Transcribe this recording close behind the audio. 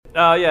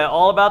Oh yeah,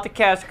 all about the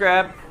cash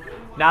grab.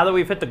 Now that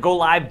we've hit the go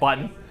live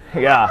button.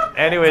 Yeah.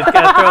 Anyways,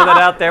 gotta throw that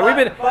out there. We've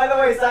been. By the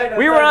way, side note.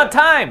 We were on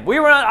time.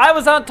 I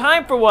was on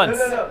time for once.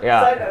 No.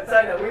 Yeah.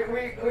 Side note.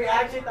 We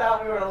actually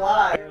thought we were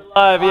live.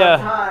 Live, on yeah.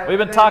 time, We've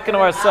been and talking to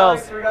then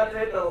ourselves. Alex forgot to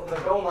hit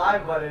the go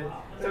live button,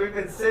 so we've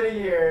been sitting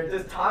here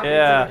just talking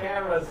Yeah. to the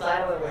camera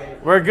silently.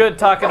 We're good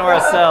talking to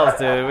ourselves,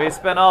 dude. We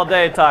spent all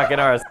day talking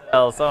to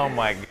ourselves. Oh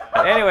my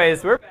god.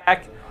 Anyways, we're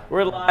back.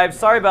 We're live.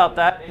 Sorry about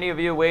that. Any of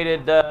you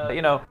waited, the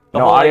No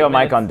whole audio 8 mic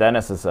minutes. on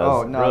Dennis, it says.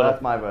 Oh no, Really?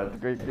 that's my bad.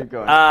 Keep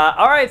going.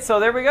 All right, so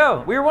there we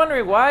go. We were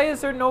wondering, why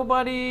is there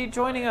nobody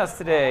joining us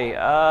today?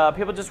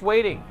 People just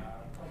waiting.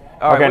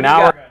 All right, Okay, what do you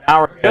now got?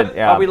 we're good.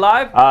 Yeah. Are we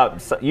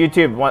live? So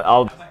YouTube,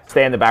 I'll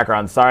stay in the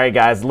background. Sorry,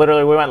 guys.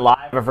 Literally, we went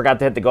live. I forgot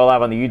to hit the go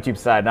live on the YouTube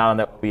side, not on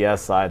the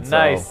OBS side. So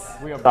Nice.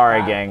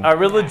 sorry, gang. Are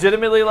we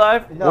legitimately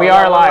live? No, we no,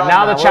 are we're live.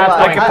 Now the we're chat's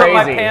live. going I can put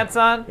my crazy. pants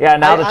on? Yeah,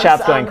 now the I'm-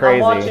 chat's going I'm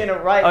crazy. watching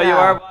it right Oh, now. you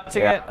are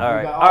watching Yeah. it? All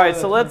right. got All all right,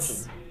 the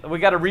so we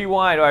got to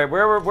rewind. All right,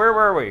 where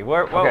were we?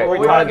 What Okay, were we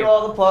We gotta talking? do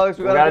all the plugs.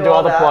 We We gotta do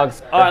all the that.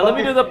 plugs. All right, let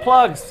me do the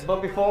plugs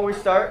But before we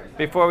start,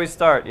 before we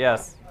start.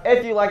 Yes.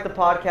 if you like the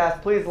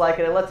podcast, please like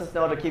it. It lets us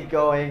know to keep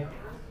going.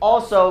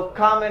 Also,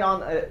 comment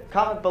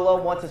below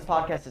once this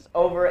podcast is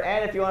over,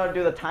 and if you want to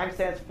do the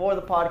timestamps for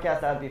the podcast,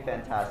 that'd be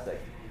fantastic.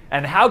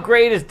 And how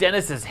great is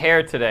Dennis's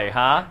hair today,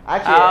 huh?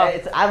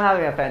 Actually, I'm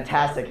having a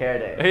fantastic hair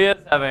day. He is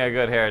having a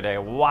good hair day.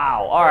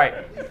 Wow. All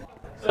right.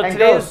 So And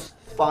today's Ghost,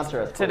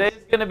 sponsor us. please.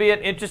 Today's going to be an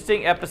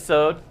interesting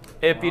episode.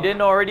 If you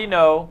didn't already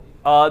know,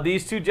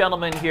 these two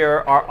gentlemen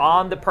here are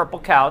on the purple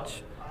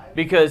couch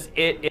because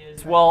it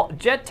is, well,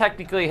 Jet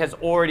technically has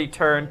already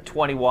turned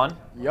 21.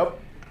 Yep.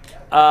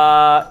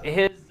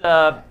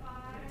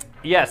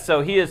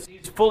 So he's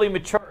fully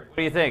mature. What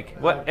do you think?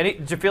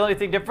 Did you feel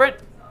anything different?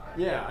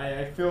 Yeah,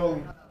 I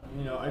feel,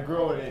 I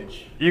grew an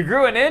inch. You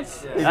grew an inch?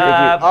 Oh,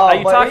 Are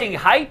you but talking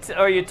height or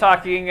are you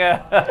talking,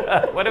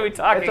 what are we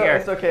talking here?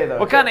 It's okay though.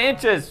 What kind of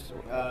inches?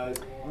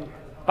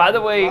 By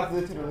the way,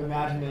 Positive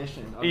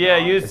imagination. yeah,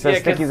 It says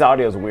Sticky's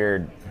audio is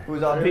weird.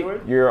 Who's on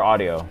here? Your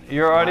audio.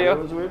 your audio.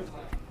 Was weird.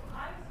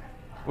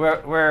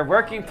 We're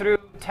working through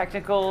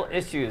technical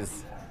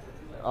issues.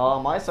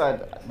 On my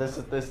side, this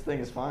thing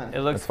is fine.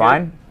 It looks It's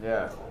fine?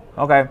 Yeah.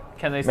 Okay.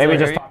 Can they still Maybe hear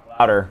just you? talk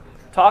louder.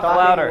 Talk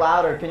Talking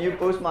louder. Can you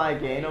boost my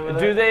gain over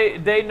Do there?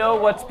 they know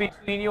what's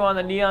between you on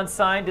the neon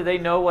sign? Do they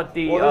know what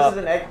the? Well, this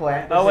is an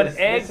eggplant. oh, an This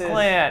is-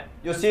 eggplant.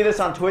 You'll see this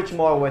on Twitch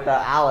more with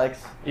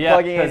Alex. Yeah,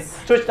 Plugging in 'cause-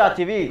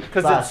 twitch.tv.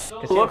 Because it so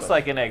looks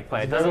like an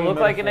eggplant. Does it very look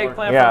like an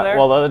metaphorical. eggplant from Yeah. there?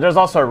 Well, there's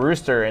also a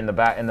rooster in the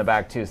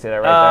back too. See that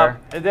right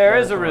there? There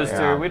is a rooster.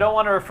 Yeah. We don't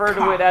want to refer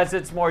to it as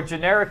its more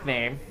generic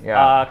name.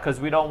 Yeah. Because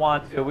we don't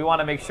want to. We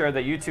want to make sure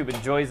that YouTube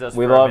enjoys us.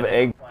 We for a love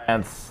minute.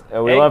 eggplants.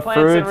 We love Eggplants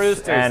and fruits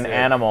roosters, and dude.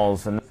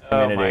 animals in the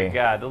Oh community. my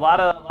God! A lot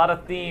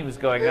of themes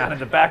going on in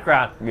the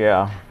background.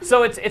 Yeah.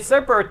 So it's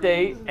their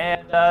birthday,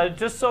 and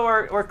just so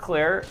we're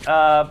clear,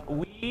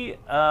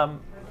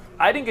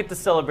 I didn't get to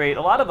celebrate.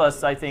 A lot of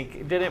us, I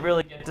think, didn't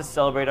really get to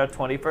celebrate our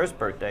 21st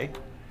birthday.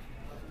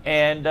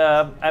 And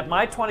at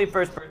my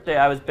 21st birthday,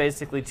 I was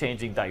basically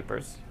changing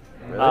diapers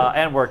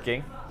and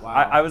working.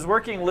 I was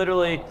working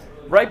literally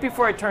right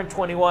before I turned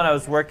 21. I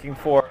was working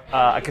for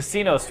a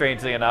casino,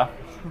 strangely enough.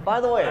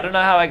 By the way, I don't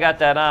know how I got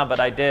that on, but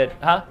I did.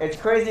 Huh? it's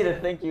crazy to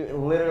think you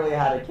literally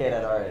had a kid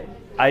at our age.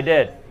 I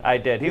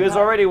did. He was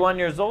already 1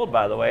 year old,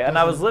 by the way, and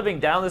I was living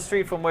down the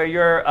street from where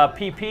your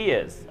PP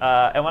is.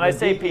 And when I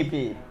say PP,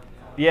 PPP.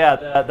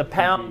 yeah, the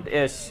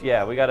pound-ish.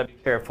 Yeah, we got to be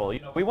careful.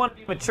 We want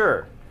to be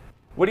mature.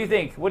 What do you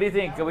think?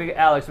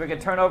 Alex, we can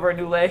turn over a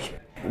new leg.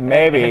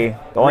 Maybe.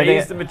 The only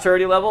Raise the thing.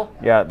 maturity level.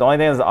 Yeah. The only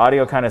thing is the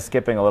audio kind of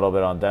skipping a little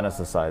bit on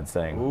Dennis's side,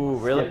 saying. Ooh,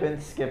 really?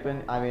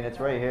 Skipping. I mean, it's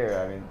right here.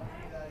 I mean,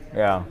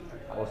 Yeah.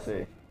 we'll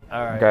see.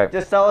 All right. Okay.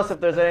 Just tell us if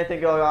there's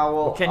anything going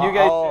on. Can you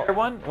guys share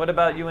one? What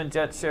about you and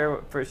Jet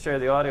share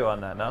the audio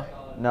on that? No,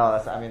 No,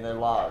 they're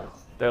laws.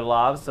 they're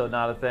lavs, so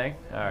not a thing.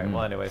 All right.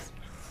 Well, anyways,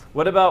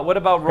 what about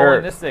rolling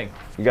Here. this thing?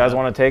 You guys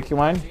want to take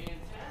mine?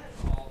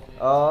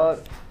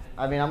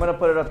 I mean, I'm gonna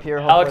put it up here.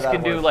 Hopefully Alex that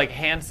can do works. like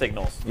hand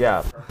signals.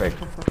 Yeah. Perfect.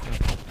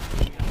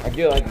 I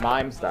do like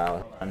mime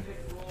style.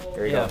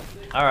 Here you Yeah.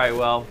 All right.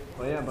 Well,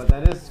 Well, yeah, but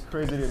that is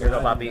crazy to go,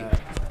 imagine Bobby. that.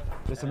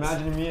 Just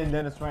imagine me and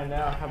Dennis right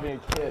now having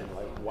a kid.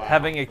 Like, wow.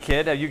 having a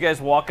kid. Are you guys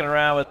walking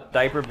around with a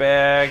diaper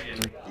bag,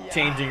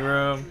 changing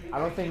room? I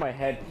don't think my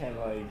head can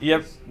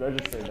Yep. just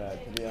register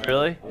that. To be honest.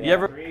 Really? Yeah. You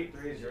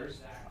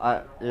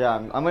ever? Yeah,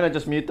 I'm gonna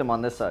just mute them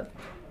on this side.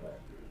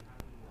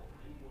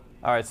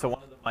 All right. So one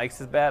of the mics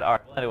is bad. All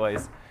right. Well,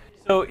 anyways,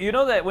 so you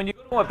know that when you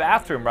go to a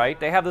bathroom, right?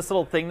 They have this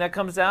little thing that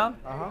comes down.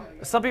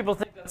 Some people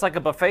think that's like a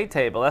buffet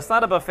table. That's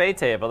not a buffet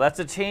table. That's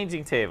a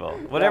changing table.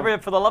 Whatever.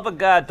 For the love of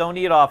God, don't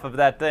eat off of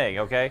that thing.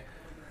 Okay.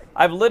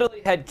 I've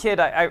literally had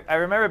I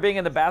remember being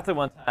in the bathroom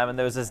one time, and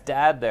there was this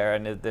dad there,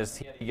 and he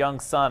had a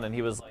young son, and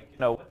he was like,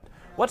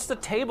 what's the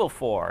table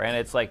for? And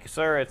it's like,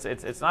 sir,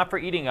 it's not for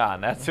eating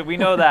on. We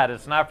know that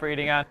it's not for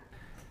eating on.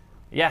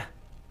 Yeah.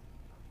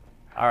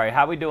 All right,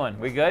 how we doing?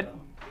 We good?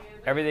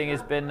 Everything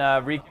has been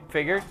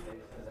reconfigured.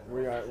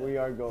 We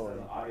are going.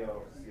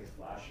 Audio is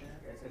flashing.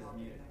 It says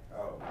muted.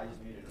 Oh, I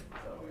just muted it.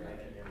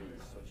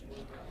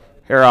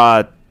 Here,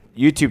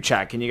 YouTube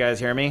chat. Can you guys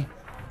hear me?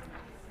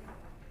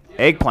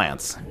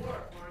 Eggplants.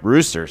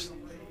 Roosters.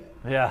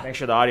 Yeah. Make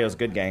sure the audio is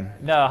good, gang.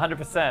 No,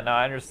 100%. No,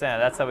 I understand.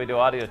 That's how we do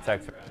audio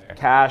checks around here.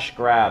 Cash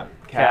grab.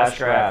 Cash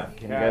grab.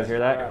 Can you guys hear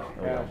that?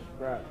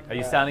 Are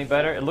you sounding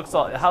better? It looks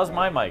all. How's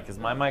my mic? Is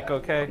my mic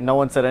okay? No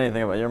one said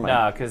anything about your mic.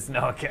 No, because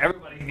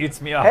everybody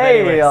mutes me off. Hey,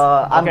 anyways.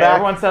 I'm Okay, back.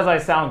 everyone says I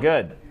sound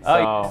good.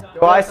 So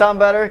Do I sound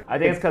better? I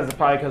think it's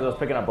probably because I was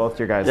picking up both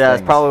your guys' Yeah, things.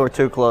 it's probably we're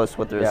too close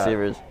with the Yeah.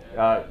 receivers.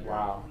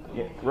 Wow.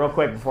 Yeah, real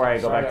quick before I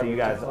go back to you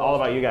guys, all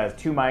about you guys.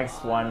 2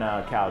 mics, 1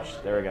 couch.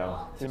 There we go.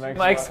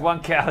 Mike's one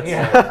couch.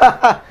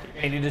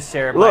 And you just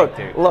share a Look,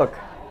 mic, dude. look.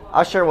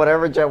 I'll share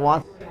whatever Jet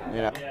wants.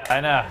 You know.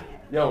 I know.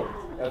 Yo,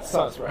 that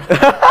sucks, bro.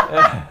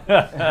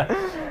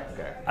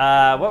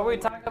 What were we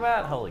talking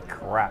about? Holy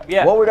crap!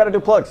 Yeah. What we gotta do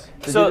plugs? Did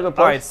you do So the all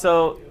plugs? right,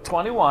 so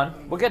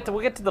 21. We'll get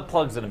to the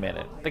plugs in a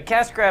minute. The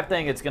cash grab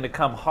thing, it's going to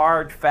come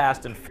hard,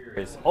 fast, and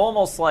furious,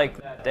 almost like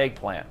that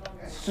eggplant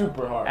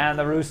Super hard. and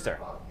the rooster,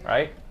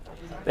 right?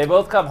 They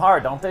both come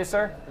hard, don't they,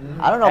 sir?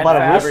 I don't know And about a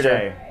fast. rooster.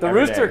 Every day. The Every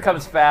rooster day.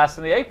 comes fast,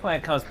 and the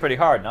eggplant comes pretty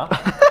hard, no?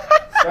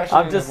 Especially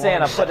I'm in just the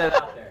saying. I'm morning. putting it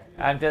out there.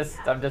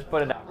 I'm just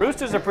putting it out.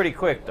 Roosters are pretty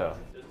quick, though.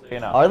 Just so you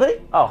know. Are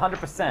they? Oh,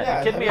 100%. Yeah,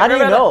 You kidding me? How Have do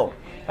you ever had know?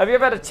 Have you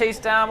ever had to chase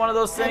down one of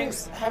those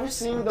things? Have you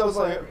seen those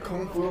like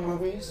kung fu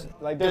movies?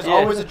 Like there's Yeah.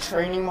 always a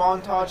training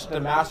montage.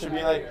 The master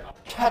being like,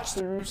 catch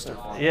the rooster,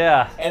 for me."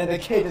 Yeah. And then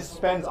the kid just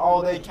spends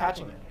all day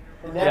catching it.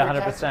 And never Yeah,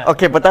 catches 100%.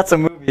 Okay, but that's a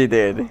movie,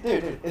 dude. it.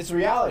 Dude, it's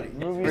reality.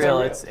 Movies Real.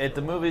 are It's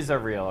the movies are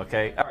real.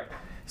 Okay. All right.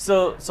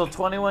 So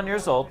 21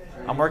 years old.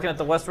 I'm working at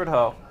the Westward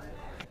Ho,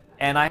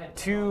 and I had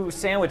 2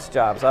 sandwich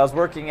jobs. I was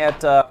working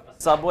at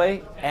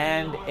Subway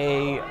and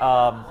a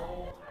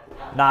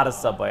not a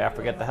Subway. I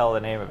forget the hell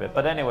the name of it.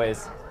 But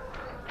anyways,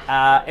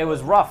 it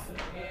was rough.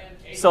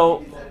 So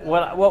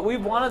what we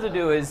wanted to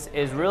do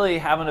is really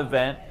have an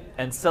event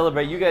and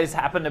celebrate. You guys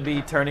happen to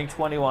be turning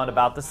 21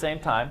 about the same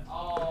time,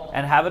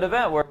 and have an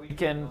event where we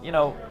can,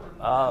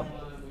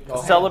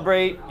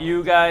 celebrate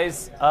you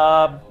guys.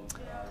 Well,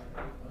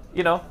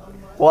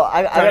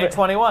 I Turning gotta,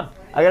 21.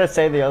 I gotta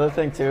say the other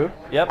thing too.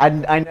 Yep.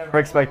 I never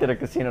expected a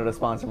casino to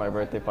sponsor my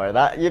birthday party.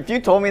 That if you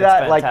told me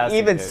That's that like fantastic,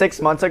 even dude.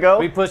 6 months ago,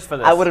 We pushed for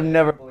this. I would have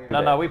never believed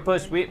it. No, we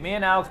pushed. Me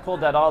and Alex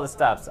pulled out all the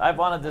stops. I've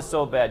wanted this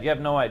so bad. You have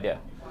no idea.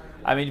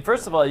 I mean,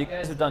 first of all, you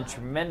guys have done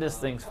tremendous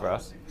things for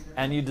us,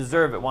 and you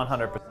deserve it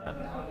 100%.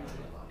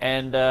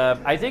 And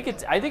I think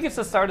it's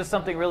the start of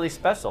something really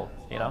special.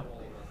 You know,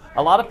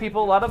 a lot of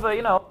people,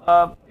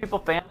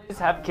 families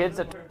have kids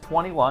that turn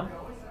 21,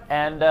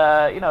 and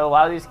a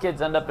lot of these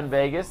kids end up in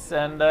Vegas,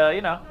 and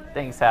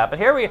things happen.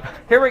 Here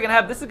we're gonna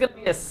have. This is gonna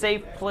be a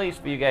safe place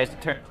for you guys to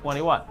turn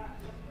 21.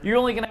 You're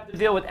only gonna have to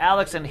deal with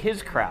Alex and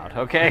his crowd,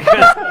 okay?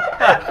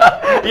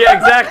 Yeah,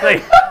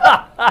 exactly.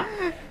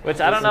 Which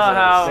I don't know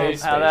how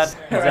that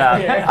comes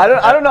out.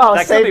 I don't know how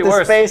That could safe be the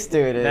worse. space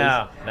dude is.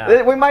 No.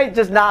 We might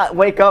just not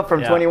wake up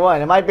from Yeah.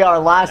 21. It might be our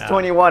last Yeah.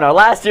 21, our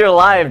last year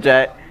live,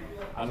 Jet.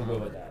 I'm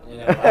good with that. You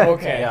know, I'm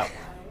okay. Yeah,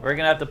 we're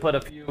gonna have to put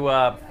a few,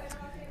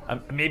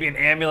 maybe an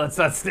ambulance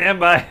on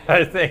standby.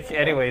 I think.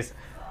 Anyways,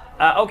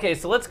 okay,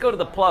 so let's go to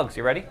the plugs.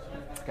 You ready?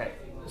 Okay.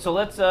 So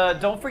let's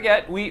don't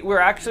forget we're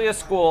actually a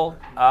school.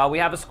 We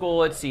have a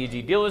school at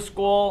CG Dealers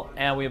School,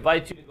 and we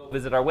invite you to go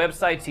visit our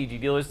website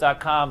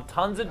cgdealers.com.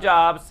 Tons of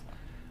jobs.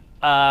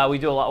 We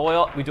do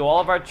all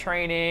of our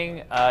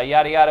training,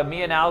 yada yada.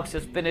 Me and Alex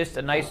just finished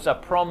a nice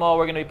promo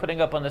we're going to be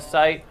putting up on the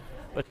site,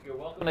 but you're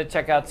welcome to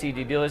check out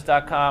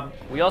cgdealers.com.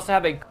 We also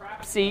have a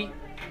Crapsy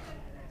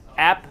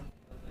app,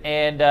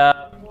 and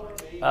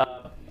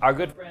our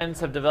good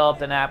friends have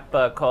developed an app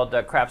called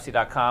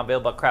Crapsy.com.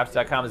 Available at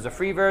Crapsy.com. There's a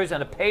free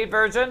version and a paid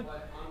version,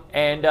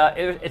 and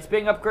it's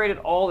being upgraded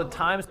all the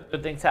time, so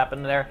good things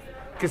happen there.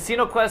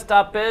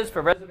 CasinoQuest.biz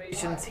for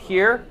reservations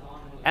here.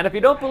 And if you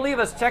don't believe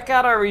us, check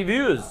out our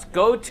reviews.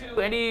 Go to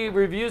any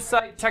review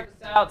site, check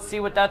us out, see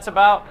what that's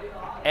about.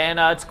 And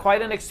it's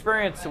quite an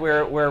experience.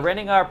 We're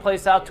renting our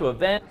place out to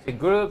events and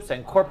groups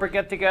and corporate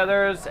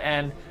get-togethers,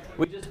 and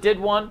we just did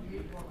one.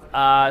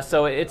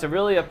 So it's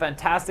really a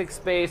fantastic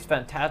space,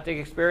 fantastic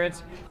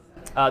experience.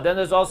 Then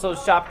there's also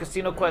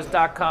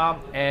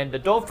shopcasinoquest.com.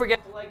 And don't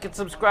forget to like and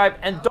subscribe.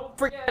 And don't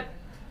forget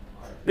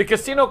the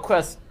Casino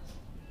Quest.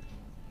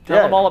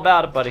 Tell them all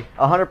about it, buddy.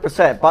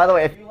 100%. By the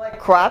way, if you like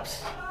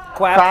craps,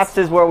 Quaps. craps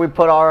is where we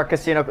put our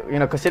casino.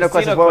 Casino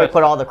Quest is where we Quest.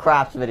 put all the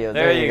craps videos.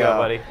 There you go,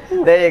 buddy.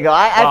 There you go.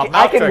 Wow, I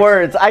mouth can tricks.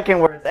 words. I can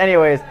words.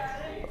 Anyways.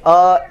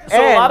 So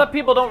And a lot of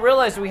people don't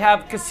realize we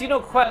have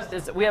Casino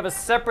Quest. We have a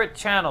separate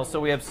channel.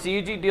 So we have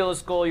CG Dealer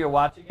School. You're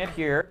watching it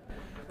here.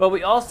 But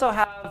we also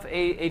have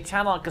a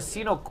channel on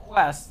Casino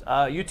Quest,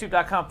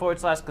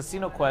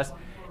 youtube.com/Casino Quest.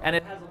 And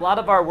it has a lot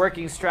of our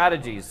working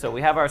strategies. So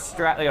we have our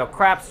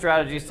crap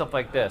strategies, stuff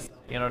like this.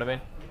 You know what I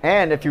mean?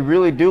 And if you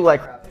really do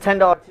like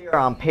 $10 tier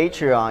on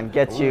Patreon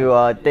gets you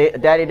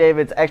Daddy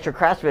David's extra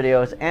craft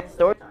videos and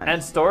story time.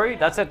 And story,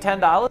 that's at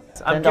 $10.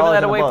 I'm $10 giving that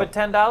and away for above.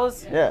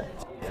 $10. Yeah.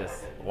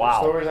 Jesus.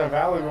 Wow. Stories are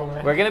valuable,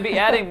 man. We're gonna be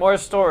adding more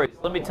stories.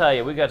 Let me tell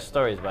you, we got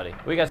stories, buddy.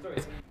 We got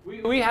stories. We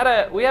we've had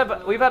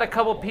a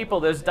couple people.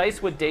 There's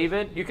Dice with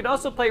David. You can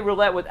also play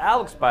roulette with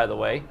Alex, by the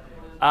way.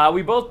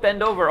 We both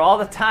bend over all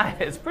the time.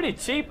 It's pretty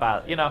cheap,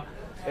 you know.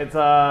 It's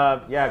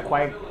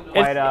quite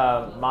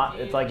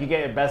it's like you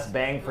get your best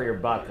bang for your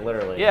buck,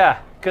 literally. Yeah,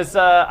 because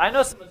I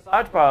know some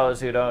massage parlors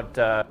who don't,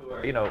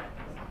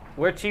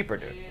 we're cheaper,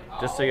 dude.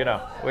 Just so you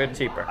know, we're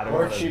cheaper.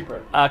 We're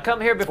cheaper. Come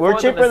here before We're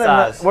cheaper the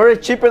massage. we're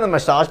cheaper than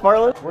massage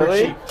parlors.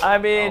 Really? cheap. I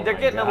mean, they're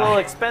getting a little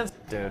expensive,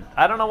 dude.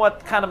 I don't know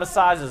what kind of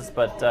massages,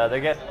 but they're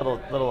getting a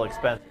little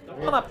expensive. The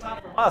one up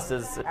top from us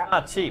is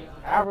not cheap.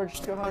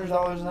 Average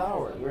 $200 an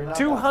hour. We're not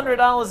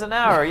 $200 an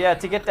hour, yeah,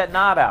 to get that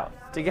knot out.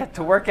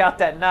 To work out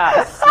that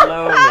knot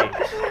slowly.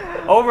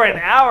 Over an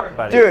hour,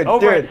 buddy. Dude,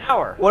 Over an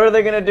hour. What are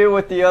they gonna do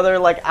with the other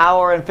like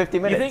hour and 50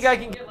 minutes? You think I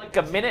can get like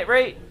a minute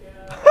rate?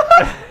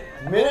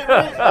 Minute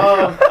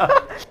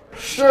rate?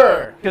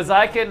 Sure. Because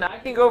I can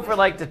go for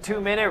like the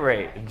 2-minute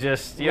rate.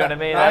 Just, you know what I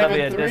mean? Not That'll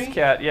be a even 3?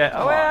 discount. Yeah.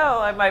 Oh, well,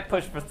 I might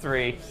push for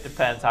 3.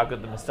 Depends how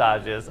good the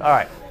massage is. All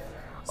right.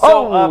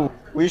 So,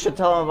 we should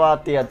tell them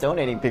about the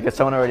donating because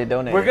someone already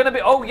donated. we're gonna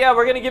be. Oh yeah,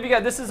 we're gonna give you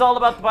guys. This is all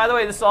about. By the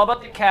way, this is all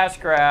about the cash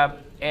grab,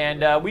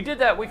 and we did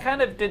that. We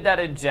kind of did that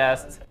in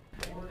jest.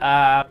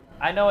 I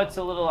know it's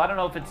a little. I don't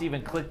know if it's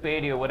even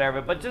clickbaity or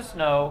whatever, but just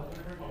know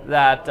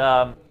that.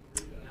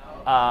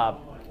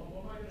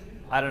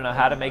 I don't know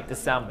how to make this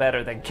sound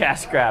better than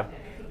cash grab.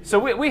 So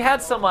we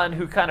had someone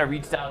who kind of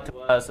reached out to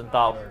us and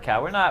thought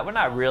we're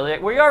not really.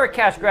 We are a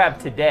cash grab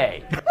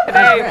today.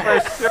 Today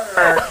for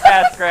sure,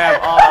 cash grab,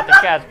 all about the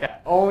cash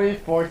grab. Only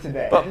for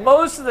today. But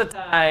most of the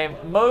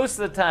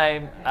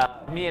time,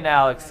 me and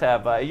Alex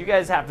have. You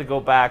guys have to go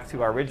back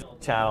to our original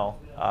channel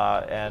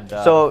and.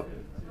 So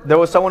there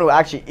was someone who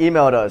actually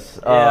emailed us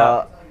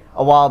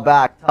a while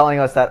back telling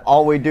us that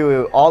all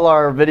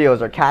our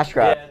videos are cash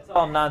grab. Yeah, it's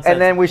all nonsense. And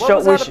then what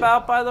was that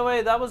about, by the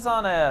way? That was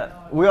on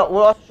a. We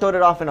also showed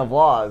it off in a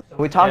vlog.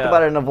 We talked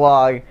about it in a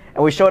vlog,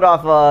 and we showed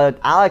off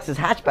Alex's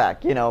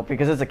hatchback,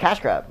 because it's a cash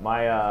grab.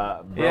 My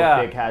broke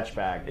big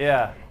hatchback.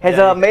 Yeah. His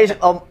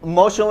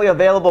emotionally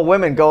available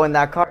women go in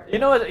that car. You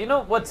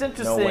know what's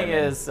interesting women.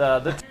 is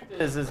the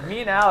truth is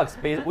me and Alex,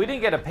 we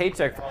didn't get a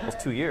paycheck for almost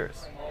 2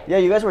 years. Yeah,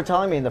 you guys were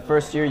telling me in the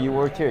first year you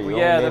worked here. You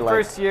Yeah, only the made,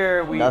 first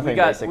year we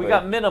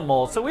got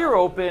minimal, so we were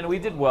open, we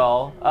did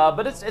well,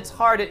 but it's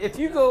hard. If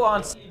you go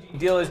on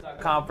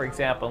dealers.com, for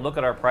example, and look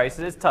at our prices,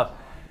 it's tough.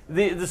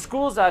 The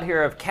schools out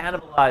here have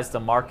cannibalized the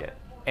market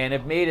and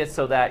have made it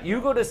so that you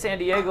go to San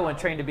Diego and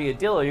train to be a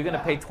dealer, you're going to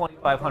pay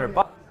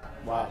 $2,500.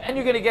 Wow. And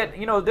you're going to get,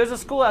 there's a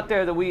school out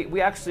there that we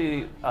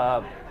actually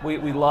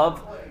we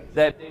love.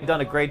 That they've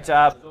done a great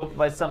job. Opened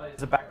by somebody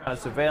who's a background of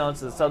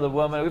surveillance, this other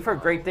woman. We've heard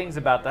great things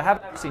about them. I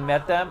haven't actually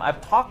met them. I've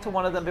talked to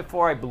one of them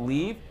before, I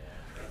believe.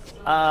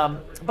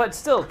 But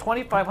still,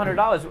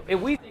 $2,500.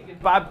 We think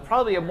it's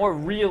probably a more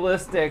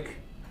realistic,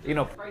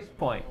 price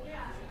point.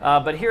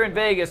 But here in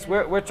Vegas,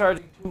 we're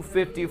charging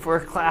 $250 for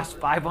a class,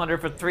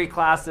 $500 for 3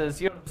 classes.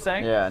 You know what I'm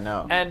saying? Yeah,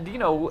 no. And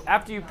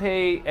after you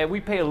pay, and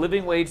we pay a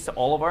living wage to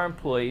all of our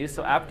employees.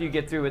 So after you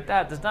get through with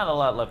that, there's not a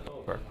lot left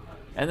over.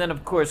 And then,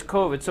 of course,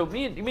 COVID. So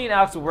me and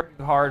Alex were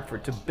working hard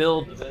to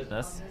build the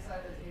business.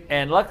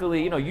 And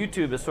luckily,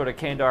 YouTube has sort of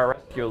came to our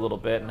rescue a little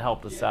bit and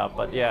helped us out.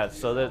 But yeah,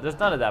 so there's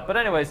none of that. But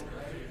anyways,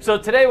 so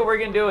today what we're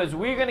going to do is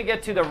we're going to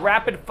get to the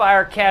rapid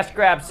fire cash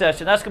grab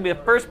session. That's going to be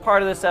the first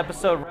part of this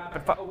episode,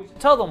 rapid fire. We should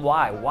tell them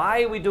why.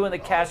 Why are we doing the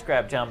cash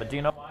grab, gentlemen? Do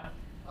you know why?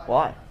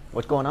 Why?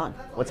 What's going on?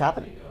 What's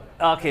happening?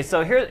 Okay,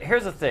 so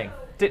here's the thing.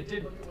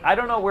 I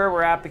don't know where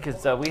we're at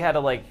because we had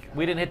to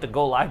we didn't hit the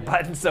go live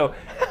button. So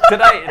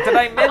did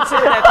I mention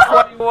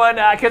at 21?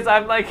 Because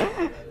I'm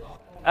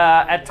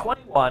at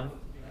 21.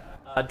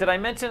 Did I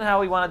mention how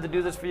we wanted to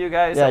do this for you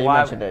guys? Yeah, you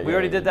mentioned it. We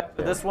already did that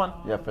for this one.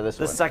 Yeah, for this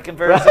the one. The second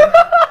version.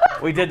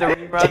 We did the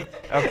rerun.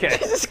 Okay.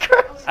 Jesus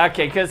Christ.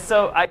 Okay, because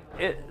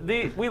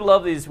we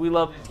love these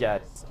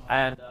guys,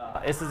 and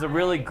this is a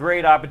really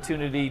great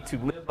opportunity to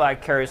live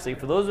vicariously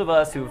for those of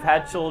us who've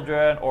had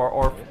children,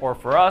 or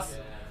for us,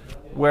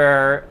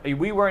 where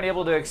we weren't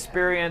able to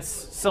experience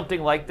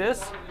something like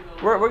this.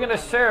 We're going to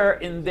share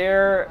in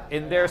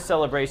their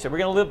celebration. We're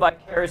going to live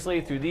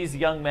vicariously through these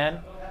young men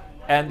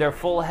and their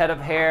full head of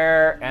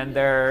hair and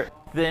their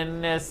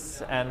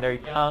thinness and their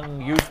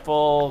young,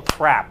 youthful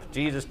crap.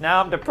 Jesus,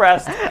 now I'm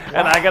depressed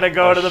and I got to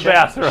go to the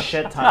bathroom.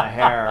 Shit ton of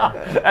hair.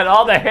 And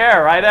all the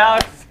hair, right,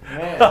 Alex?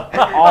 Man.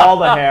 All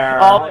the hair.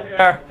 All the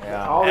hair.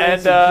 Yeah. All the And,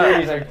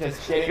 insecurities are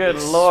just getting good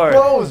Lord.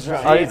 exposed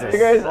right Jesus. You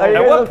guys, are you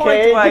At guys what point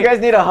okay? do I- You guys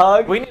need a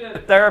hug? We need a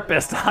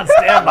therapist on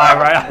standby,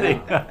 right? I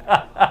think.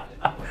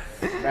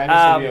 That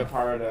needs to be a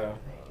part of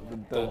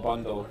the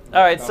bundle.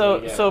 All right,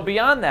 so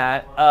beyond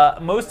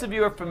that, most of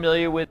you are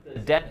familiar with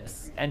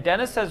Dennis, and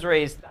Dennis has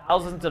raised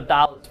thousands of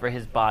dollars for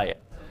his buy-in,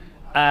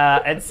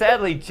 and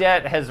sadly,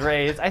 Jet has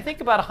raised, I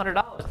think, about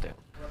 $100 too.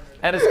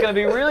 And it's going to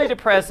be really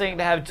depressing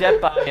to have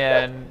Jet buy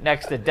in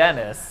next to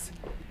Dennis.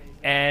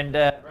 And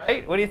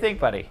right, what do you think,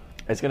 buddy?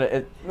 It's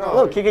gonna. No.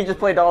 Look, he can just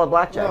play dollar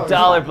blackjack. No,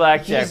 Dollar he's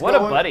blackjack. What a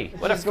going- buddy.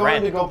 What a he's going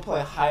friend. to go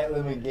play high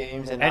limit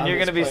games, and And I'm you're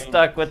just gonna be playing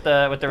stuck with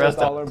the rest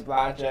of dollar us.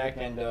 blackjack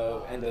and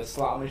the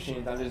slot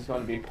machines. I'm just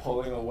going to be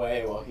pulling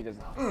away while he does.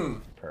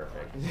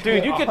 Perfect.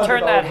 Dude, you could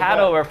turn that $100 hat bet.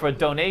 over for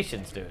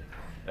donations, dude.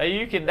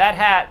 You can. That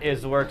hat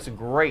works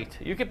great.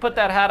 You could put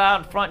that hat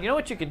out in front. You know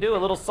what you could do? A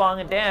little song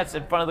and dance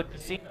in front of the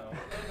casino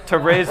to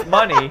raise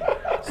money,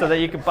 so that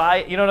you could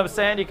buy. You know what I'm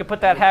saying? You could put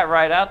that hat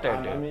right out there,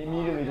 I dude. mean,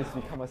 immediately just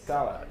become a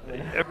sellout.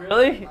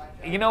 Really?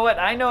 You know what?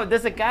 I know.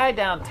 There's a guy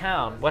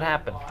downtown. What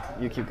happened?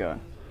 You keep going.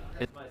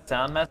 Is my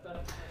sound messed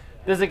up?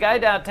 There's a guy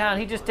downtown.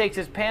 He just takes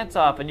his pants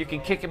off, and you can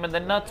kick him in the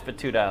nuts for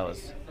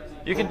 $2.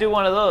 You can do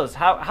one of those.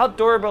 How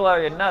durable are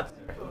your nuts?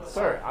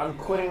 Sir, I'm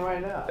quitting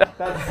right now.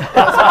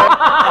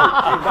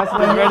 That's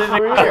my new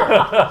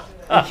career.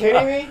 You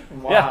kidding me?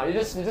 Wow, Yeah.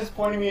 you're just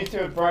pointing me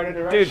into a brighter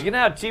direction. Dude, you know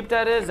how cheap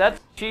that is? That's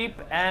cheap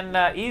and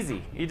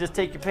easy. You just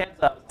take your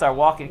pants off, and start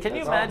walking. Can you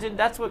That's all.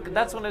 imagine?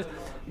 That's when it's,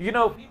 you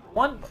know,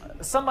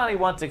 somebody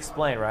once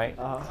explained, right?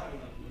 Uh-huh.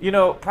 You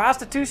know,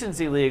 prostitution's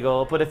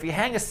illegal, but if you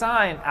hang a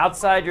sign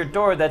outside your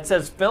door that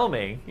says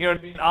filming, you know what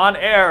I mean, on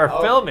air or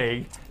Oh,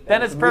 filming,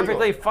 then it's it's legal.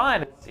 perfectly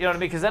fine. You know what I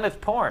mean? Because then it's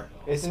porn.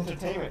 It's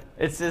entertainment.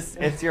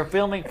 It's you're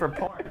filming for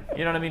porn.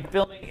 You know what I mean?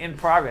 Filming in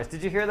progress.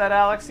 Did you hear that,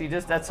 Alex?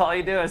 That's all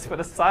you do is put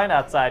a sign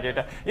outside your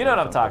door. You know what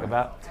I'm talking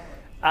about.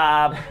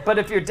 But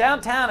if you're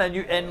downtown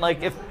and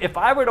like if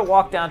I were to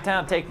walk downtown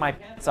and take my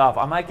pants off,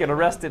 I might get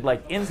arrested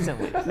like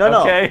instantly.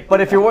 No, okay? no.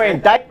 But if you're wearing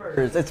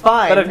diapers, it's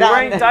fine. But if you're Not-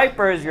 wearing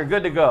diapers, you're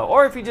good to go.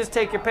 Or if you just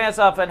take your pants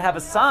off and have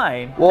a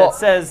sign Well- that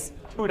says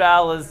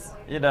 $2,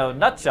 you know,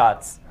 nut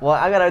shots. Well,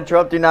 I gotta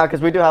interrupt you now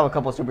because we do have a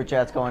couple super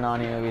chats going on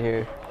here over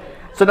here.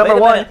 So number Wait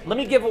a one. minute, let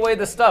me give away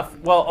the stuff.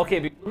 Well,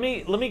 okay,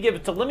 let me give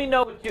it to. Let me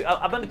know what you.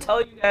 I'm gonna tell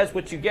you guys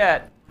what you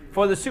get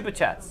for the super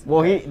chats.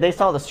 Well, they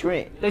saw the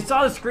screen. They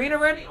saw the screen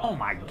already? Oh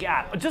my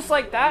god! Just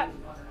like that.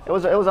 It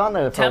was on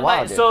there for a 10 while.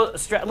 life. Dude. So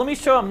let me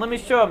show them. Let me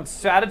show them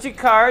strategy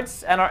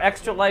cards and our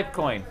extra life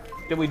coin.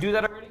 Did we do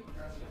that already?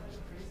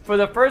 For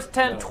the first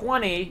 10,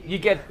 20, you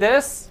get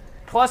this.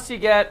 Plus you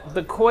get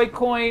the koi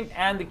coin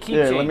and the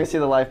Here, keychain. let me see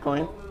the life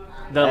coin.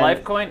 The and-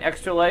 life coin,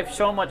 extra life.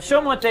 Show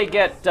them what they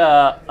get.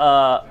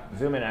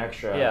 Zoom in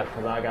extra. Yeah.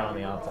 Because I got on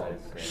the outside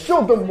screen.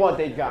 Show them what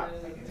they got.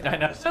 I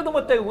know. Show them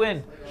what they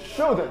win.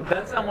 Show them.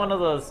 That's on one of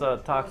those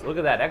talks. Look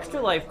at that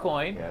extra life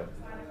coin.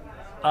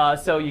 Yeah.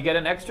 So you get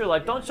an extra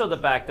life. Don't show the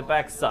back. The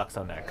back sucks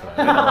on that coin.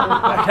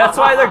 That's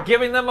why they're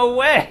giving them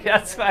away.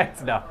 That's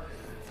facts. No.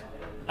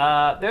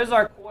 There's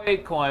our koi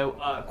coin,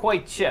 koi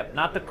chip,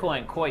 not the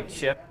coin, koi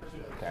chip.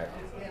 Okay.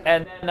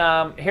 And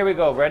then here we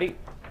go. Ready?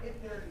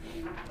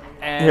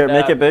 And, Here,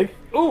 make it big.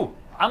 Ooh,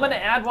 I'm gonna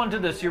add one to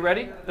this. You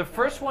ready? The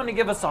first one to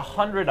give us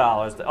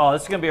 $100. Oh,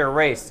 this is gonna be a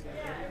race.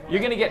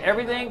 You're gonna get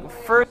everything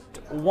first.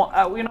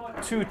 One, you know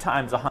what? 2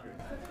 times 100.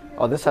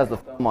 Oh, this has the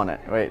film on it.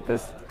 Wait,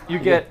 this. You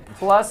get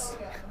plus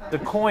the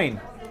coin,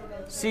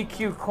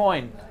 CQ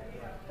coin.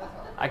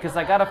 Because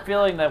I got a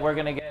feeling that we're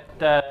gonna get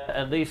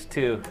at least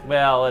 2.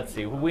 Well, let's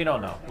see. We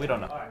don't know. We don't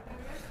know.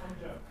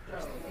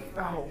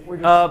 Oh,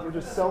 we're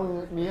just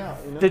selling me out.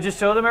 You know? Did you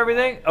show them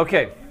everything?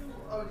 Okay.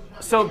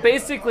 So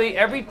basically,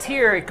 every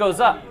tier it goes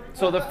up.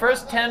 So the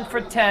first 10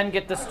 for 10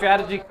 get the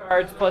strategy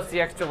cards plus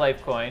the extra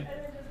life coin.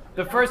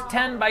 The first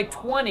 10 by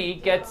 20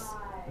 gets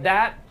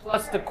that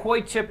plus the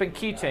koi chip and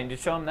keychain. Did you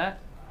show them that?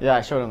 Yeah,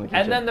 I showed him the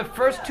keychain. And then the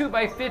first 2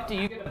 by 50,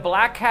 you get a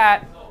black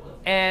hat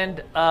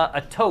and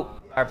a tote.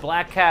 Our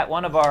black hat,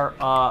 one of our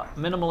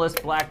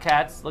minimalist black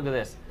hats. Look at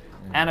this.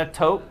 And a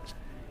tote.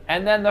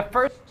 And then the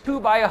first 2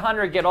 by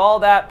 100 get all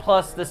that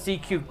plus the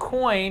CQ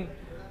coin.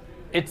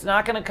 It's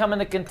not going to come in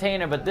the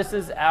container, but this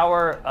is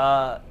our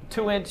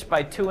 2-inch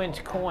by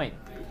 2-inch coin.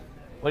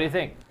 What do you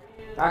think?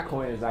 That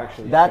coin is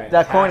actually that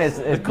coin is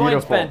fantastic. The coin's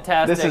beautiful.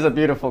 fantastic. This is a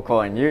beautiful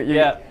coin.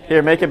 Yeah.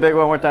 Here, make it big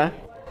one more time.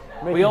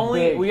 Make We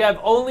it big. we have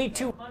only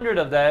 200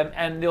 of them,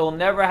 and you'll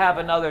never have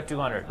another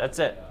 200. That's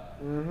it.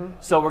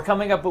 So we're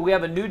coming up, but we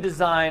have a new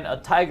design,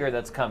 a tiger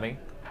that's coming.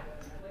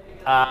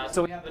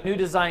 So we have a new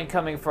design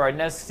coming for our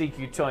next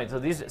CQ coin. So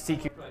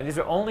these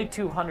are only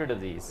 200 of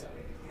these.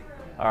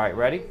 All right,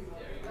 ready?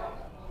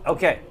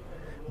 Okay,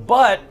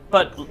 but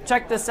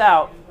check this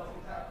out.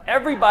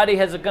 Everybody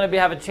has going to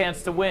have a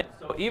chance to win.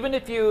 So even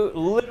if you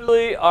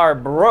literally are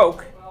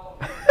broke,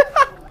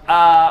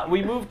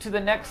 we move to the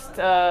next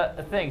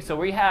thing. So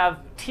we have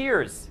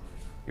tiers.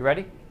 You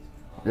ready?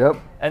 Yep.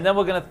 And then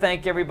we're going to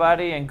thank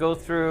everybody and go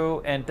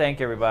through and thank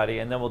everybody,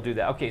 and then we'll do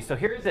that. Okay, so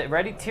here's it.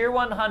 Ready? Tier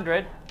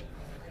 100.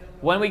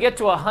 When we get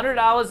to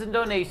 $100 in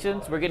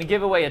donations, we're going to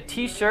give away a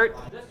T-shirt.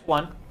 This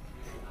one,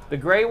 the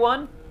gray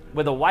one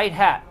with a white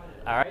hat.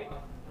 All right?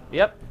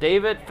 Yep,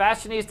 David,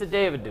 fashionista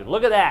David, dude.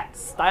 Look at that,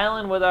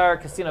 styling with our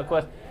Casino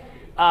Quest.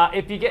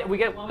 When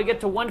we get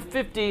to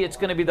 150, it's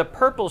going to be the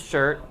purple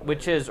shirt,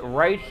 which is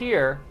right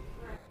here,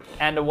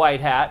 and a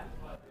white hat.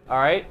 All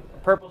right,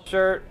 purple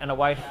shirt and a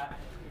white hat.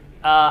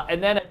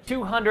 And then at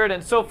 200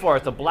 and so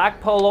forth, a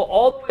black polo,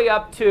 all the way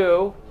up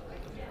to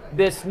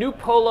this new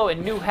polo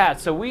and new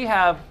hat. So we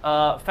have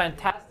a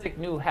fantastic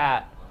new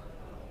hat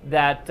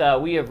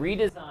that we have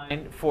redesigned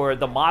design for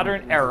the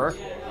modern era.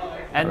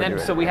 And then,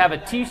 so we have a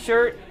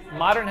T-shirt,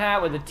 modern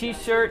hat with a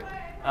T-shirt,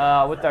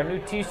 with our new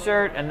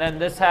T-shirt, and then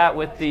this hat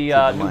with the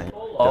new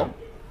polo.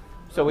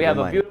 So we have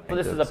a beautiful,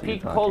 this is a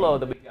peak polo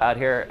that we got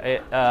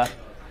here.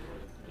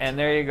 And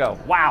there you go.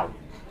 Wow.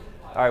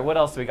 All right, what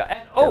else do we got?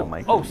 And,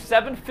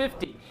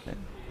 $750.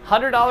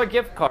 $100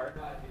 gift card.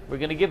 We're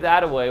going to give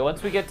that away.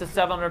 Once we get to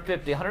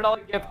 $750,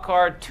 $100 gift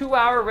card,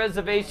 2-hour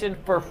reservation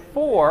for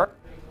 4,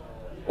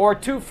 or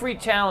 2 free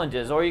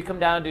challenges, or you come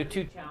down and do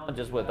 2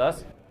 challenges with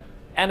us.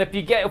 And if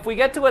we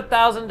get to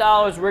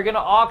 $1,000, we're going to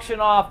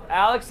auction off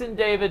Alex and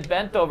David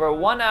bent over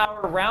 1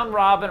 hour, round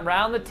robin,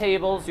 round the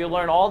tables. You'll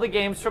learn all the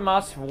games from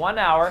us for 1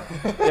 hour.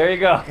 There you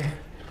go.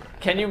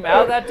 Can you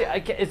mouth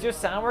that? Is your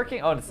sound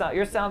working? Oh, it's not.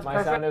 Your sound's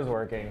perfect. My sound is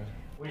working.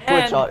 We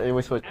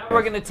switch. And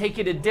we're going to take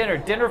you to dinner.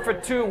 Dinner for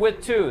 2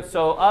 with 2.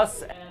 So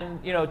us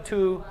and,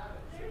 2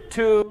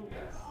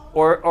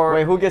 or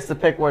Wait, who gets to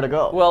pick where to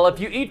go? Well, if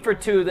you eat for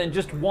 2, then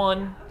just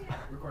 1.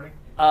 Recording?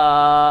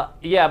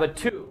 Yeah, but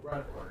 2.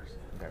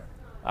 Okay.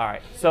 All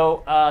right.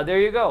 So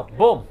there you go.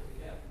 Boom.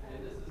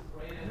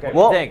 Okay.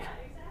 Well, what do you think?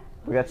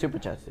 We got super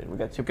chats, dude. We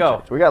got super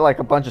chats. We got like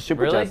a bunch of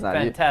super Really? chats now.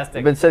 Fantastic.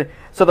 You've been sitting.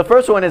 So the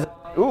first one is,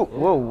 ooh,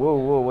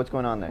 whoa, what's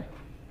going on there?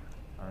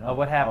 I don't know.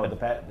 What happened?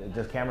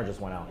 The camera just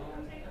went out.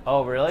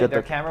 Oh, really?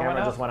 Their camera went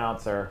out? just went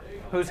out, sir.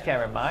 Whose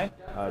camera? Mine?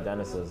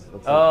 Dennis's.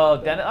 Oh,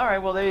 Dennis. All right.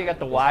 Well, there you got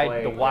the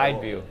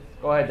wide view.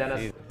 Go ahead, Dennis.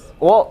 Jesus.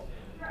 Well,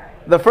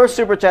 the first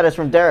super chat is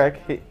from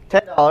Derek.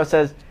 $10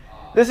 says,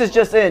 "This is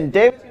just in.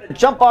 David's gonna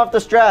jump off the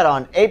Strat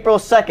on April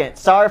 2nd.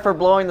 Sorry for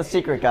blowing the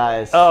secret,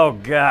 guys." Oh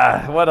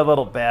God, what a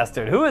little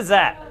bastard. Who is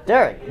that?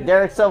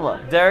 Derek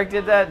Silva. Derek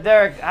did that.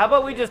 Derek, how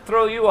about we just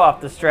throw you off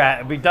the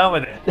Strat and be done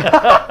with it?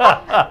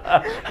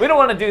 We don't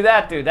want to do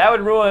that, dude. That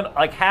would ruin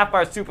like half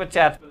our super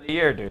chats for the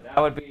year, dude.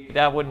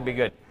 That wouldn't be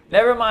good.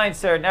 Never mind,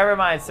 sir. Never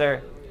mind,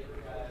 sir.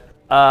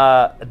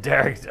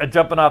 Derek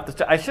jumping off the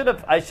Strat.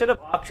 I should have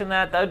auctioned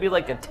that. That would be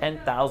like a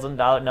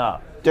 $10,000. No.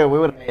 Dude, we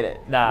would have made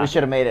it. Nah. We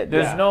should have made it.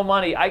 There's no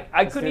money.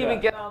 I couldn't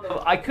even get on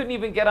the. I couldn't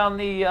even get on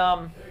the.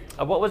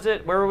 What was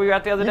it? Where were we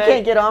at the other day? You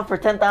can't get on for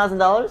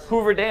 $10,000.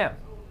 Hoover Dam.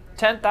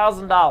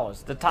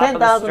 $10,000. The top of the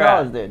 $10,000,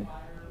 Strat. dude.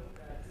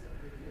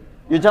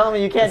 You're telling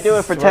me you can't do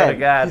it for 10? Swear to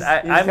God,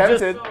 I'm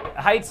tempted. just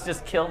heights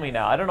just kill me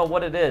now. I don't know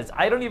what it is.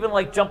 I don't even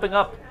like jumping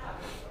up.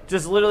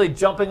 Just literally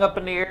jumping up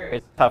in the air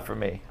is tough for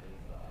me.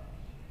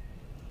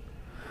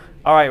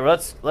 All right,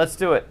 let's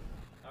do it.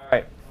 All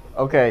right.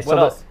 Okay, What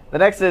else? The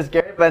next is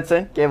Gary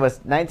Benson gave us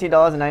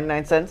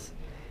 $19.99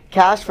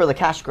 cash for the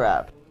cash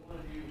grab.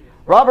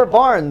 Robert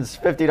Barnes,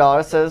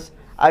 $50, says,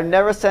 "I've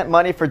never sent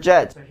money for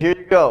Jets. Here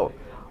you go.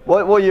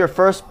 What will your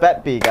first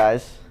bet be,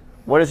 guys?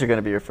 What is going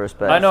to be your first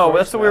bet?" I know.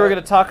 That's what we were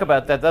going to talk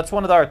about. That's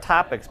one of our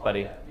topics,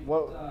 buddy.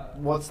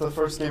 What's the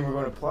first game we're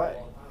going to play?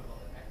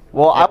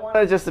 Well, I want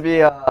it just to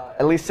be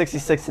at least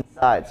 66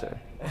 inside, sir.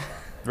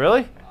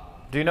 Really?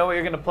 Do you know what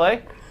you're going to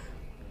play?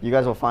 You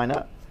guys will find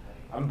out.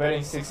 I'm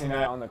betting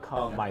 69 on the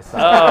come.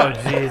 Myself. Oh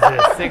Jesus!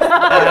 69.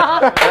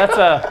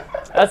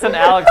 That's an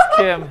Alex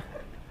Kim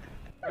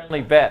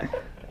friendly bet.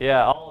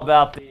 Yeah, all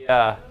about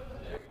the.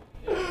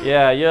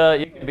 Yeah,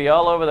 you can be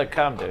all over the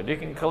cum, dude. You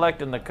can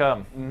collect in the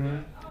cum. Mm-hmm.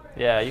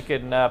 Yeah, you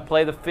can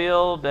play the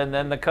field and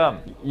then the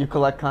cum. You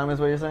collect cum is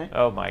what you're saying?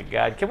 Oh my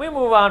God! Can we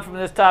move on from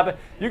this topic?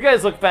 You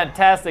guys look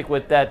fantastic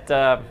with that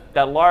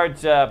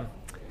large.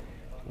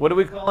 What are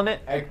we calling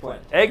it?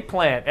 Eggplant.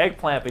 Eggplant.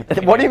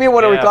 Bikini. What do you mean,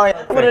 what are we Yeah. calling it?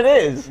 That's what it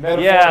is.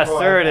 Yeah,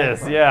 sir, it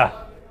is. Yeah.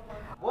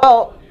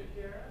 Well,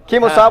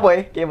 Kimo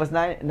Sabwe gave us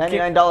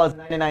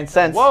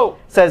 $99.99. Whoa.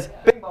 Says,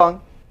 "Bing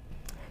bong."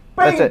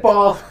 That's Bing it.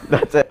 ball.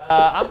 That's it.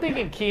 I'm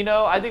thinking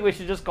Keno. I think we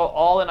should just go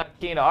all in on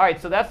Keno. All right,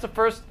 so that's the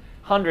first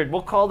 100.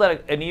 We'll call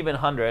that an even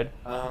 100.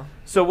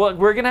 So what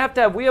we're gonna have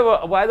to have.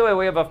 By the way,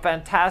 we have a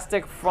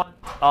fantastic front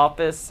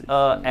office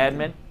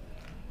admin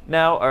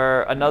now,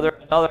 or another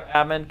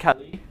admin,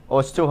 Kali. Oh,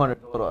 it's 200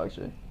 total,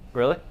 actually.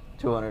 Really?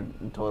 200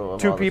 in total.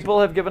 Of 2 all the people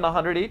have given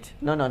 100 each.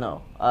 No.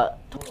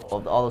 Total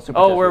of all the super.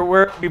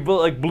 Oh, chats. we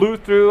blew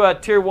through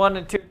tier 1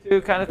 and tier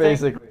 2 kind of thing.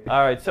 Basically.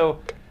 All right, so.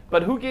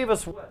 But who gave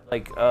us what?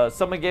 Like,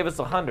 someone gave us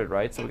 100,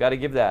 right? So we got to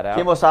give that out.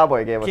 Kimo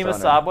Sabwe gave us Kimo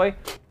 100. Sabwe.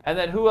 And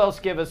then who else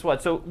gave us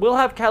what? So we'll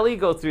have Kali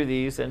go through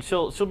these, and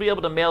she'll be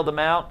able to mail them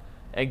out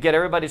and get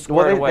everybody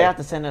squared Well, away. they have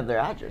to send in their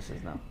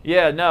addresses now.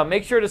 Yeah, no,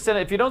 make sure to send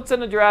it. If you don't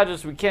send in your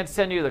address, we can't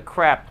send you the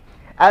crap.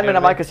 Admin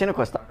at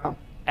mycasinoquest.com.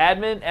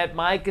 Admin at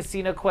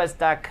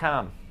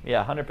mycasinoquest.com.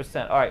 Yeah,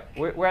 100%. All right,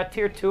 we're at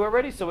tier 2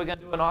 already, so we're going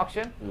to do an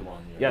auction.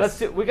 Yes. Let's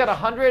do. We got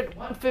 100,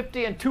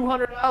 150, and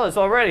 $200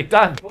 already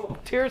done. Boom.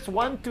 Tiers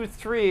 1 through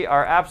 3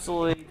 are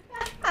absolutely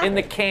in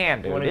the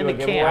can, dude. wanna In do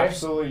the a can. giveaway?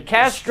 Absolutely.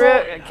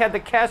 The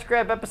cash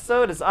grab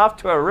episode is off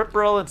to a rip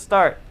roll and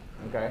start.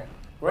 Okay.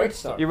 Great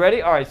start. You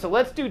ready? All right, so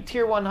let's do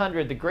tier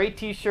 100, the gray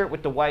T-shirt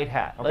with the white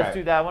hat. Let's Okay.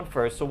 do that one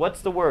first. So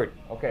what's the word?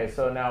 Okay,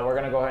 so now we're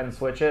gonna go ahead and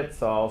switch it.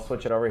 So I'll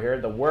switch it over here.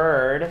 The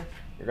word,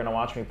 you're gonna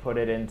watch me put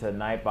it into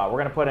Nightbot. We're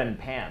gonna put in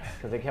pants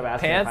because they kept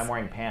asking Pants? if I'm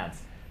wearing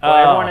pants. Oh, Well,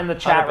 everyone in the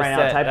chat right now,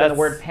 100%. type in the That's-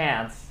 word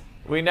pants.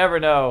 We never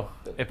know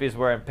if he's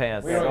wearing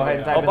pants. We don't Go ahead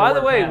and type Oh, in by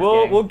the the word way, pants,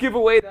 we'll gang. we'll give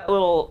away that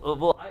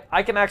little.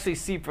 I can actually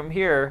see from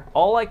here.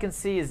 All I can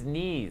see is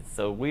knees,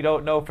 so we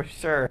don't know for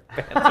sure.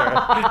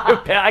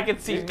 I can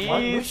see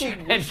knees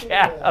and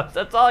calves.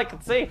 That's all I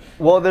can see.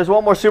 Well, there's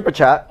one more super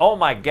chat. Oh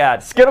my God.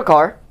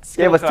 Skittlecar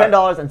gave us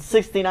Skittlecar.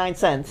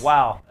 $10.69.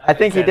 Wow. I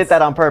think he did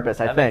that on purpose.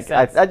 I That makes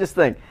think. sense. I just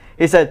think.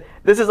 He said,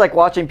 "This is like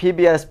watching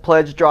PBS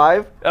Pledge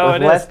Drive Oh,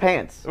 with it less is.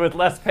 pants." With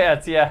less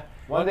pants, yeah.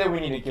 One day we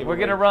need to give We're away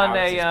gonna run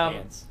Alex's a,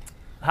 pants.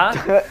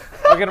 Huh?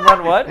 We're gonna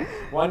run what?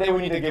 One day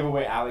we need to give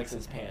away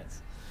Alex's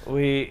pants.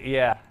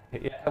 Yeah.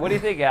 What do you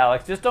think,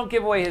 Alex? Just don't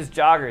give away his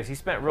joggers. He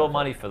spent real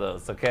money for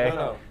those, okay?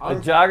 No. The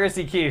joggers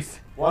he keeps.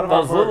 One of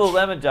our Those merch.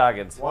 Lululemon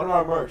joggers. One of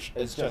our merch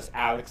is just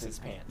Alex's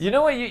pants. You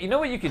know what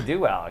you can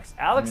do, Alex?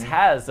 Alex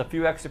has a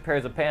few extra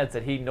pairs of pants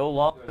that he no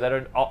longer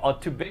that are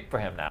too big for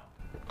him now.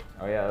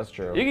 Oh yeah, that's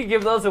true. You can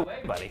give those away,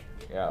 buddy.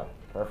 Yeah,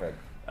 perfect.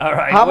 All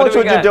right. How what much do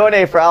we would you got?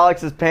 donate for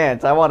Alex's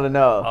pants? I want to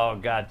know. Oh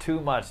God, too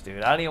much,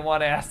 dude. I don't even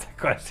want to ask that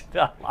question.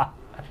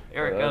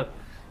 Here it goes.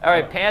 All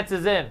right, pants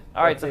is in.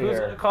 All right, Let's so see who's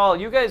here. gonna call?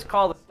 You guys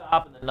call the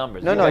stop and the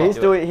numbers. No, You no, guys he's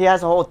do doing. it. He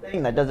has a whole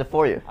thing that does it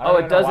for you. I Oh, don't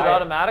it know does it why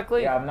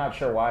automatically? Yeah, I'm not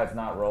sure why it's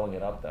not rolling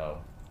it up though.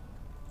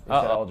 It's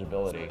Uh-oh.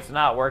 eligibility. It's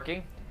not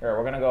working. Here,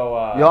 we're gonna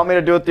go. You want me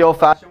to do it the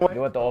old-fashioned way?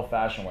 do it the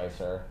old-fashioned way,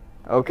 sir.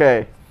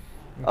 Okay.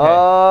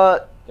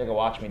 You can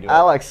watch me do it.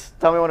 Alex,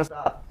 tell me when to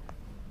stop.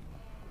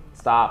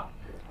 Stop.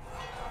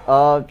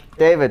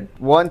 David,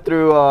 1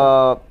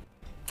 through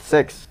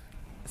 6.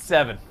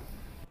 7.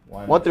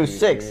 1 through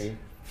 6. 3.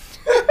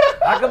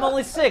 How come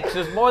only 6?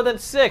 There's more than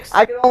 6.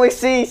 I can only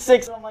see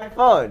 6 on my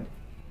phone.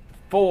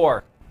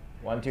 4.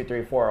 1, 2,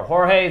 3, 4.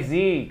 Jorge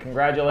Z,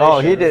 congratulations. Oh,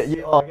 he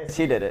did. Oh, I guess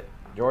he did it.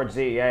 George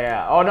Z,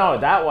 yeah. Oh no,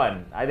 that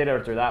one. I did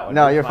it through that one.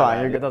 No, It's you're my fine.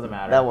 bad. You're good. It doesn't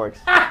matter. That works.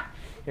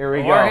 Here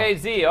we Jorge go.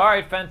 Z. All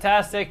right,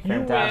 fantastic.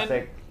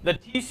 Fantastic. You win the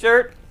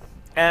T-shirt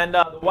and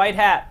the white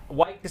hat,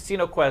 white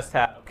Casino Quest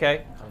hat.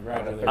 Okay.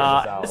 Congratulations.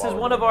 out This while is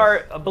we're one doing of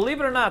our. Believe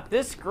it or not,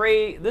 this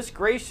gray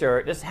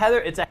shirt, it's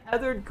a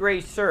heathered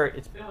gray shirt.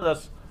 It's been with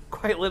us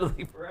quite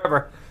literally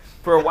forever.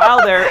 For a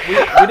while there,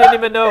 we didn't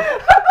even know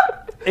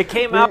it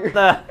came out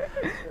the.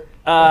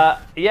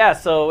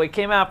 So it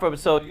came out from.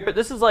 So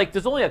this is like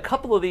there's only a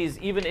couple of these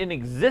even in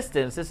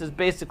existence. This is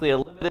basically a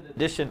limited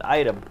edition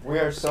item. We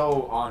are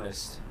so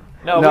honest.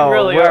 No, No, we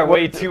really we're- are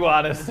way we're- too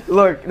honest.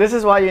 Look, this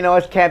is why you know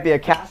it can't be a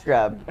cash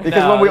grab. Because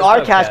No, when we there's are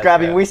no cash cash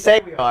grabbing, grab. we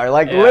say we are.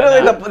 Like Yeah,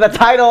 literally, no. the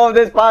title of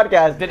this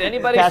podcast. Did is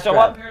anybody cash show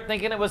grab. up here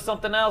thinking it was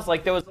something else?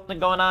 Like there was something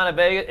going on in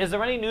Vegas? Is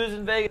there any news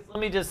in Vegas? Let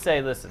me just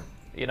say, listen.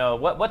 You know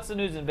what's the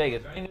news in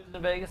Vegas? Is there any news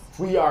in Vegas?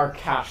 We are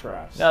cash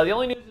grabs. No, the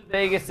only news in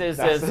Vegas is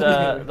That's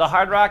the news. the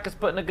Hard Rock is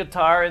putting a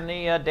guitar in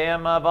the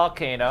damn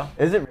volcano.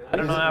 Is it? I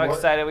don't know Is it how what?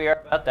 excited we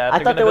are about that. I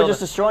They're thought they gonna were build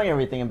just a- destroying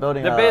everything and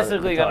building. They're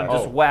basically guitar. gonna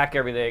just whack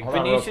everything. Hold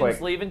on real Venetian's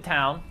quick. leaving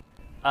town.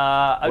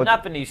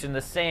 Not Venetian,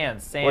 the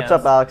Sands. What's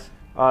up, Alex?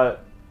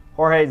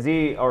 Jorge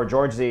Z or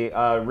George Z,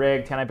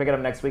 Rig, can I pick it up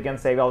next weekend?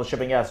 Save all the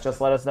shipping? Yes. Just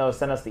let us know.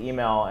 Send us the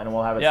email, and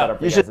we'll have it Yeah. set up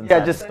for You you should. guys inside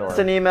Yeah, just the send us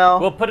store. an email.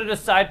 We'll put it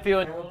aside for you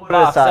in one it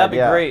box. aside, That'd be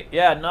yeah. great.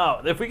 Yeah, no.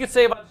 If we could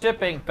save on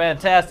shipping,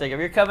 fantastic. If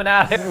you're coming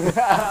out here,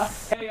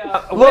 hey,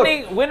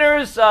 Look.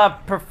 winners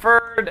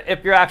preferred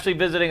if you're actually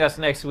visiting us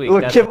next week.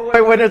 Look, That's-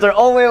 giveaway winners are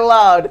only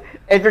allowed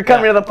if you're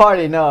coming Yeah. to the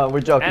party. No, we're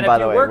joking. And by if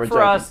the you way, work we're for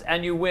joking. us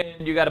and you win,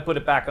 you got to put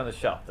it back on the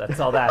shelf. That's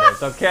all that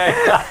is, okay?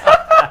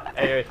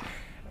 Anyway.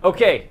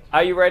 Okay,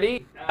 are you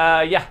ready?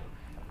 Yeah.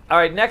 All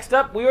right, next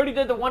up, we already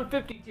did the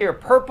 150 tier,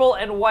 purple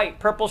and white.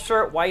 Purple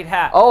shirt, white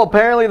hat. Oh,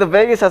 apparently the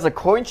Vegas has a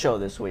coin show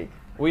this week.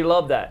 We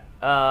love that.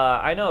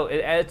 I know.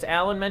 It's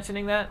Alan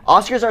mentioning that.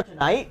 Oscars are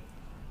tonight.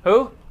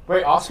 Who?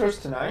 Wait, Oscars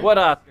tonight? What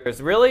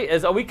Oscars? Really?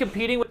 Are we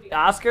competing with the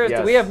Oscars?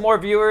 Do we Yes. have more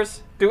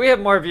viewers? Do we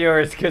have more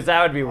viewers? Because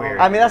that would be weird.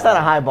 I mean, that's not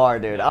a high bar,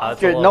 dude. it's a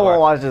Oscars, low no bar. one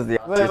watches the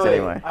Oscars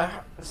anyway.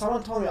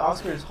 Someone told me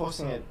Oscars is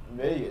hosting it in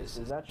Vegas.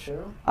 Is that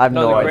true? I have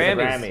no, no the idea.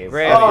 Grammys. Grammys.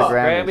 Grammys. Oh,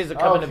 Grammys are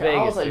coming to Okay, I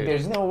Vegas. was like, dude.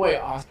 there's no way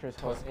Oscars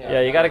hosting.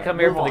 Yeah, you got to come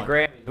here for the Move on.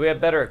 Grammys. We have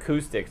better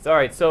acoustics. All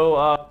right,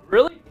 so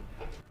really,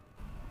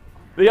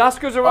 the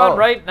Oscars are on Oh.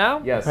 right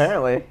now. Yes.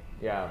 Apparently.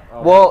 Yeah.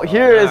 Oh, Well, oh,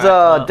 here is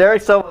alright,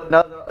 Derek Silva,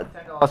 another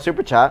 $10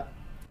 super chat.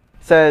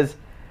 Says,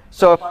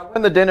 so if I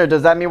win the dinner,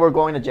 does that mean we're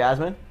going to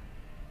Jasmine?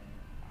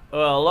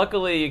 Well,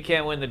 luckily you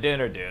can't win the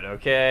dinner, dude.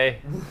 Okay.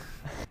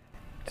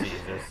 Jesus,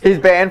 He's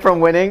banned from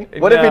winning.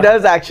 What if he No.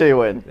 does actually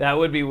win? that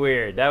would be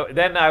weird.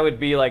 Then I would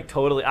be like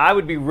totally. I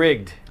would be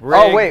rigged.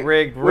 Oh wait,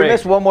 rigged. we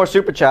missed one more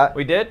super chat.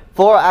 We did.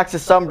 Flora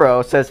Axis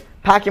Sumbro says,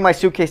 packing my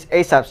suitcase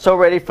ASAP, so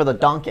ready for the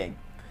donking.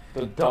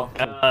 The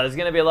donkey. There's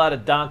gonna be a lot of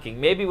donking.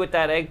 Maybe with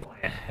that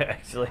eggplant,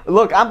 actually.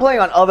 Look, I'm playing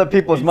on other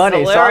people's money,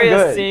 It's so I'm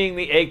hilarious good. seeing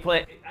the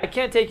eggplant. I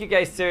can't take you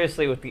guys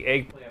seriously with the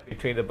eggplant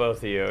between the both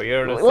of you. You know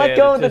what I'm saying? Let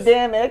go It of the just-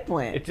 damn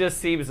eggplant. It just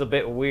seems a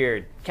bit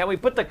weird. Can we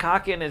put the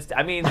cock in instead?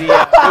 I mean, the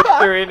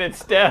rooster in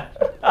instead.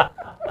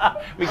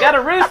 We got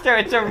a rooster.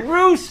 It's a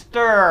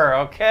rooster,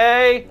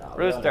 okay?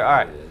 Rooster. All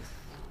right.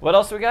 What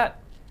else we got?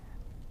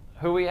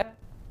 Who we at?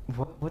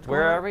 What's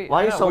Where going on? are we?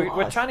 Why are you No, so we're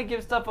lost? trying to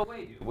give stuff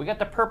away. Dude. We got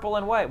the purple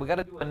and white. We got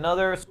to do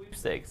another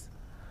sweepstakes.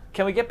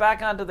 Can we get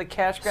back onto the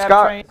cash grab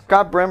train?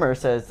 Scott Brimmer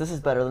says, this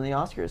is better than the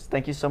Oscars.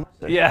 Thank you so much,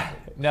 sir. Yeah.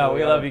 No, So we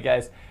we love are- you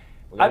guys.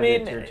 We I gotta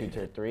do mean, tier 2,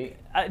 tier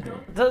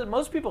 3.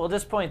 Most people at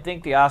this point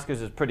think the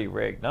Oscars is pretty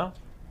rigged, no?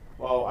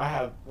 Well, I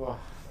have. Well,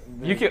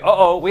 You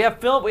can. We have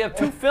film. We have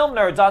two film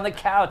nerds on the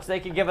couch. They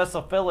can give us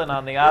a fill-in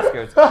on the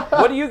Oscars.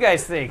 What do you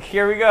guys think?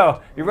 Here we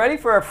go. You ready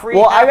for a free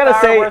Well, I gotta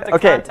half-hour say- worth of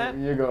okay. content?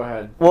 You go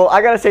ahead. Well,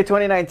 I gotta say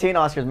 2019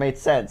 Oscars made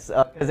sense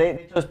because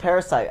they chose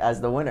Parasite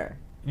as the winner.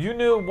 You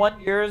knew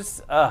 1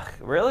 year's.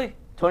 Really?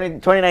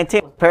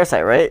 2019 was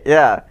Parasite, right?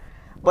 Yeah.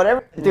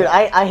 But dude,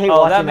 I hate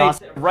Oh, that watching makes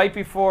Oscars. right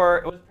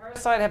before. Was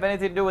Parasite have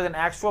anything to do with an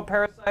actual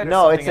parasite? Or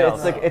No, it's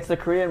something else? it's the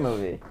Korean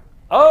movie,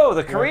 Oh,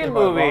 the Korean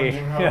Directed by movie.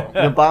 Bong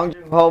Joon-ho. the Bong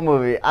Joon-ho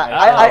movie.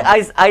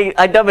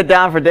 I dub it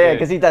down for Dan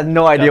because he has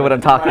no idea what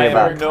I'm talking I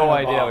about. have no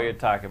idea what you're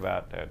talking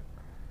about, dude.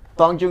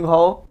 Bong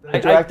Joon-ho, the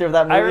director of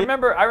that movie.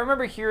 I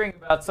remember hearing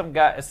about some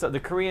guy, so the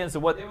Koreans,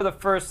 what they were the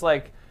first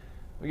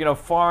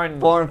foreign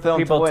film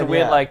people to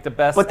win, yeah. like the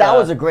best. But that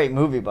was a great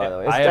movie, by the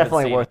way. It's I haven't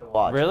definitely seen worth it. a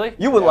watch. Really?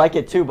 You would like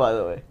it too, by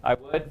the way. I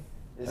would.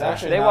 It's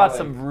actually They not watch like-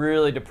 some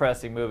really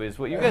depressing movies.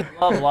 Well, you guys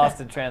love Lost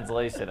in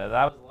Translation, and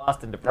I was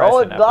lost in depression Oh,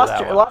 after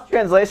that one. Lost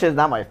Translation is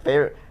not my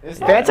favorite. It's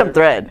not Phantom favorite.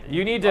 Thread.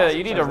 You need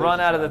to run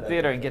out of the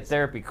theater and get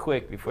therapy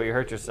quick before you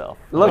hurt yourself.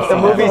 Look, the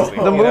Oh, movies, you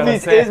know what I'm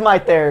is saying? my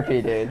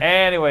therapy, dude.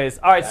 Anyways,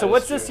 all right. So That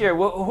what's is this true. year?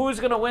 Who's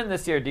gonna win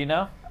this year? Do you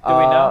know? Do we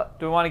know?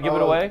 Do we want to give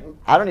it away?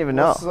 I don't even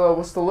know.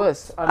 What's the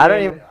list? I don't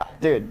mean- even,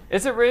 dude.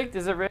 Is it rigged?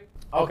 Is it rigged?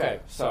 Okay,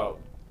 so.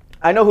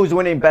 I know who's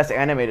winning Best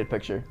Animated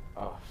Picture.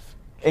 Oh.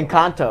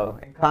 Encanto.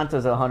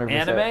 Encanto's 100%.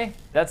 Anime?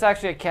 That's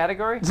actually a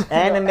category.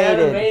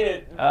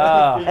 Animated.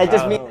 Oh. It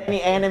just means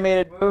any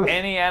animated movie.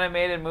 Any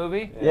animated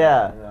movie?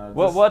 Yeah.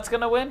 What's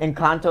gonna win?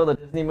 Encanto, the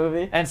Disney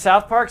movie. And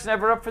South Park's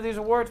never up for these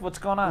awards. What's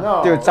going on?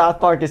 No. Dude,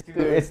 South Park is too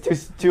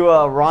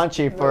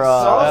raunchy for Oh,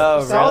 South,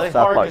 really? South South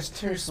Park Park. is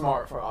too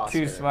smart for Oscar.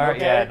 Too smart?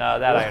 Okay? Yeah, no,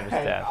 that I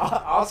understand.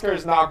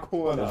 Oscar's not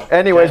cool enough.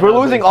 Anyways, we're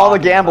losing all the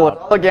gamblers.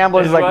 All the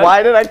gamblers is like, What?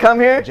 why did I come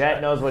here?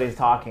 Jet knows what he's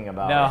talking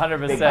about. No,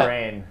 100%. Big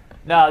brain.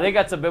 No, they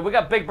got some. We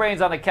got big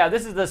brains on the couch.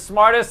 This is the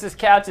smartest this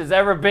couch has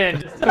ever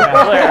been. Just to be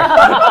clear.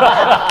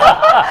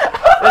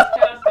 This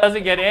couch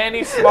doesn't get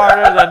any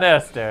smarter than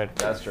this, dude.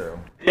 That's true.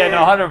 Yeah, no,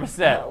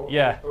 100%.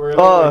 Yeah. We're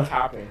literally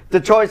tapping.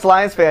 Detroit's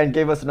Lions fan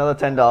gave us another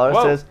 $10.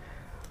 Whoa. Says,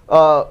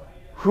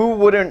 who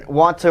wouldn't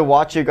want to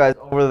watch you guys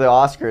over the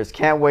Oscars?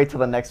 Can't wait till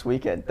the next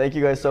weekend. Thank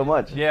you guys so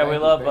much. Yeah, we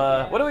love.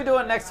 What are we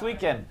doing next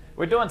weekend?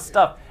 We're doing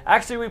stuff.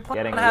 Actually, we plan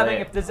Getting on having.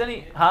 lit. If there's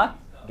any, huh?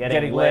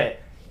 Getting lit.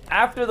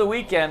 After the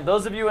weekend,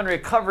 those of you in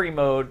recovery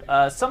mode,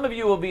 some of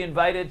you will be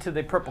invited to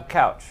the Purple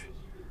Couch.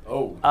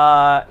 Oh.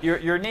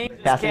 Your name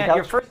just Casting can't.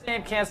 Your couch? first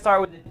name can't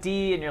start with a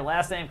D, and your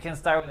last name can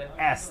start with an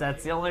S.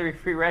 That's the only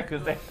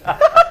prerequisite.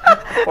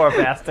 Poor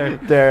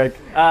bastard. Derek.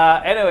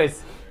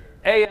 Anyways,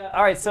 hey,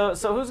 all right. So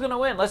who's gonna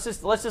win? Let's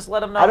just let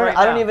them know. I don't- right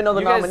I don't now. even know the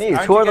You guys- nominees.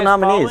 aren't Who you are the guys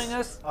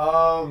nominees?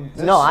 following us?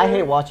 No, I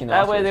hate watching the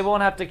That way Oscars. they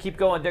won't have to keep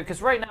going there.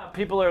 Because right now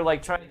people are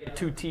like trying to get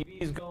 2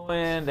 TVs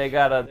going. They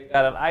got an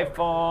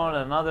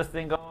iPhone, another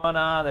thing going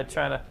on. They're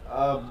trying to.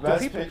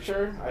 Best people-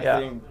 picture, I Yeah.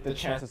 think the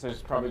chances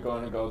is probably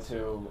going to go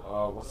to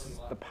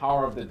The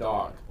Power of the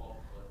Dog.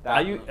 That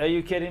Are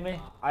you kidding me?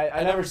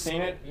 I never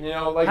seen it. You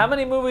know, like How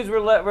many movies were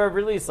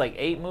released? Like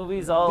 8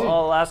 movies all Dude, the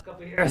last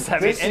couple of years. I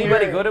mean, this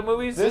anybody year- go to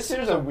movies? This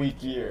year's a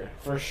weak year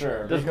for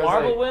sure. Does because,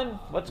 Marvel like, win?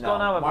 What's No,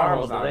 going on with Marvel?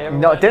 Marvel's Do not they ever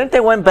winning. No, win? didn't they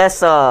win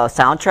Best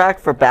Soundtrack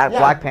for Yeah,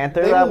 Black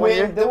Panther they that will one win,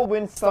 year? They will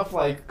win stuff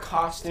like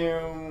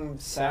costume,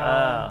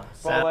 sound,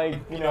 but sound.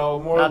 like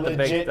more Not the big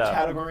legit stuff.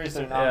 categories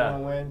they're not Yeah.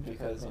 gonna win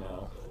because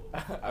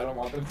I don't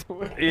want them to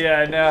win. Yeah,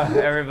 I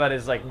know.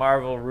 Everybody's like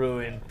Marvel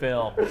ruined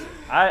film.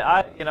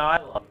 I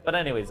love it. But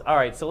anyways, all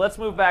right. So let's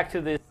move back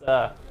to this.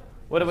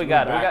 What do we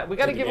got? We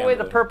got to to give the away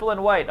the gambling. purple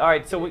and white. All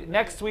right. So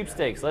next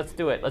sweepstakes. Let's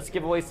do it. Let's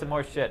give away some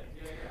more shit.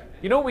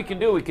 You know what we can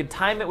do? We can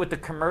time it with the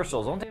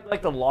commercials. Don't they have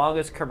like the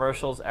longest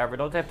commercials ever?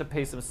 Don't they have to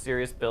pay some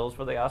serious bills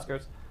for the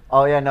Oscars?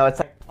 Oh yeah, no, it's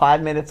like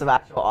 5 minutes of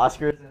actual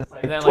Oscars. And it's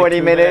like And then, 20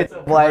 2 minutes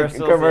of like Yeah,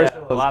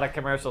 commercials. a lot of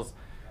commercials.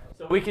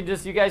 So we can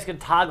you guys can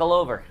toggle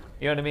over.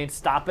 You know what I mean?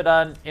 Stop it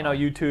on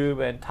YouTube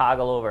and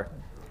toggle over.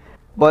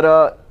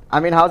 But I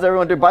mean, how's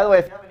everyone doing? By the way,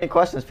 if you have any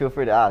questions, feel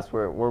free to ask.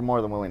 We're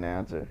more than willing to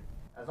answer,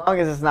 as long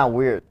as it's not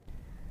weird.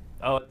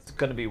 Oh, it's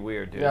gonna be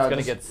weird, dude. Yeah, it's gonna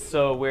just get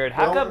so weird.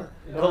 How don't- come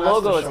the don't ask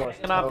logo to is show us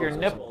hanging off your toes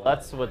or nipple? something.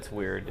 That's what's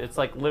weird. It's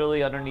like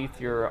literally underneath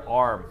your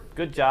arm.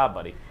 Good job,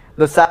 buddy.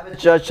 The Savage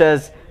Judge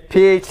says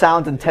pH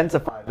sounds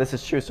intensify. This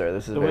is true, sir.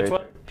 This is The very which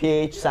one? true.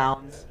 pH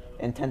sounds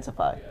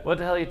intensify. What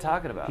the hell are you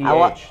talking about?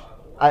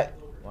 I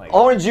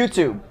Orange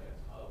YouTube.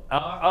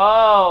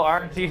 Oh,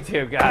 aren't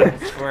YouTube guys?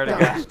 Swear to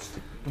God.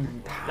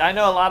 I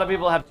know a lot of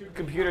people have 2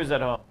 computers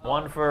at home.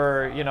 One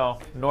for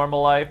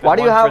normal life. And Why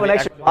do you one have for an the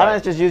extra? Why life.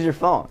 not just use your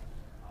phone?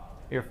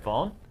 Your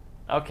phone?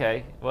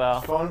 Okay.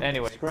 Well. Phone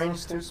Anyway.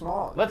 screen's too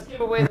small. Let's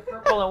give away the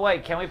purple and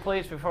white. Can we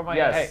please before my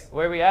Yes. Hey,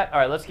 where are we at? All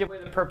right, let's give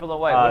away the purple and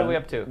white. What are we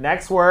up to?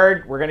 Next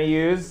word, we're gonna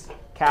use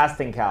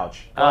casting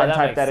couch. Go ahead and that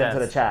type makes that into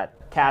sense. the chat.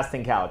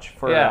 Casting couch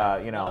for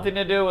nothing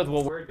to do with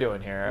what we're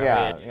doing here.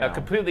 Yeah, I mean,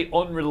 completely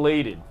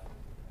unrelated.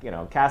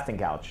 casting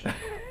couch.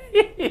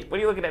 What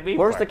are you looking at me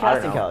Where's for? the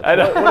casting couch? I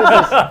know. What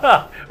is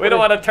this? We don't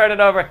want to turn it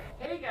over.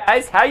 Hey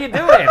guys, how you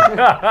doing?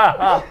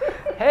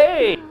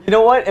 Hey. You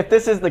know what? If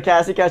this is the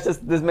casting couch,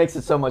 this makes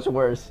it so much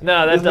worse.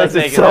 No, that this does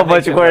makes make it so that much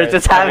makes it worse.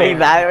 Just having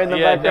that in the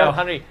Yeah, background. no,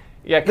 honey.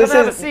 Yeah, come This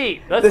have is- a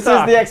seat. Let's This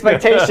talk. is the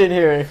expectation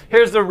here.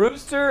 Here's the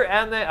rooster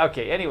and the.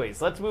 Okay,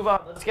 anyways, let's move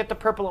on. Let's get the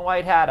purple and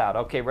white hat out.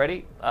 Okay,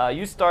 ready?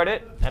 You start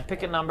it and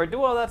pick a number.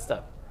 Do all that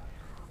stuff.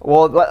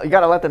 Well, you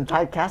gotta let them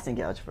type casting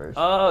couch first.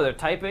 Oh, they're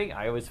typing.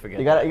 I always forget.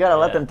 You gotta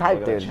let Yeah. them type,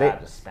 Look at the dude.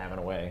 chat just spamming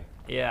away.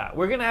 Yeah,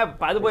 we're gonna have.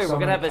 By the way, There's so we're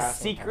gonna have many a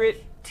casting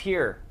secret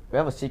tier. We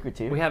have a secret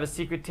tier. We have a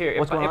secret tier.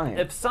 What's going on here?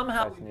 If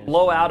somehow we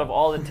blow out of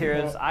all the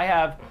tiers, I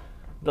have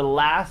the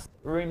last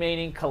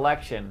remaining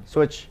collection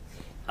Switch.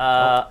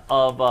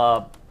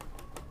 of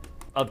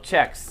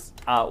checks.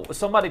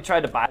 Somebody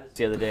tried to buy this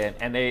the other day,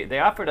 and they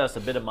offered us a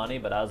bit of money,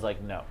 but I was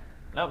like, no.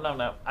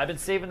 I've been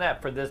saving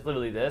that for this,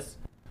 literally this.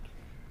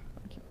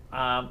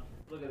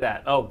 Look at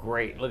that. Oh,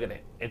 great. Look at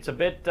it. It's a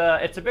bit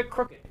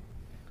crooked.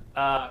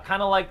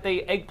 Kind of like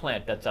the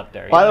eggplant that's up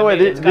there. You By know the what I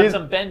way, mean? It's got these-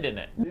 some bend in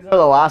it. These are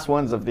the last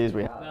ones of these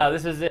we have. No,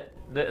 this is it.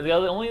 The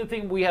only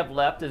thing we have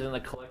left is in the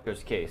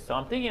collector's case. So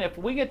I'm thinking if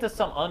we get to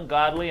some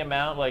ungodly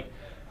amount, like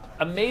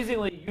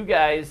amazingly, you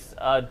guys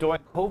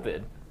during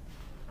COVID,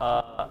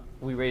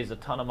 we raised a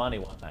ton of money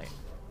one night.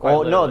 Quite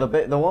Oh no,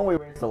 literally. the one we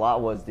raised a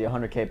lot was the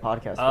 100K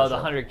podcast. Oh, the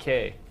special.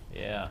 100K.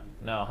 Yeah,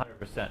 no,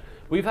 100%.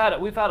 We've had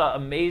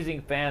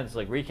amazing fans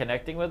like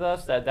reconnecting with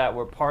us that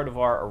were part of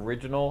our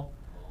original.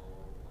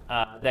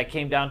 That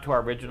came down to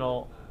our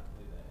original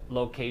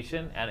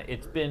location, and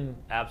it's been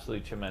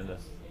absolutely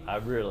tremendous.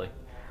 Really.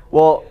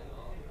 Well,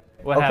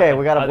 What okay, happened?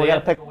 we Are gotta they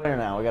up? pick a winner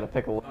now. We gotta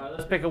pick a winner. All right,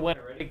 let's pick a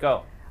winner. Ready?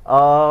 Go.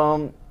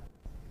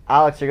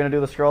 Alex, you're gonna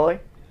do the scrolling.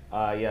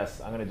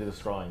 Yes, I'm gonna do the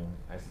scrolling.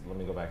 Let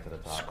me go back to the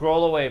top.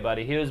 Scroll away,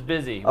 buddy. He was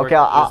busy. Okay,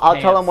 I'll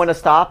tell him when to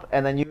stop,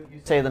 and then you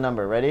say the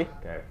number. Ready?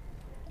 Okay.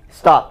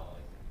 Stop.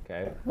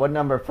 Okay. What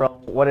number from?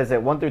 What is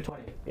it? 1 through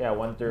 20. Yeah,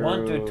 1 through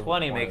 1 through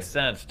 20 makes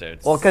sense, dude.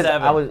 Well, because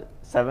Seven. I was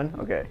 7.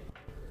 Okay.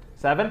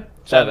 7.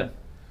 7.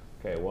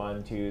 Okay,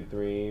 1, 2,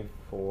 3,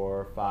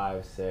 4,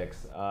 5,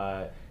 6.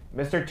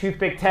 Mr.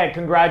 Toothpick Ted,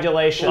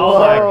 congratulations. Oh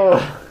my Whoa.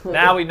 God.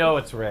 Now we know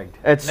it's rigged.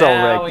 It's so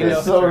Now rigged. we know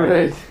It's so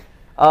rigged.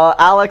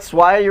 Alex,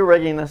 why are you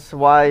rigging this?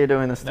 Why are you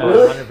doing this to No,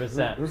 us?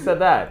 100%. Who said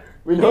that?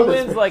 We He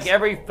wins like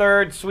every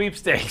third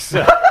sweepstakes.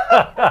 Well,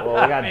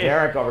 we got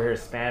Derek over here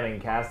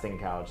spamming casting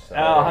couch. So,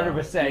 Oh,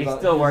 100%. He's He's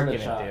still in the working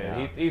it, shop, dude.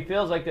 yeah. He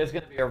feels like there's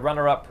going to be a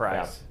runner-up Yeah.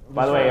 prize.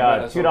 By the way,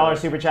 That's $2 over.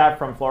 super chat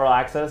from Floral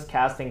Access,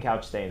 casting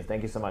couch stains.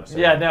 Thank you so much, sir.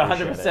 Yeah, no,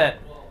 Appreciate 100%.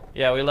 it.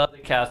 Yeah, we love the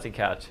casting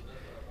couch.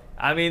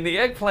 I mean, the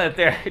eggplant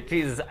there,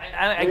 Jesus,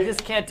 I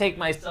just can't take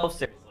myself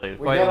seriously. We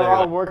quite get a lot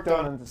literally. of work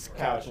done on this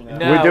couch. You know?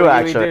 No, We do,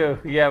 actually. We do.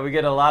 Yeah, we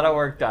get a lot of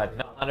work done.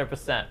 No,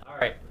 100%. All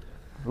right.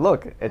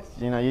 Look, it's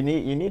you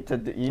need to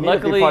be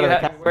Luckily, part of the you're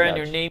casting wearing couch.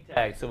 your name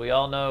tag, so we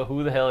all know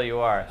who the hell you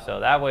are. So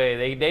that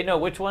way, they know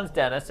which one's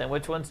Dennis and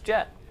which one's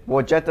Jet.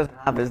 Well, Jet doesn't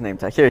have his name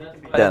tag. Here, you can be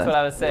That's Dennis. what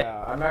I was saying.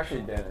 Yeah, I'm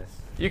actually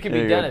Dennis. You can There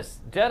be you go. Dennis.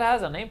 Jet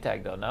has a name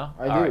tag though, no?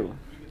 I All do. right.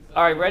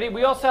 All right, ready?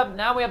 We also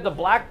have we have the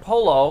black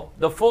polo,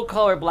 the full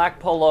color black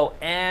polo,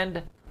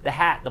 and the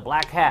hat, the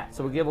black hat.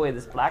 So we give away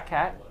this black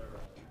hat.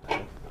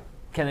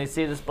 Can they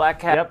see this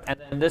black hat? Yep. And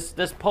then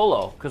this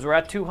polo, because we're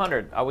at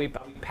 200. Are we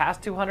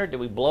past 200? Did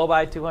we blow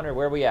by 200?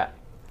 Where are we at?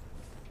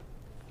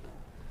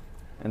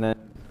 And then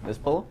this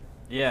polo.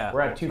 Yeah.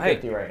 We're at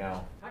 250 right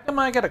now. How come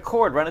I got a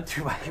cord running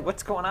through my?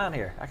 What's going on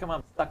here? How come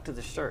I'm stuck to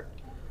the shirt?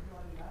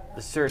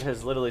 The shirt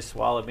has literally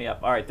swallowed me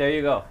up. All right, there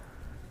you go.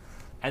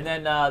 And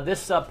then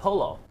this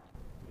polo.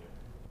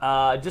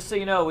 Just so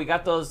you know, we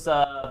got those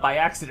by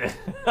accident.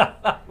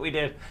 We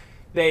did.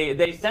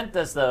 They sent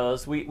us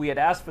those. We had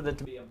asked for them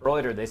to be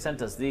embroidered. They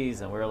sent us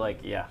these, and we were like,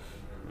 yeah,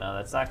 no,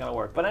 that's not gonna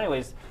work. But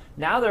anyways,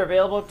 now they're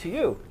available to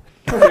you.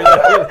 Giving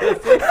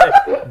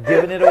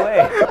it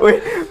away.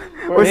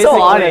 We're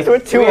so honest. We're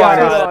too we are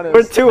honest. honest.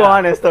 We're too No.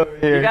 honest over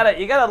here.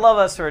 You gotta love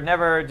us for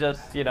never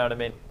just, you know what I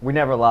mean. We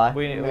never lie.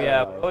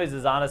 We're always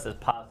as honest as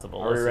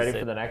possible. Are we Let's ready just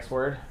for say. the next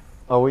word?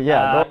 Oh,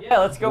 yeah. Yeah,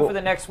 let's go for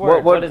the next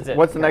word. What is it?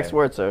 What's the next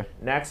word, sir?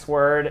 Next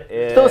word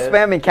is... Still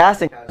spamming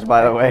casting couch,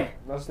 by the way.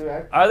 Let's do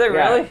that. Are they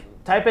Yeah, really?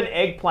 Type in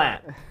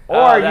eggplant. Oh,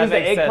 Or that use the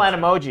makes eggplant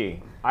sense. emoji.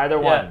 Either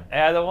Yeah, one.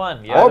 either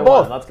one. Yeah. Or Either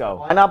both. one. Let's go.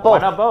 Why not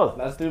both? Why not both?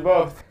 Let's do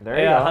both. There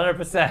you Yeah, go.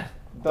 100%.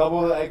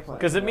 Double the eggplant.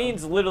 Because it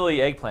means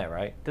literally eggplant,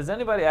 right? Does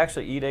anybody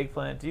actually eat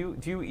eggplant? Do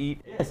you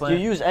eat You eggplant?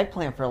 use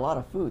eggplant for a lot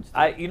of foods.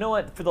 You know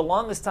what? For the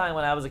longest time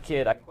when I was a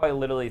kid, I quite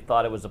literally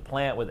thought it was a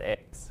plant with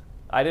eggs.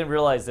 I didn't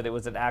realize that it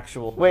was an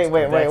actual. Wait.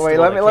 vegetable Let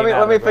that me came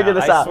out of the figure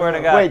this ground. out. I swear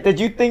to God. Wait, did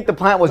you think the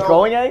plant was No.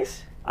 growing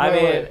eggs? I Wait,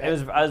 mean,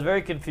 wait. I was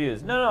very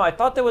confused. No, I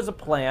thought there was a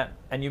plant,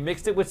 and you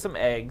mixed it with some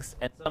eggs,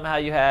 and somehow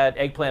you had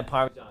eggplant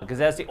parmesan, because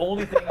that's the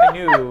only thing I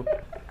knew.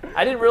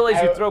 I didn't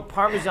realize you throw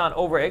parmesan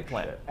over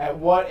eggplant. At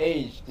what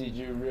age did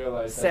you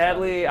realize? that's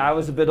Sadly, not I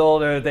was a bit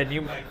older than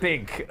you might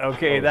think.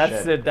 Okay, Oh,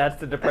 that's shit. that's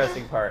the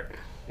depressing part.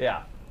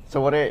 Yeah. So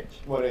what age?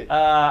 what age?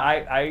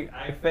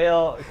 I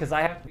fail because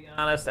I have to be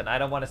honest, and I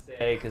don't want to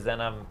say because then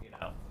I'm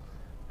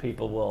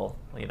people will,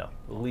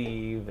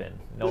 leave and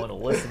no one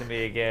will listen to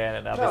me again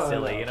and I'll be No,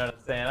 silly. no. You know what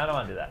I'm saying? I don't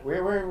want to do that.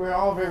 We're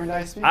all very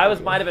nice people.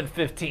 Might have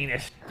been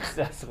 15-ish.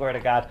 I swear to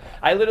God.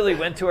 I literally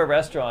went to a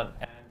restaurant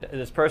and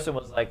this person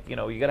was like, you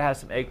got to have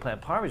some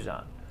eggplant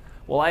parmesan.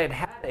 Well, I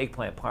had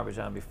eggplant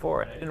parmesan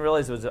before and I didn't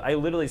realize I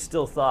literally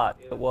still thought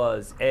it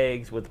was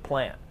eggs with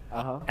plant.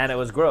 And it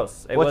was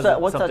gross. What's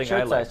that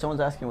shirt size?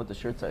 Someone's asking what the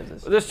shirt size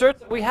is. The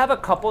shirts, we have a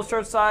couple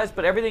shirt size,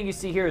 but everything you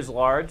see here is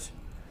large.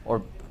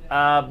 Or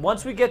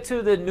once we get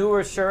to the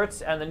newer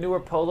shirts and the newer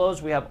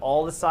polos, we have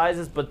all the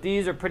sizes, but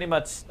these are pretty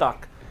much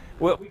stuck.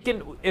 We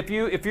can, if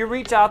you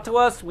reach out to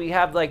us, we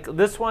have like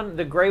this one,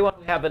 the gray one,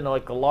 we have in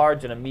like a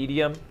large and a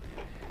medium.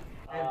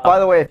 by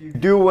the way, if you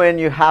do win,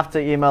 you have to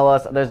email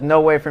us. There's no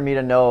way for me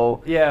to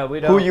know we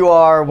don't, who you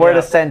are, where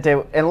yeah. to send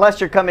it, unless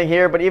you're coming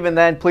here. But even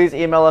then, please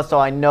email us so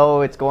I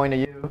know it's going to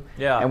you.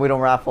 Yeah. And we don't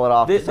raffle it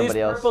off to These somebody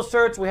else. purple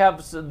shirts, we have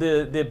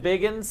the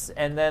big uns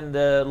and then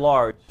the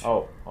large.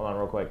 Oh, hold on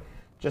real quick.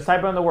 Just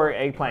type in the word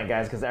eggplant,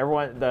 guys, because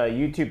everyone, the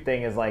YouTube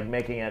thing is like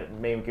making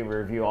me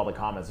review all the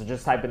comments. So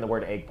just type in the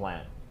word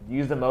eggplant.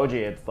 Use the emoji.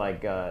 It's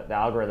like the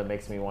algorithm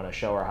makes me want to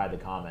show or hide the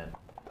comment.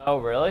 Oh,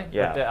 really?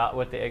 Yeah.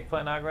 With the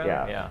eggplant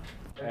algorithm? Yeah.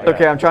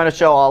 Okay, I'm trying to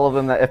show all of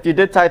them that if you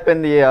did type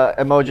in the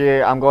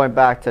emoji, I'm going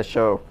back to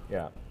show.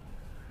 Yeah.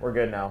 We're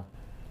good now.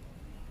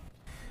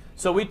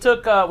 So we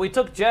took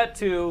Jet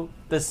to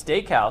the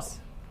steakhouse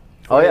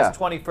for Oh, yeah. his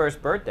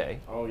 21st birthday,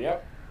 Oh,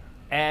 yep.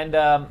 and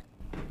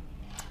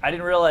I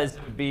didn't realize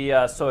it would be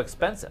so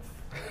expensive.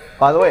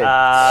 By the way,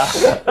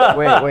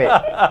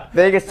 wait.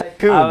 Vegas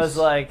Tycoons. I was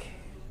like,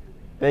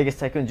 Vegas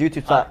Tycoons.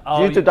 YouTube. oh,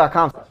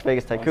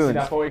 YouTube.com/Vegas See Tycoons.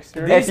 that full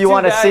experience? If you two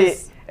want to see,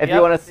 guys- if yep.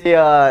 you want to see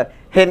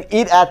him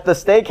eat at the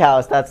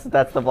steakhouse, that's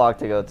the vlog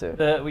to go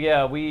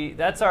to.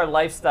 that's our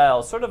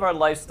lifestyle, sort of our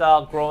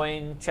lifestyle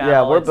growing channel.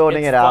 Yeah, we're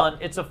building it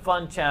out. It's a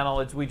fun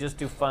channel. We just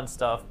do fun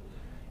stuff.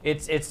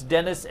 It's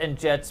Dennis and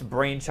Jet's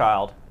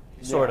brainchild,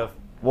 sort of.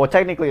 Well,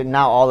 technically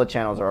now all the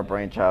channels are our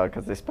brainchild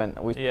because we spend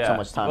so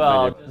much time.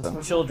 Well, with it,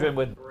 so. children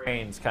with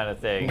brains kind of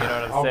thing. You know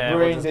what I'm Our saying?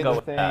 brain We'll just did go the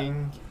with that.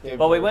 thing.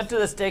 Well, we went to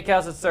the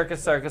steakhouse at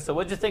Circus Circus. So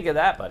what'd you think of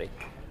that, buddy?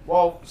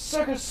 Well,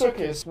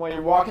 circus, when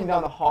you're walking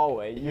down the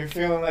hallway, you're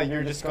feeling like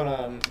you're just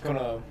gonna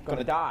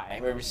die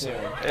very soon.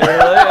 Really?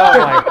 Oh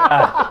my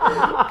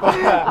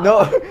god.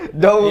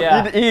 No,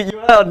 Yeah. you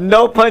had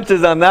no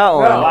punches on that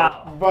one.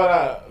 Wow.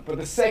 But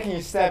the second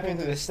you step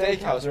into the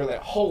steakhouse, you're like,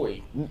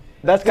 holy,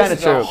 That's this kind of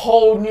is true. a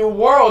whole new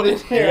world in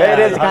here. Yeah,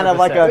 it is kind of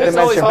like a 100%. It's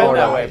always dimension been board.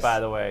 that way, by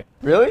the way.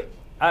 Really?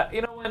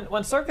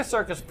 When Circus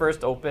Circus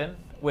first opened,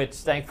 which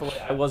thankfully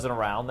I wasn't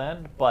around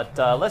then, but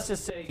let's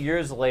just say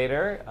years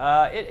later,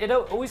 it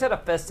always had a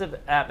festive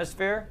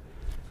atmosphere,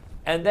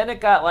 and then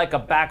it got like a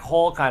back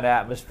hole kind of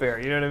atmosphere.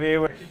 You know what I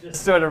mean? Where you're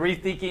just sort of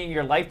rethinking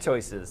your life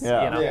choices.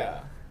 Yeah. You know?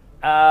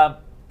 Yeah.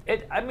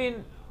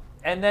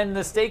 And then the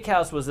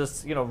steakhouse was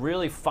this,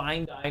 really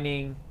fine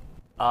dining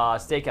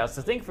steakhouse.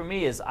 The thing for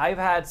me is I've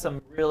had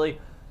some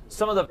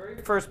of the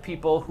very first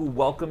people who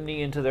welcomed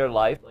me into their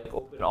life, like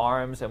open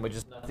arms and were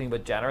just nothing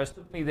but generous,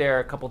 took me there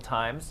a couple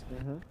times.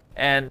 Mm-hmm.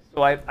 And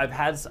so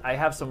I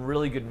have some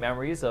really good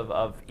memories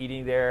of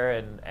eating there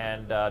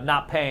and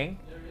not paying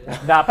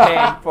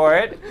for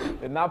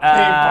it. The not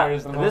paying part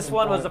is the most This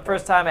one was the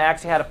important first time I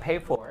actually had to pay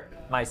for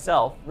it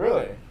myself. part.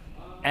 Really?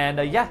 And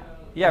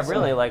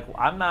really, like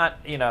I'm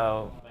not, not You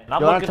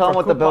looking want to tell for them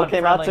what the bill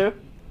came out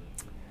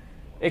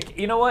coupon-friendly-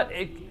 to? You know what?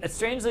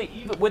 Strangely,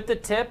 even with the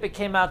tip, it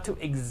came out to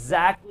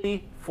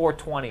exactly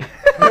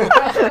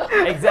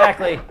 $4.20.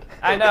 Exactly.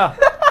 I know.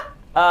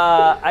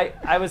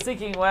 I was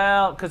thinking,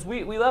 well, because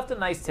we left a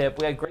nice tip.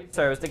 We had great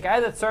service. The guy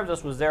that served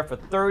us was there for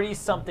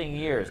 30-something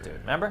years, dude.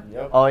 Remember?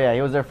 Yep. Oh yeah,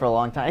 he was there for a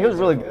long time. He was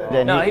really good.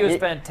 And No, he was He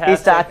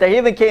fantastic. sat there. He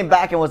even came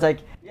back and was like,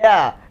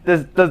 "Yeah,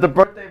 does the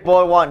birthday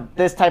boy want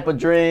this type of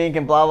drink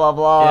and blah blah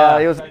blah."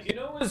 He was. You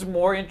know what was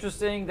more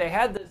interesting? They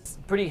had this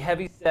pretty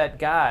heavy-set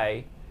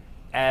guy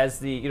as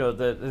the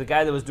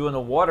guy that was doing the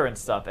water and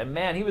stuff, and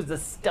man, he was the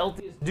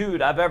stealthiest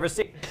dude I've ever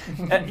seen.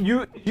 And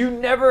you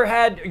never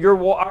had our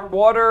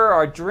water,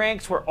 our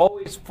drinks were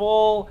always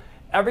full.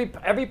 Every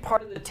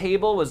part of the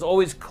table was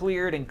always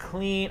cleared and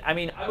clean. I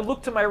mean, I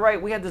looked to my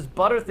right, we had this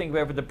butter thing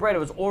there for the bread. It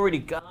was already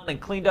gone and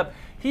cleaned up.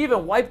 He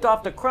even wiped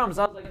off the crumbs.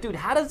 I was like, dude,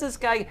 how does this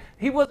guy?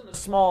 He wasn't a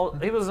small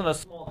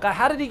guy.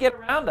 How did he get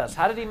around us?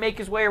 How did he make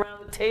his way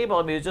around the table?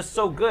 I mean, it was just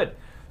so good.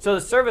 So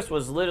the service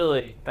was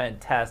literally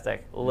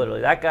fantastic.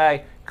 Literally, that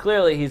guy,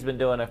 clearly he's been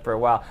doing it for a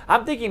while.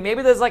 I'm thinking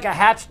maybe there's like a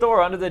hatch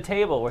door under the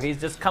table where he's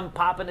just come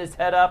popping his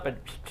head up and.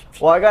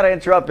 Well, I gotta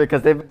interrupt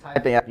because they've been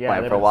typing at Yeah,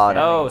 for a while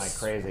now. Oh, like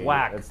crazy.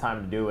 whack. It's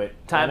time to do it.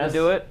 Time to Dennis?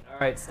 do it. All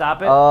right,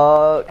 stop it.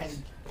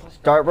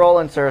 Start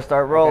rolling, sir.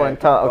 Start rolling.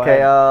 Okay, go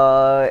Okay.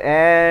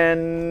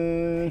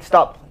 And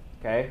stop.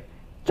 Okay.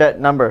 Jet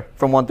number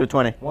from 1 through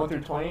 20. 1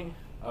 through 20.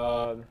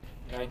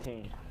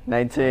 19.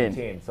 19.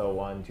 19. So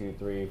 1, 2,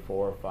 3,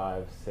 4,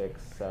 5,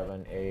 6,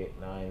 7, 8,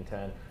 9,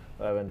 10,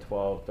 11,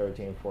 12,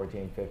 13,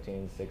 14,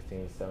 15,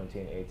 16,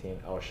 17, 18.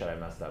 Oh shit, I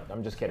messed up.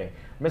 I'm just kidding.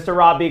 Mr.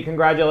 Robbie,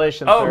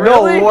 congratulations. Oh, sir.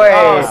 really? No way.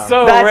 Oh,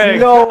 so That's rigged.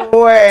 no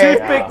way.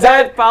 Toothpick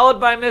Ted followed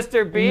by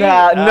Mr. B?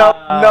 Nah,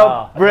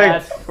 no,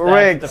 rigged, that's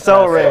rigged,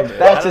 so depressing, rigged. dude.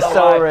 That's I don't just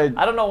know so why- rigged.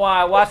 I don't know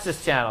why I watch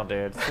this channel,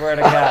 dude. Swear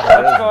to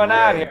God. What's going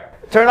on here?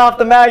 Turn off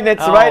the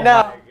magnets right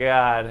now. Oh, my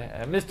God.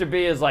 And Mr.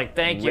 B is like,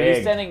 thank you. He's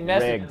Rigged, sending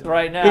messages rigged.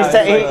 right now. He's,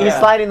 like, he's yeah.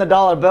 sliding the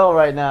dollar bill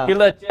right now. He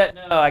let Jet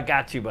know, I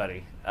got you,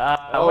 buddy.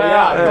 Oh Well,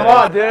 yeah, come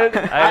on, dude.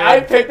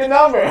 I picked the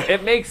number.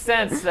 It makes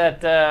sense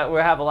that we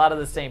have a lot of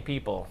the same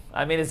people.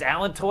 I mean, is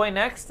Alan Toy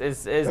next?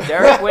 Is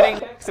Derek Winning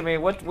next? I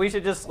mean, what? We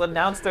should just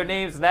announce their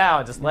names now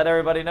and just let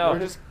everybody know. We're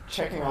just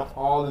checking off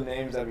all the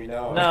names that we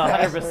know. No,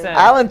 100%.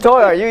 Alan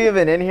Toy, are you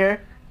even in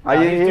here? Are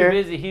you he's here?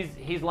 too busy.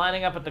 He's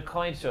lining up at the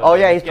coin show. Oh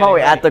yeah, he's getting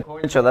probably ready. at the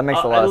coin show. That makes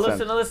a lot of listen,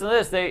 sense. listen to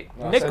this. send him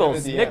a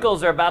Nickels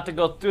DM. are about to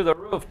go through the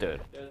roof, dude.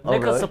 Oh,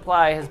 Nickel really?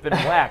 supply has been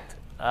whacked.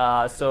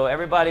 So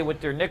everybody with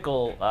their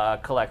nickel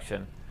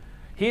collection,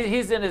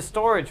 he's in his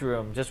storage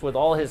room just with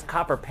all his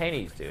copper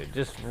pennies, dude,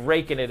 just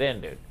raking it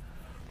in, dude.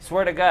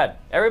 Swear to God,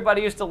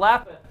 everybody used to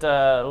laugh at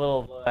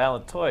little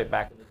Alan Toy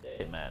back in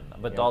the day, man,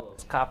 with all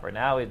this copper.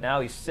 Now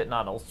he's sitting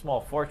on a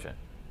small fortune.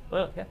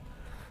 Well, yeah.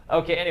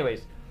 Okay.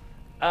 Anyways.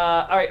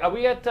 All right, are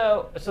we at,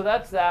 so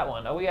that's that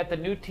one. Are we at the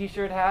new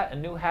t-shirt hat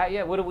and new hat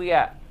yet? What are we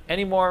at?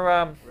 Any more,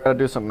 We gotta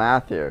do some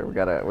math here. We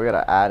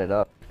gotta add it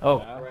up. oh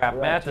crap, we're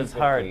at math is 250.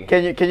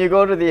 hard. Can you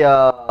go to the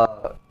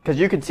cause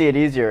you can see it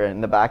easier in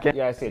the back end.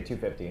 Yeah, I see it.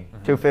 250.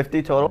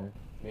 250 total.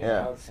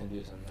 Yeah. I'll send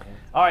you something.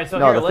 All right, so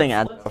No, here, the thing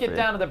adds let's up get for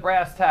down to the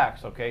brass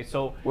tacks, okay?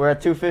 So We're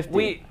at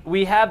 250.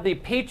 we have the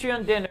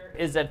Patreon dinner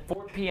is at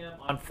 4 p.m.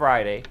 on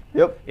Friday.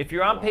 Yep. If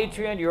you're on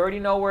Patreon, you already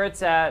know where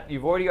it's at.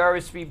 You've already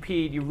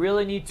RSVP'd. You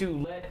really need to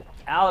let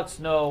Alex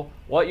know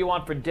what you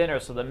want for dinner.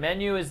 So the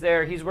menu is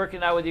there. He's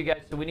working out with you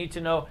guys. So we need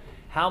to know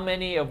how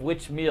many of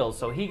which meals.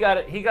 So he got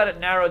it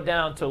narrowed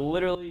down to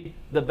literally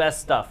the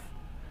best stuff.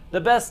 The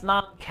best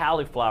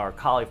non-cauliflower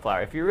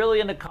cauliflower. If you're really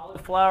into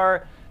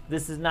cauliflower,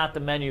 this is not the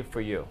menu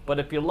for you. But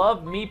if you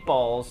love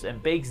meatballs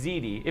and baked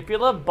ziti, if you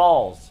love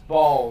balls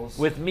Balls.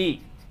 with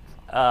meat,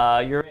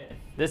 you're in.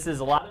 This is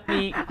a lot of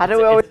meat. How do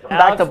we always come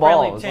back to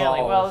Alex-friendly balls?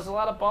 channeling. Well, Balls. there's a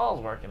lot of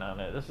balls working on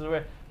it. This is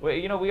where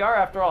we are,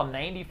 after all,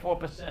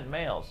 94%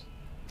 males.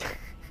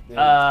 Dude,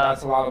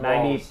 that's a lot of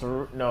balls.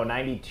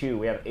 92.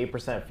 We have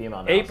 8%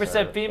 female now. 8%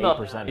 sir. female.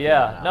 8% female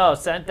Yeah. now. No,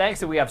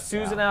 thanks. We have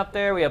Susan out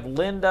there. We have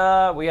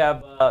Linda. We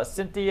have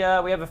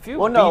Cynthia. We have a few.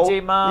 Well, no.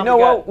 BJ Mom. You know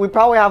what? We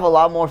probably have a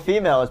lot more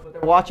females, but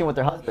they're watching with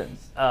their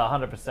husbands.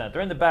 100%.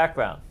 They're in the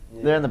background.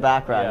 They're in the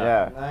background.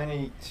 Yeah. Yeah.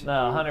 92. No,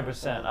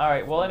 100%. All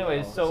right. Well,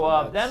 anyways, so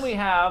that's- then we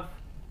have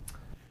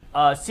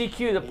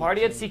CQ. The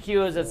party at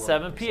CQ is at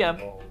 7 p.m.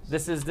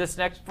 This is this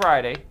next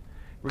Friday.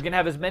 We're gonna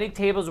have as many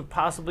tables as we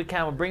possibly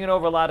can. We're bringing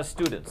over a lot of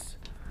students,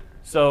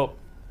 so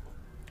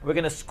we're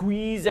gonna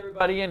squeeze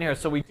everybody in here.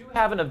 So we do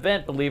have an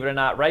event, believe it or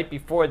not, right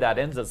before that.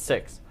 Ends at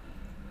 6.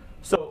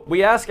 So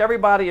we ask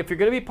everybody, if you're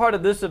gonna be part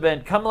of this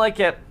event, come like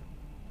at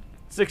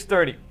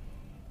 6:30.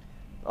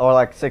 Or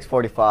like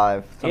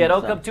 6:45. Yeah,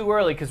 don't come too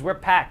early because we're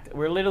packed.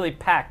 We're literally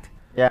packed.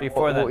 Yeah.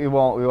 Before that. we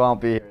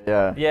won't be here.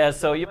 Yeah. Yeah,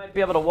 so you might be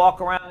able to walk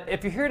around.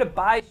 If you're here to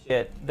buy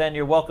shit, then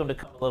you're welcome to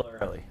come a little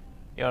early.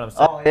 You know what I'm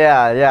saying? Oh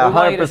yeah, We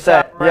want you to 100%.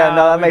 shop Yeah, no, that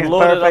around. makes We've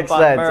loaded perfect up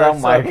on sense. merch, Oh my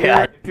so if you're-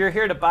 god. If you're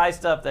here to buy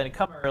stuff, then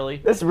come early.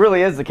 This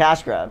really is the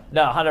cash grab.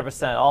 No,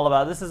 100%. All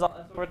about this is all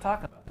that's what we're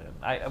talking about,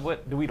 dude.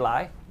 What do we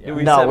lie? Do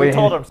we No, say, we we-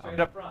 told them straight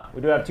up front.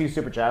 We do have 2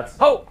 super chats.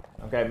 Oh,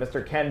 Okay,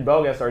 Mr. Ken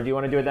Bogus, or do you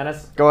want to do it,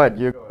 Dennis? Go ahead.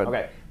 You go ahead.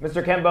 Okay,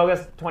 Mr. Ken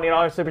Bogus,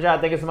 $20 super chat.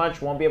 Thank you so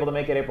much. Won't be able to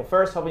make it April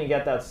 1st. Hoping you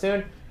get that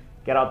soon.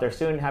 Get out there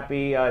soon.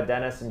 Happy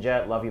Dennis and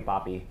Jet. Love you,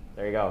 Poppy.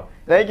 There you go.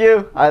 Thank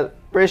you. I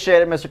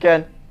appreciate it, Mr.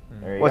 Ken.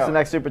 There you What's go. the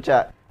next super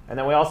chat? And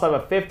then we also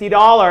have a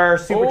 $50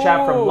 super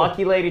chat Ooh. from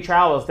Lucky Lady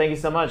Travels. Thank you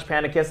so much.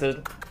 Panda kisses.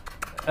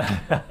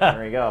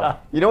 There you go.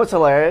 You know what's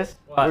hilarious?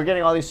 What? We're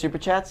getting all these super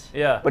chats.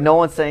 Yeah. But no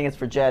one's saying it's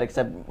for Jed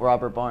except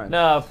Robert Barnes.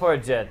 no, poor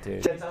Jet,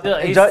 dude. Jet's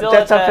He's Jet- still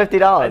Jet's at up that-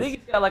 $50. I think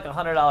he's got like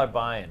 $100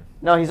 buy-in.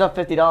 No, he's up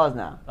 $50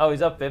 now. Oh,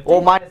 he's up 50.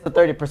 Well, minus the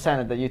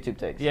 30% that YouTube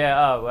takes.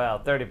 Yeah. Oh, well,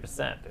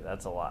 30%, dude.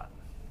 That's a lot.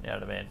 You know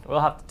what I mean? We'll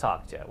have to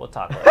talk, Jet. We'll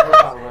talk We'll about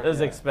talk it. about This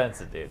is it.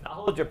 expensive, dude. I'll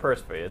hold your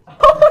purse for you.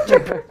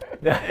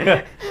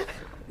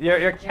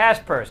 Your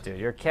cash purse, dude.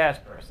 Your cash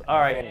purse. All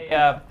right.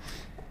 Hey,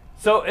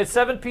 so it's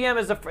 7 p.m.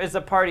 is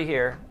a party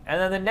here, and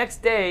then the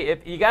next day,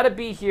 if you got to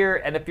be here,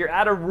 and if you're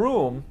at a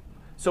room,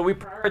 so we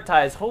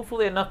prioritize.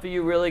 Hopefully, enough of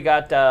you really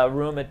got a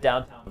room at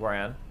Downtown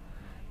Grand,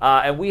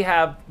 and we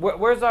have.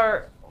 Where's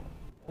our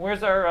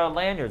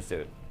lanyards,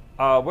 dude?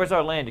 Where's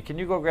our lanyard? Can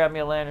you go grab me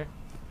a lanyard?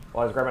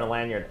 Well, I was grabbing a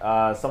lanyard.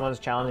 Someone's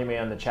challenging me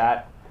on the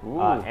chat.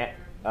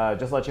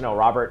 Just to let you know,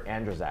 Robert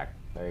Andrzak.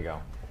 There you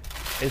go.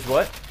 Is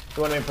what? If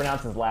you want me to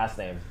pronounce his last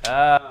name,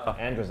 Oh.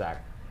 Andrzak.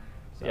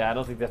 Yeah, I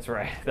don't think that's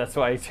right. That's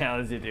why he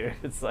challenged you, dude.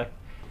 It's like,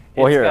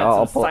 Well, it's here, got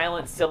I'll some pull-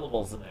 silent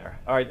syllables in there.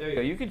 All right, there you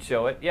go. You can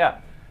show it. Yeah.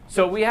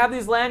 So we have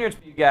these lanyards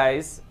for you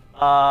guys,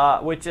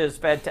 which is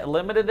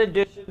limited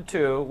edition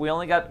too. We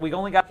only got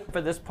them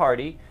for this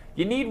party.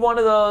 You need one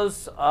of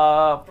those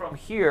from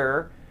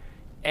here.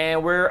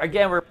 And we're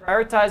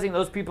prioritizing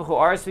those people who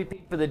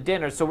RSVP for the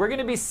dinner. So we're going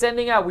to be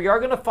sending out. We are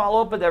going to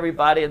follow up with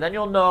everybody, and then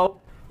you'll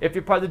know if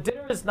you're part. The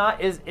dinner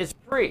is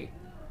free,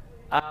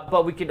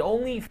 but we can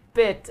only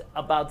fit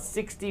about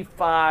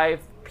 65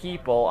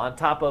 people on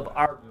top of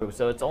our group.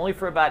 So it's only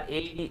for about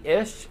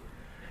 80-ish.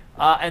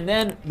 And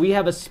then we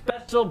have a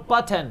special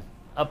button,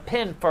 a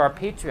pin for our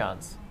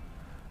Patreons.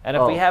 And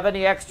if we have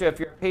any extra, if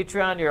you're a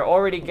Patreon, you're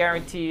already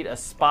guaranteed a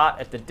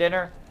spot at the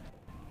dinner.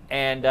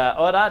 And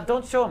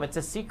don't show them; it's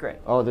a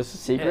secret. Oh, this is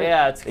secret.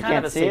 Yeah, it's They kind of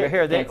can't a see secret. it?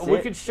 Here, Can't see we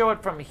it? could show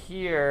it from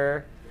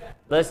here.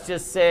 Let's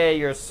just say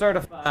you're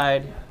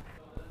certified.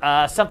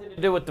 Something to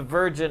do with the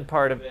virgin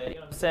part of it. You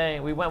know what I'm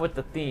saying? We went with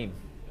the theme.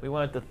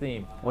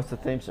 What's the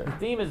theme, sir? The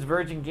theme is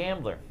Virgin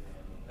Gambler.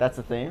 That's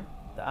the theme.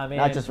 I mean,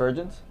 Not just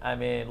virgins. I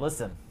mean,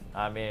 listen.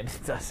 I mean,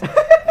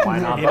 Why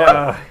not? you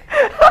know,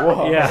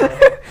 Whoa.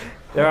 yeah.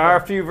 There are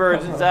a few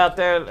virgins out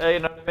there, you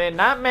know what I mean?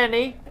 Not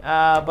many,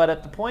 but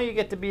at the point you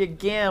get to be a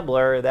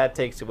gambler, that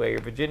takes away. Your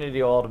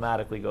virginity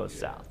automatically goes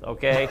south,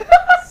 okay?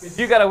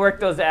 You got to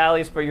work those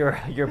alleys for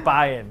your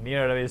buy-in, you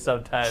know what I mean,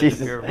 sometimes. If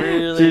Jesus. you're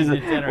really Jesus.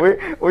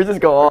 degenerate. We just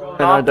go off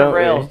and on, Off the don't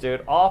rails, we?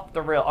 dude. Off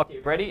the rail. Okay,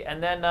 ready?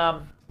 And then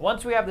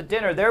once we have the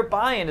dinner, their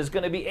buy-in is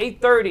going to be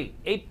 8:30.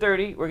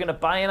 8:30, we're going to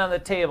buy in on the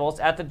tables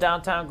at the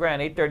Downtown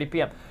Grand, 8:30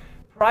 p.m.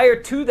 Prior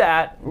to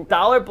that,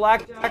 dollar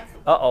blackjack.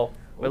 Uh-oh,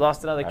 we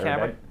lost another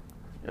camera.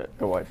 Yeah,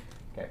 go wide.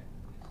 Okay.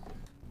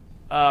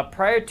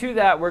 Prior to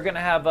that, we're going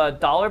to have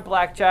 $1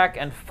 blackjack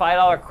and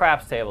 $5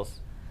 craps tables.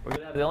 We're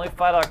going to have the only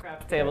 $5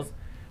 craps tables,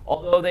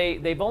 although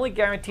they've only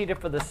guaranteed it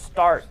for the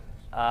start.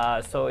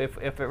 So if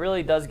it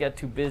really does get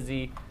too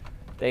busy,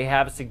 they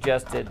have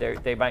suggested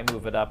they might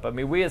move it up. I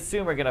mean, we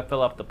assume we're going to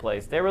fill up the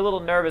place. They were a little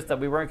nervous that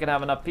we weren't going to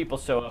have enough people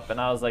show up, and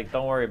I was like,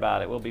 don't worry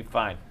about it. We'll be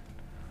fine.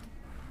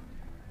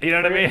 You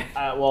know what I mean?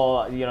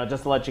 Well, you know,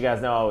 just to let you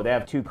guys know, they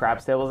have 2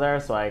 craps tables there,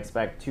 so I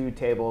expect 2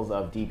 tables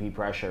of DP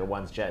pressure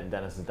once Jet and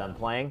Dennis is done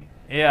playing,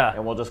 Yeah.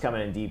 and we'll just come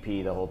in and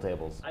DP the whole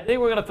tables. I think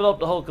we're going to fill up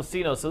the whole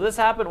casino. So this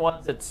happened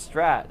once at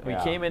Strat. We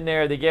Yeah. came in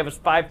there. They gave us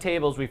 5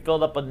 tables. We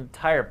filled up an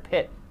entire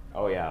pit.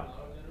 Oh yeah.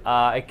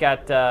 It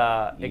got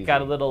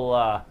a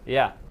little,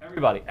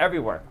 everybody,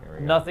 everywhere. Here we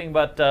go. Nothing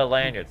but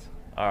lanyards.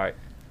 All right.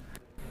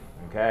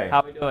 Okay.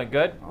 How we doing?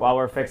 Good? While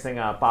we're fixing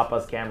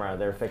Papa's camera,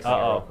 they're fixing it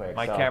real Uh-oh, quick.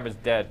 my so, camera's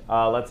dead.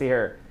 Let's see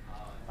here.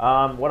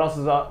 What else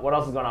is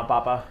going on,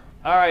 Papa?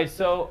 All right,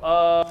 so,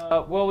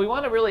 well, we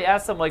want to really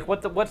ask them, like,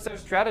 what's their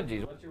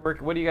strategies? What's your work?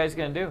 What are you guys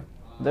going to do?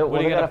 We're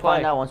are you gonna gonna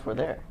find play? out once we're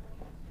there.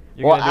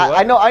 You're Well, gonna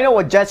do what? I know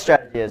what Jet's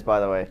strategy is, by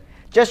the way.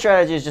 Jet's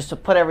strategy is just to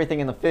put everything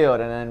in the field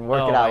and then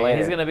work it out man, later.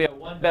 He's going to be a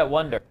one-bet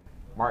wonder.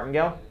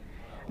 Martingale?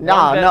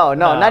 No, bet- no,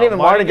 no, not even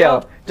Martingale?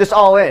 Martingale. Just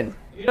all in.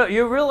 You know,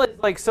 you realize,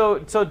 like, so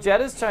Jet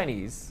is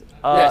Chinese.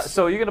 Yes.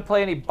 So you're going to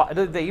play any,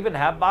 do they even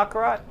have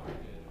Baccarat?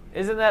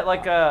 Isn't that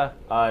like a...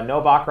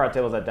 No Baccarat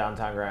tables at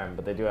Downtown Grand,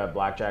 but they do have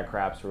blackjack,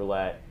 craps,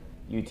 roulette,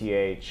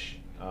 UTH.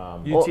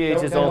 UTH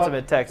is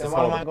Ultimate Texas Then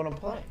what am I Hold'em. going to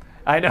play?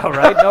 I know,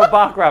 right? No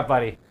Baccarat,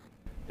 buddy.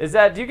 Is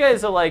that, you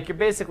guys are like, you're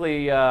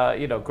basically,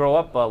 grow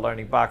up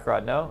learning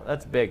Baccarat, no?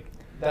 That's big.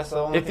 That's the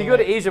only If you thing go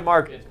to Asia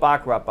markets,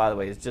 Baccarat, by the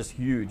way, is just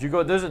huge. You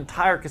go, there's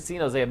entire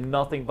casinos, they have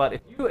nothing but,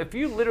 if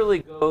you literally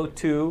go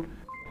to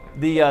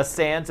the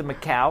Sands in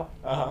Macau,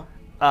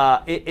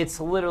 Uh-huh. it's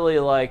literally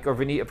like, or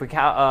Venetian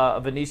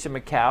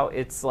Macau,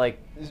 it's like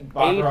It's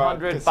Baccarat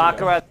 800 casino.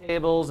 Baccarat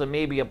tables and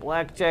maybe a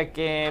blackjack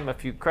game, a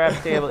few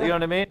crap tables, you know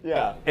what I mean?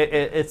 Yeah.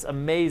 It's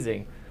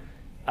amazing.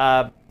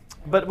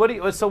 But what are you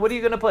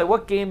going to play?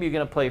 What game are you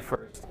going to play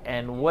first?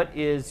 And what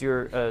is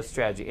your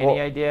strategy? Any Well,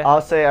 idea?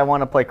 I'll say I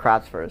want to play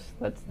craps first.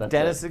 That's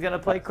Dennis it. is going to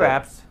play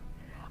That's it.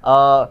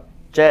 craps.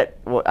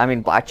 Jet.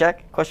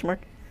 Blackjack? Question mark.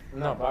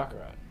 No,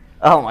 Baccarat.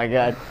 Oh my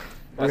God.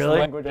 That's Really? the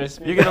language I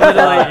speak. You're going to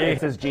literally...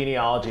 It's his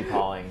genealogy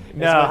calling.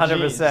 no, my 100%.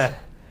 G's.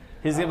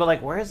 He's going to be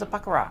like, where's the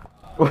Baccarat?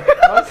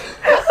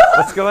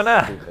 What's going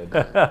on?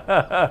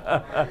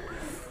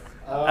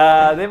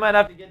 They might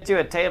have to get you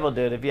a table,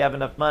 dude, if you have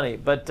enough money.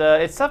 But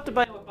it's tough to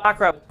buy with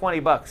Baccarat with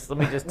 $20. Let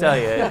me just tell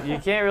you, you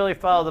can't really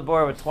follow the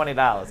board with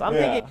 $20. I'm Yeah.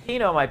 thinking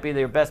Keno might be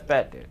your best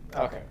bet, dude.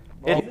 Okay.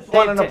 It's-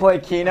 Wanting to play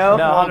Keno?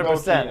 No, I'll go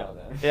 100%. Keno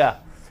then. Yeah.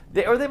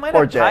 Or they might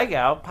Or have Jet. Pai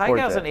Gow. Pai Or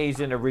Gow's Jet. an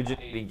Asian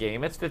originating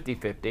game. It's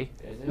 50-50.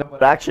 No,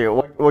 but actually,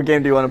 what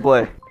game do you want to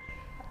play?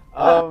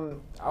 I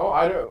don't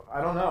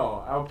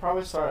know. I'll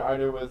probably start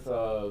either with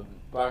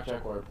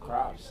blackjack or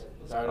craps.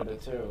 It's either the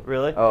two.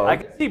 Really? Oh, I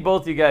okay. can see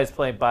both you guys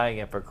buying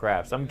it for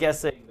craps. I'm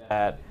guessing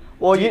that.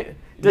 Well, Do you. you-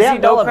 They does he have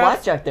know dollar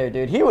craps? blackjack there,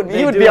 dude. He would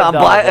They do be have on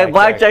dollar blackjack.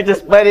 blackjack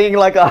just betting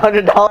like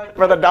 $100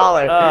 for the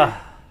dollar.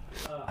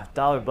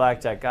 Dollar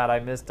blackjack. God, I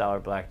miss dollar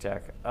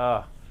blackjack.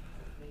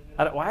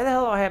 Why the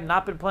hell I have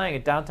not been playing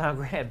at Downtown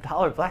Grand?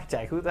 Dollar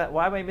blackjack.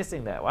 Why am I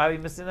missing that? Why are we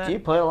missing that? Do you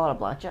play a lot of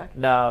blackjack?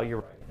 No, you're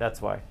right. That's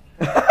why.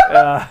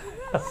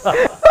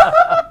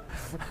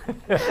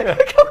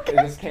 It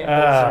just came full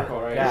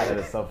circle, right? Yeah, that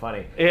is so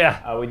funny.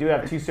 Yeah. We do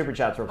have 2 super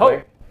chats real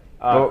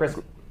Oh. quick.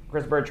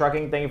 Chris Bird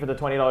Trucking, thank you for the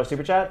 $20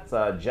 super chat.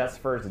 It's Jess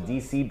first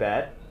DC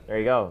bet. There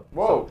you go.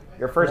 Whoa.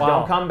 Your first Wow.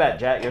 don't come bet,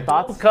 Jet. Your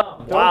thoughts?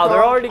 Come. Wow, they're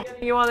come. already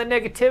getting you on the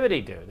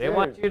negativity, dude. They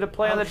want you to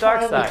play on the I'm dark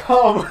trying side. to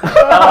come. Oh,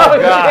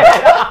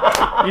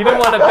 God. You didn't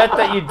want to bet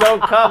that you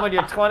don't come when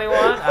you're 21?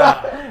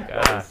 Oh,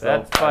 God. so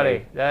That's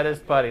funny. That is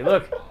funny.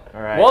 Look,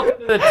 All right. welcome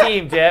to the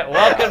team, Jet.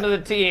 Welcome to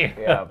the team.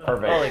 Yeah,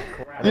 perfect. Holy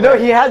crap. You know,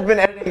 he has been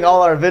editing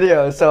all our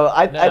videos, so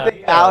I No, think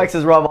he Alex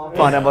has rubbed off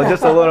on him, but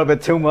just a little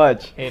bit too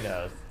much. He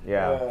knows.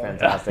 Yeah,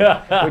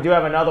 fantastic. We do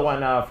have another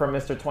one from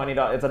Mr.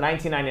 $20. It's a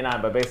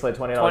 $19.99, but basically a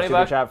 $20 $20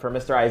 super chat for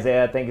Mr.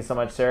 Isaiah. Thank you so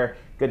much, sir.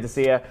 Good to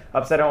see you.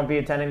 Upset I won't be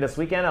attending this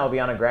weekend. I'll be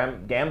on a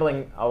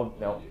gambling. Oh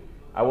no,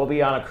 I will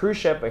be on a cruise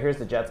ship. But here's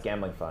the Jets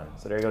gambling fund.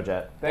 So there you go,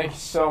 Jet. Thank you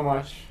so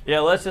much. Yeah,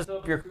 let's just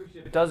hope your cruise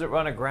ship doesn't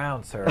run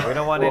aground, sir. We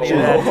don't want any of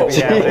that to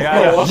be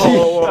happening.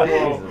 Whoa,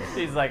 whoa, whoa.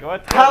 He's like,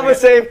 what? Have a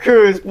safe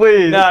cruise,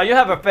 please. No, you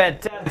have a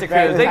fantastic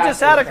cruise. They just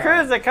had a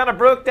cruise that kind of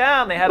broke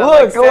down. They had to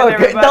Look, send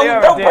everybody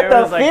over, don't dude. put It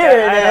the was like fear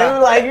that. in I know.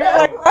 him. Like, you're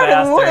like, let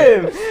him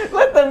Bastard. live.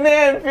 Let the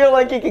man feel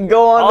like he can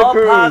go on All the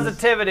cruise.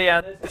 positivity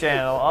on this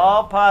channel.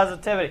 All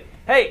positivity.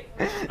 Hey,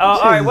 all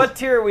right, what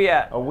tier are we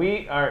at?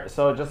 We are,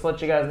 so just to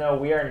let you guys know,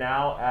 we are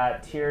now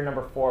at tier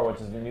number 4,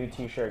 which is the new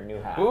t-shirt, new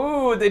hat.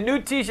 Ooh, the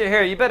new t-shirt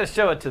here. You better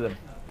show it to them.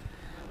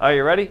 Are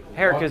you ready?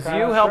 Here, What because kind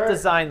you of helped shirt?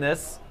 design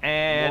this.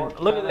 And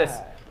What look at kind of this.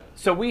 hat?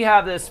 So we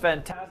have this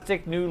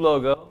fantastic new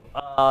logo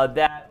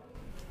that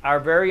our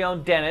very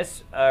own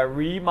Dennis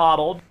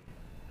remodeled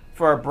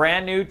for a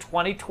brand new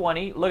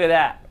 2020. Look at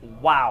that.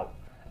 Wow.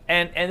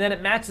 And then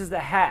it matches the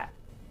hat.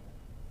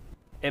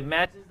 It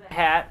matches the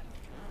hat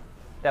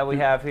that we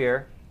have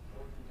here.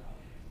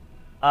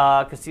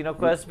 Casino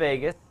Quest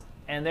Vegas.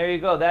 And there you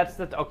go. That's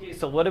the okay,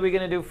 so what are we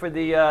going to do for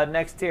the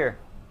next tier?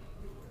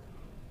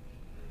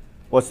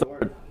 What's the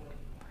word?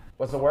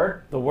 What's the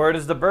word? The word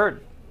is the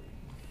bird.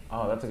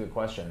 Oh, that's a good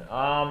question.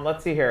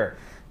 Let's see here.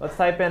 Let's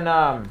type in.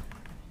 You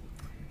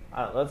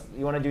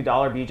want to do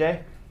dollar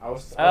BJ? I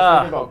was thinking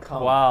about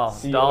come. Wow,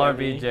 C-O-M-E. dollar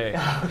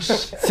BJ.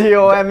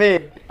 C-O-M-E.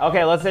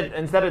 Okay,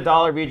 instead of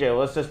dollar BJ,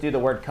 let's just do the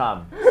word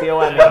come.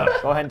 C-O-M-E.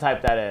 Go ahead and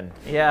type that in.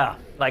 Yeah,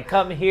 like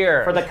come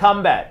here. For the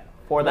come bet.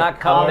 For the Not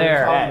come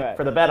there. bet.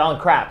 For the bet on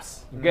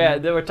craps. Yeah,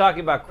 they were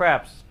talking about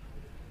craps.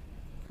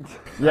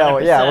 Yeah,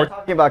 yeah, 100%. we're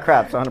talking about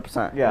craps,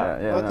 100%.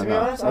 Yeah. But to be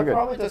honest, we're I'll good.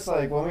 probably just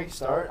like when we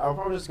start, I'll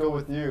probably just go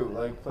with you,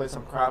 like play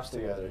some craps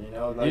together. You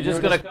know, like, You're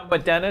just gonna come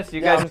with Dennis?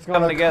 You yeah, I'm guys just come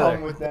gonna together.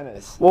 Come with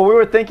Dennis. Well, we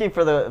were thinking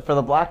for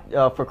the black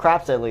for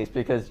craps at least,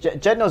 because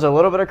Jed knows a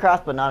little bit of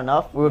craps, but not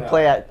enough. We would Yeah.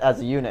 play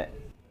as a unit.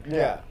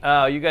 Yeah,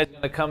 Oh, you guys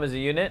gonna come as a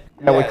unit?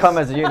 Yeah, we Yes. come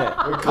as a unit.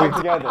 we come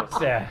together.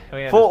 Yeah,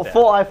 we Full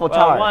understand. Eiffel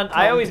Well, Tower.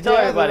 I always tell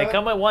together. everybody,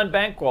 come with one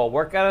bankroll,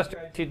 work out a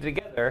strategy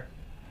together.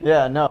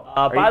 Yeah, no.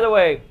 By the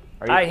way, you-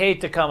 I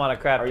hate to come on a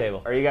crap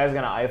table. Are you guys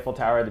gonna Eiffel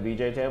Tower the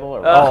BJ table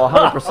or what? Oh,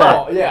 100%.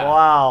 Oh, yeah.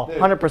 Wow,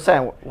 Dude.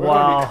 100%. We're Wow.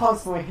 gonna be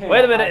constantly hitting Wait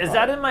a that minute, is high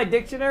that five. in my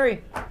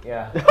dictionary?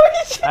 Yeah. I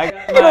got He's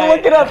gonna my-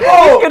 look it up.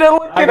 Oh, he's gonna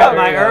look I it got up.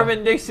 my There you go.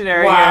 Urban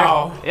Dictionary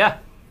Wow. here.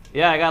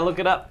 Yeah, I gotta look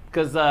it up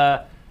because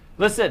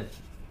listen,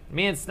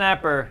 me and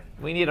Snapper,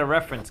 we need a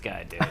reference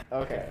guide, dude.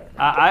 Okay.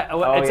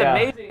 It's yeah.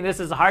 amazing. This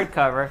is a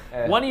hardcover.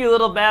 Yeah. One of you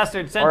little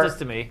bastards sent Or- this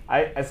to me.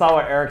 I saw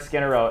what Eric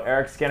Skinner wrote.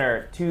 Eric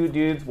Skinner, 2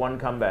 dudes, 1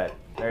 come bet.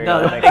 There you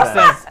No, go. that makes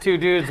sense. 2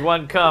 dudes,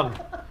 1 cum.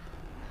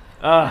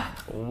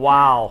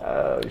 Wow.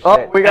 Oh, shit.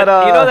 Oh, we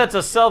got You know that's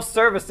a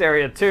self-service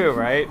area too,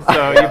 right?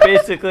 So you're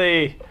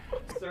basically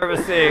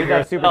servicing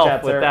got super yourself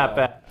chat, with sir. that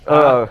bet.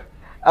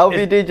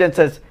 LVD Gen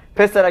says,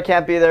 pissed that I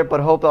can't be there, but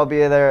hope I'll be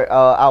there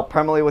out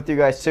permanently with you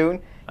guys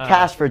soon.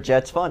 Cash for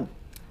Jets fun.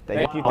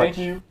 Thank you. Thank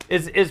you.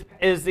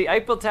 Is the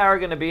Eiffel Tower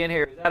going to be in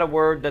here? Is that a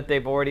word that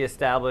they've already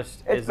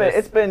established?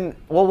 It's been,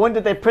 well, when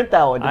did they print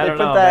that one? Did I they don't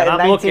print know, that man.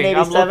 in I'm looking.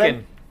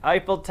 1987?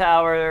 Eiffel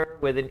Tower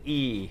with an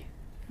E.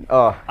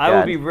 Oh, I will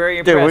God. be very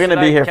Dude, impressed. we're going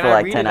to be here Can for I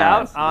like read 10 it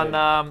hours. out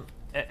on,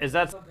 is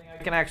that something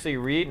I can actually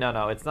read?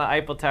 No, it's not.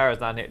 Eiffel Tower is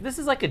not here. This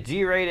is like a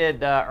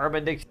G-rated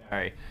Urban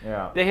Dictionary.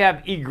 Yeah. They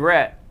have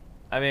egret.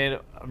 I mean,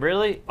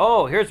 really?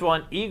 Oh, here's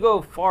one.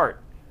 Ego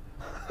fart.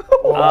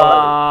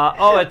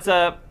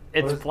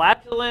 It's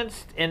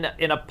flatulence in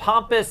a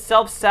pompous,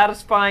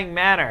 self-satisfying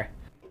manner.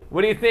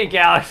 What do you think,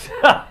 Alex?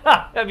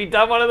 Have you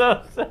done one of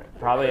those?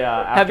 Probably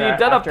Have you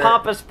done a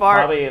pompous fart?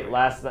 Probably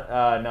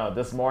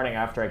this morning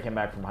after I came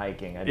back from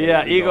hiking. I did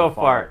Yeah, an ego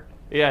fart.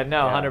 Yeah,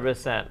 no, Yeah.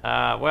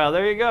 100%. Well,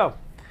 there you go.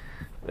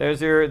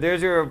 There's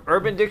your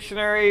Urban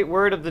Dictionary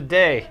word of the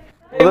day.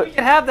 Hey, we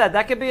can have that.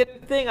 That could be a new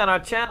thing on our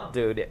channel,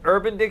 dude.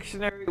 Urban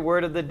Dictionary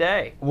word of the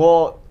day.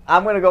 Well,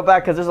 I'm going to go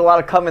back because there's a lot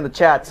of cum in the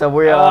chat, so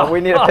we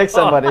need to pick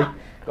somebody.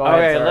 Go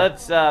ahead, Okay,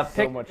 sir. let's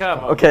pick much cum.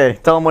 cum. Okay,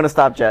 tell them when to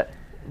stop, Jet.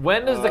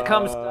 When does the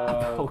cum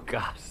stop? Oh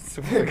gosh.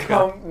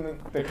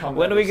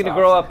 When are we gonna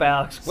grow up,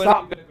 Alex? When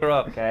are we gonna grow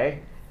up?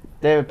 Okay.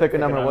 David, pick a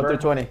number, 1 number. through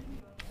 20.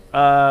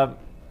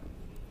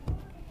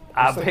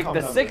 I'll the pick cum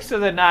the number? 6 or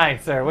the 9,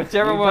 sir.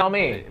 Whichever You one. tell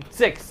me.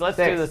 6. Let's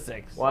do the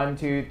 6. 1,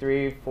 2,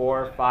 3,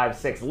 4, 5,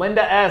 6.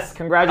 Linda S.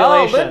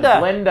 Congratulations.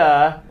 Linda.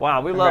 Linda.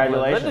 Wow, we love Linda.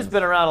 Congratulations. Linda's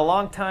been around a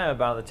long time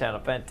about the channel.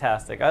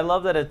 Fantastic. I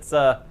love that it's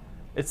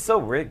so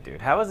rigged,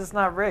 dude. How is this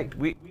not rigged?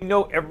 We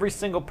know every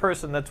single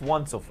person that's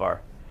won so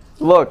far.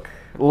 Look.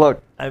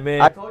 I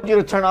mean, I told you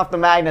to turn off the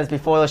magnets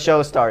before the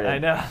show started. I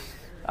know.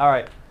 All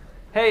right.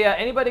 Hey,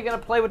 anybody gonna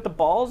play with the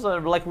balls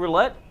like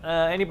roulette?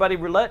 Anybody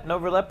roulette? No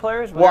roulette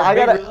players? Well, I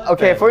Big gotta. roulette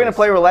Okay, if we're gonna fans.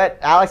 play roulette,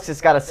 Alex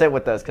just gotta sit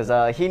with us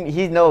because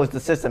he knows the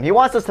system. He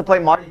wants us to play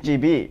Marty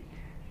GB.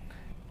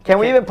 Can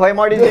we even play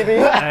Marty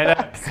GB? I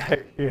know.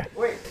 Yeah.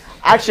 Wait.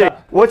 Actually,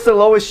 what's the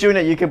lowest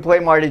unit you can play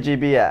Marty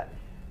GB at?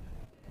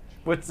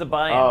 What's the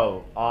buy-in?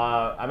 Oh,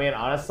 I mean,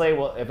 honestly,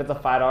 well, if it's a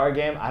 $5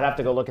 game, I'd have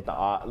to go look at the.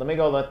 Let me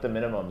go look at the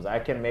minimums. I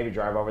can maybe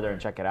drive over there and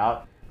check it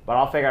out, but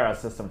I'll figure out a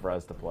system for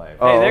us to play.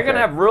 Oh, Hey, they're okay. gonna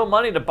have real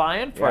money to buy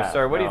in for us, Yeah,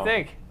 sir. What do you no.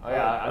 think? Oh,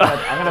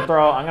 yeah, I'm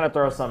gonna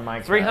throw some my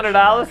cash in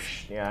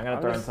 $300? there. Yeah, I'm gonna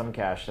throw in some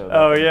cash. So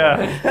Oh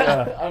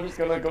yeah. I'm just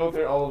gonna go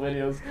through all the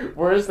videos.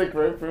 Where's the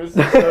grapefruit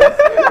system?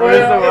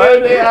 Where's the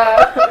what?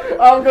 Yeah,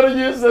 I'm gonna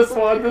use this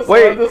one. This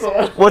Wait, one. This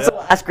one. what's the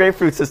last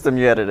grapefruit system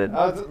you edited?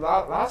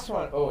 Last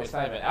one. Oh, it's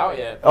not even out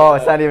yet. Oh,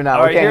 it's not even out.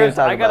 All We right, can't even here's,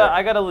 talk I got about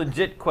I got a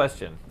legit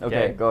question. it.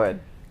 Okay, go ahead.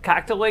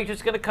 Cocktail Wake's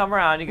just gonna come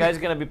around. You guys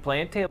are gonna be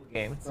playing table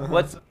games.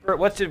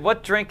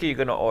 What drink are you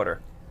gonna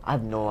order? I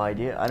have no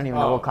idea. I don't even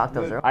know what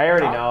cocktails there are. I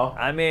already know.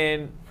 I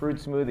mean, Fruit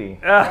smoothie.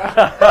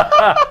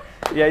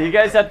 yeah, you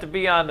guys have to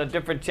be on a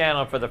different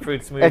channel for the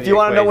fruit smoothie. If you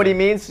want to know what he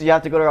equation. means, you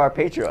have to go to our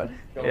Patreon.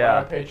 Go Yeah. on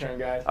our Patreon,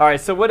 guys. All right,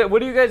 so what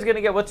are you guys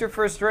gonna get? What's your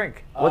first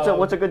drink?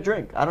 What's a good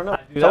drink? I don't know.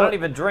 Dude, I don't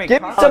even drink.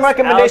 Give me Alex- some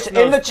recommendation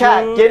Alex in the knows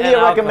chat. food Give me and a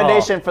alcohol.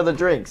 recommendation for the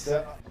drinks.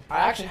 I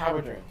actually have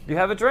a drink. You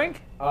have a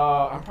drink?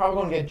 I'm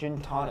probably gonna get gin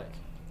tonic.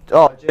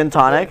 Oh, gin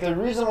tonic. The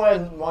reason why I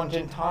want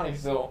gin tonic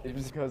though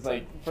is because,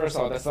 like, first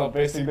of all, that's not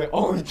basically the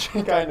only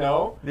drink I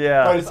know.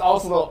 Yeah. But it's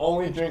also the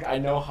only drink I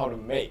know how to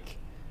make.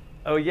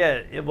 Oh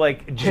yeah,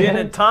 like gin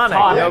and tonic.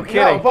 No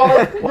kidding. No,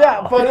 but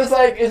yeah, but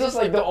it's just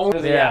like the only.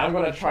 Yeah. Yeah, I'm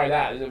gonna try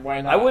that. Why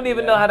not? I wouldn't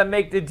even Yeah. know how to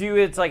make.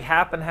 It's like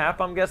half and half.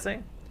 I'm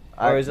guessing,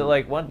 or is it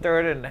like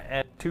 1/3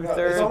 and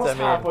 2/3? It's almost I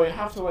mean, half, but you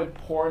have to like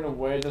pour it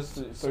away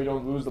so you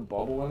don't lose the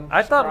bubble in.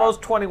 I thought scrap.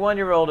 most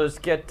 21-year-olders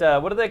get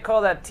what do they call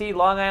that tea?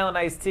 Long Island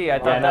iced tea. I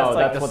thought Yeah, that's no,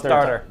 like that's the what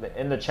starter.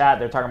 in the chat.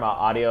 They're talking about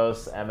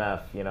Adios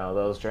MF. You know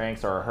those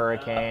drinks or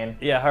Hurricane.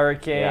 Yeah,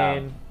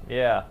 Hurricane.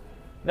 Yeah.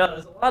 No,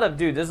 there's a lot of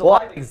There's a Well,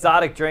 lot of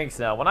exotic drinks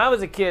now. When I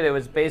was a kid, it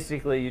was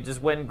basically you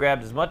just went and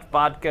grabbed as much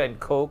vodka and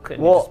Coke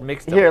and you Well, just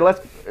mixed them. here,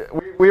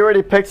 we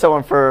already picked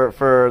someone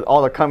for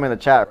all to come in the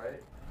chat,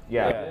 right?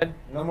 Yeah.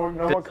 No more.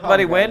 Did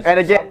somebody win? And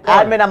again,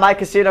 admin at My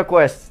Casino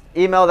Quest.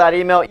 Email that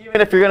email,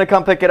 even if you're gonna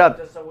come pick it up,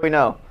 just so we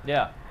know.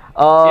 Yeah.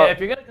 Yeah, Uh, if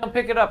you're gonna come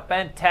pick it up,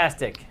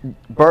 fantastic.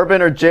 bourbon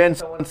or gin?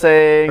 Someone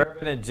saying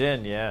Bourbon and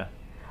gin, yeah.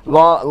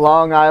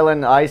 Long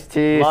Island iced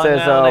tea. Long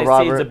Says Island iced tea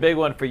Robert. is a big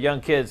one for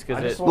young kids I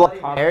because just it. want a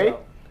Bloody Mary?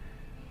 cocktail.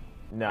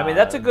 No. I mean,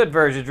 that's a good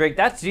version drink.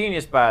 That's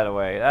genius, by the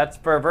way. That's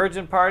for a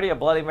virgin party. A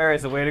Bloody Mary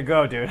is the way to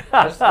go, dude.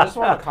 I just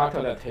want a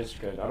cocktail that tastes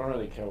good. I don't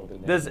really care what the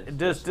name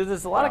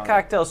There's a lot of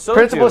cocktails. Soju.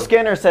 Principal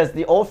Skinner says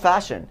the old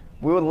fashioned.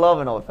 We would love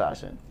an old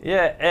fashioned.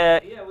 Yeah,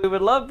 we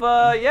would love.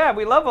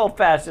 We love old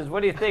fashions. What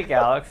do you think,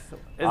 Alex?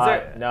 Is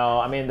there? No,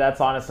 I mean that's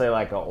honestly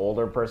like an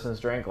older person's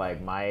drink,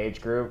 like my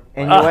age group.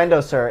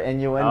 Innuendo, sir.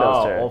 Innuendo,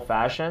 Oh, sir. old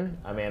fashioned.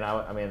 I mean,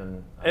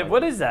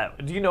 What is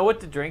that? Do you know what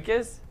the drink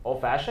is?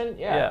 old fashioned?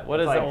 Yeah. Yeah, what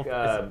It's is like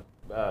old-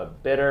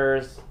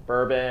 bitters,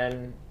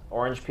 bourbon,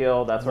 orange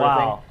peel, that sort of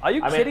Wow. thing. Are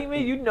you I mean, kidding me?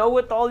 You know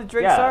what all these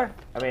drinks Yeah. are?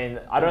 I mean,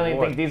 I don't even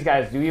Lord. think these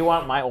guys. Do you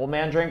want my old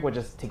man drink, which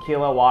is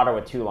tequila water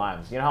with 2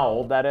 limes? You know how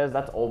old that is?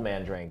 That's old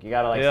man drink. You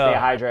gotta like Yeah. stay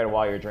hydrated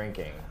while you're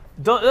drinking.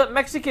 Don't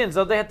Mexicans?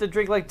 Don't they have to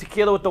drink like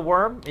tequila with the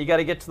worm? You got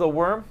to get to the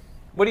worm.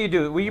 What do you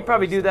do? Well, you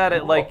probably do that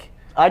at like.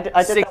 I did that when I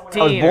was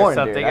 16 or born,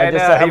 something. dude. I I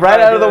just know, said, you right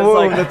probably out of do the this,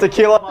 womb, like- the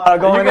tequila bottle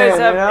going You guys in.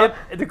 have you know?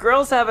 if the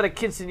girls have it at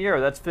quinceañera.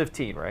 That's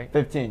 15, right?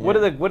 15. What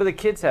yeah. do the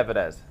kids have it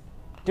as?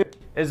 Dude,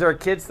 Is there a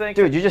kids thing?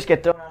 dude, you just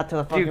get thrown out to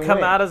the do fucking you come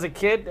wind. out as a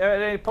kid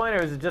at any point,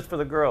 or is it just for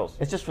the girls?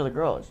 It's just for the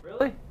girls.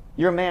 Really?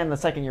 You're a man the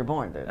second you're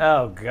born, dude.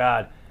 Oh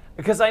God.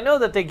 Because I know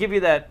that they give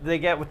you that they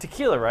get with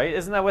tequila, right?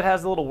 Isn't that what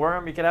has the little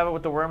worm? You can have it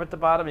with the worm at the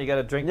bottom. You got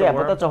to drink yeah, the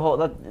worm. but that's a whole.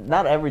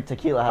 Not every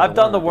tequila has. I've a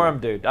done the dude. worm,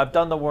 dude. I've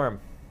done the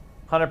worm.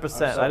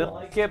 100%. I didn't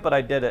like it, but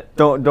I did it.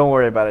 Don't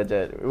worry about it,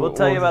 dude. We'll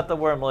tell you about the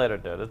worm later,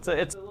 dude. It's a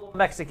little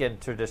Mexican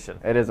tradition.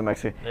 It is a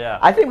Mexican. Yeah.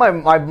 I think my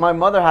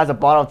mother has a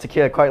bottle of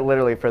tequila quite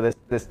literally for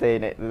this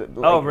day.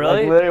 Oh, really?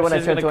 Like literally when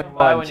She's I turn gonna come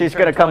by 21, when you she's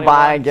turn gonna come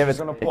by 21. and give it She's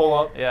to gonna me. pull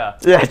up. Yeah.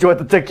 Yeah, with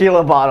the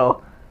tequila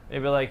bottle. They'd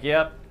be like,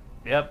 yep.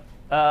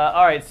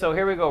 All right, so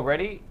here we go.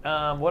 Ready?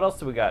 What else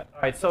do we got?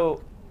 All right,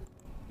 so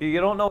you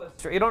don't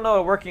know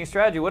a working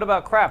strategy. What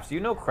about craps? You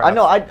know craps. I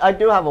know. I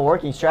do have a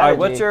working strategy.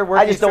 what's your I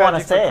working just don't want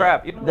to strategy for say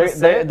crap? it. You don't wanna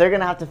say it? They're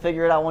gonna have to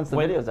figure it out once the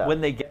when, video's out. when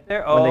they get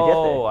there. When they get there.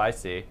 Oh, I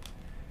see.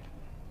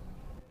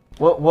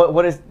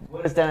 What is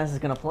Dennis is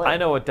gonna play? I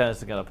know what Dennis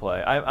is gonna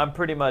play. I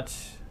pretty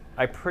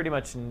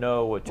much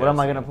know what. What am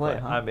I Dennis is gonna play?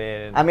 Huh?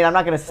 I mean, I'm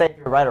not gonna say if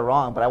you're right or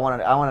wrong, but I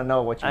want to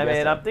know what you. I guys mean,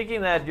 think. I'm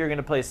thinking that you're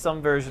gonna play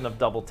some version of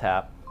double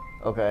tap,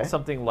 Okay.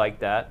 something like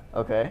that,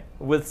 Okay.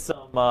 with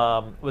some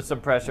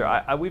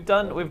pressure. We've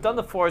done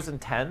the 4s and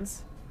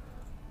 10s.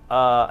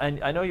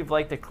 And I know you've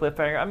liked the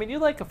cliffhanger. I mean, you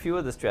like a few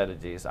of the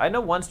strategies. I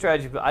know one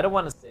strategy, but I don't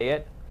want to say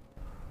it.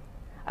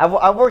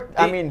 I've worked.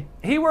 I mean,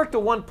 he worked a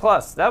One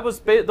Plus. That was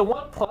the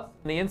One Plus on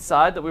the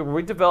inside that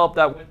we developed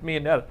that with me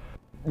and Ned.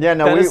 yeah,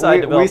 no, Dennis and I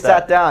we developed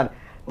sat that. down.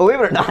 Believe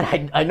it or not,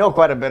 I know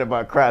quite a bit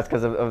about craps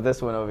because of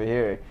this one over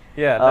here.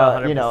 Yeah, no,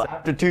 100%. You know,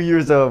 after 2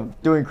 years of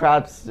doing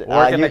craps,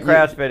 Working the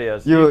craps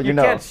videos. You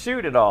know. can't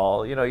shoot it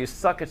all. You know, you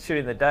suck at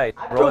shooting the dice.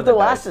 I rolling drove the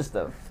last dice.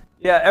 system.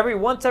 Yeah,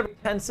 once every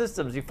 10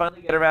 systems, you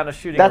finally get around to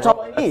shooting. That's a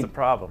all roll. I need. That's the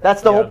problem.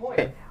 That's the Yeah. whole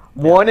point.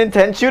 1 in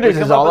 10 shooters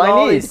We is come up all with I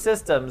all need. these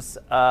systems.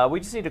 We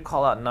just need to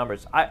call out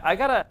numbers.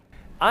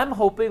 I'm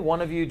hoping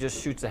one of you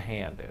just shoots a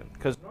hand, dude.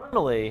 Because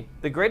normally,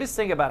 the greatest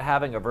thing about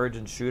having a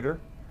virgin shooter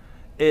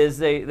is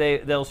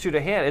they'll shoot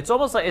a hand. It's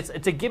almost like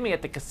it's a gimme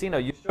at the casino.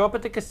 You show up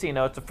at the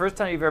casino. It's the first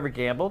time you've ever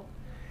gambled,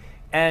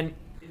 and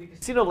the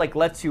casino like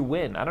lets you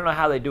win. I don't know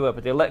how they do it,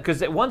 but they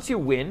because once you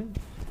win,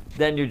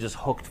 then you're just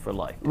hooked for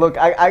life. Look,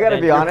 I gotta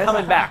And be you're honest.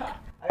 coming back.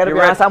 I gotta You're be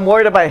right. honest. I'm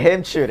worried about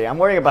him shooting. I'm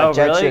worried about Oh,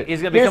 Jet really? shooting.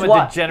 He's gonna Here's become a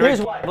why. degenerate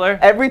Here's why. gambler?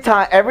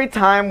 Every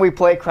time we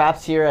play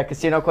craps here at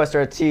Casino Quest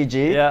or at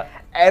TG, Yeah.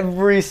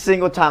 every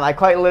single time, I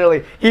quite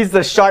literally, he's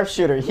the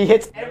sharpshooter. He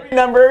hits every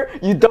number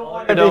you don't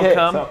want to be Don't hit.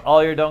 come.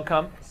 All your don't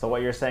come. So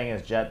what you're saying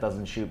is Jet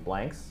doesn't shoot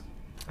blanks?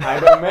 I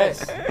don't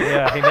miss.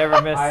 Yeah, he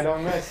never missed. I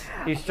don't miss.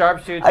 He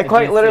sharpshoots. I the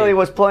quite GC. literally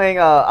was playing.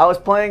 I was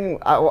playing.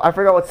 I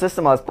forgot what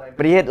system I was playing,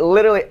 but he hit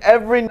literally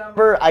every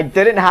number I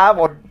didn't have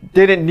or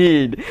didn't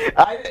need.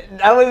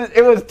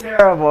 It was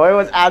terrible. It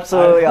was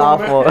absolutely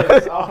awful.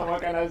 Oh,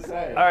 what can I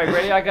say? All right,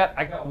 ready? I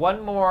got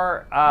one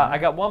more. I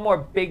got one more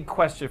big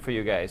question for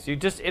you guys. You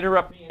just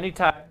interrupt me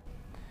anytime.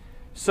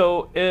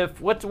 So,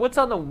 what's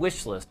on the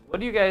wish list? What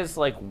do you guys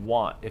like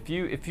want? If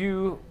you had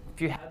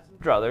some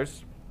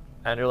druthers,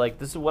 and you're like,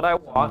 this is what I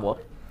want.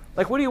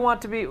 Like, what do you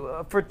want to be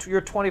for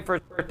your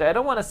 21st birthday? I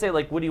don't want to say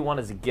like, what do you want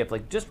as a gift?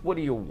 Like, just what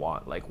do you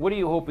want? Like, what are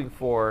you hoping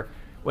for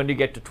when you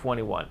get to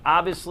 21?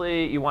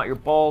 Obviously, you want your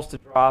balls to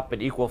drop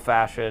in equal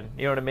fashion.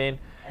 You know what I mean?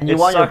 And you It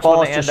want your sucks when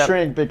balls they to end up-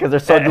 shrink because they're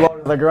so low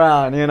to the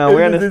ground. You know,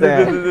 we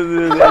understand.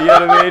 you know what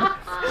I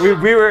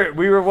mean?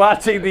 We were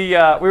watching we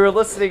were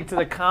listening to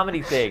the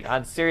comedy thing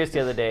on Sirius the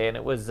other day, and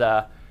it was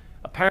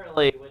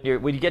apparently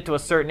when you get to a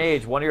certain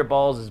age, one of your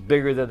balls is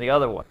bigger than the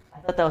other one.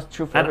 I thought that was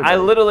true for And everybody. I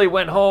literally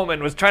went home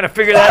and was trying to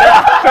figure that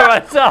out for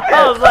myself.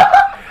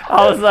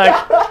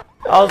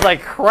 I was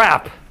like,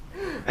 crap.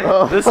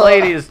 This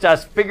lady has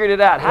just figured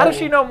it out. How does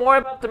she know more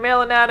about the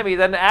male anatomy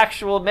than the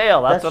actual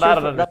male? That's what I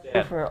don't That's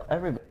understand. true for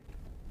everybody.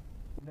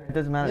 It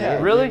doesn't matter.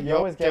 Yeah, Really? You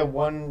always get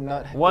one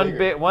nut.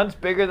 One's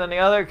bigger than the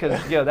other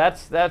because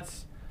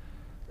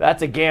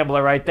that's a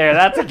gambler right there.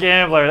 That's a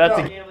gambler. That's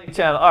a No. gambling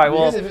channel. All right,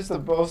 Because well, if it's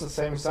both the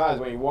same size,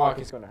 when you walk,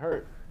 it's gonna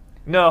hurt.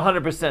 no,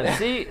 100%.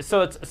 See,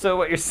 so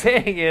what you're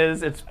saying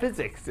is it's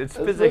physics. It's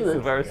physics is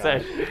what we're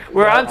saying.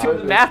 We're onto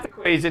the math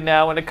equation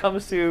now when it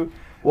comes to.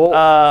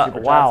 Well,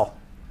 Super Wow.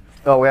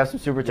 Oh, we have some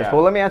super chats. Yeah.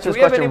 Well, let me answer Do this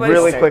we have question anybody-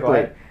 really Okay, quickly. go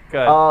ahead.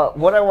 Go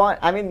ahead. What I want,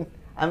 I mean,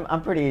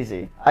 I'm pretty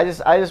easy. I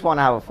just want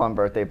to have a fun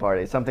birthday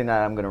party, something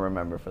that I'm gonna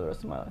remember for the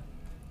rest of my life.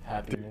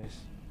 Happiness.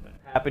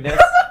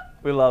 Happiness.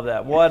 We love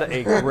that. What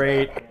a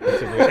great answer,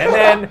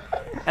 dude.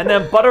 And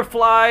then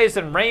butterflies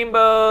and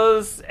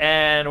rainbows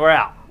and we're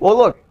out. Well,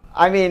 look,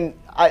 I mean,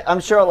 I'm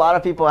sure a lot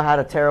of people had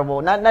a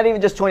terrible, not even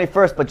just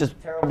 21st, but just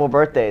terrible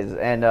birthdays.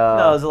 And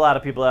No, there's a lot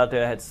of people out there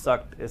that had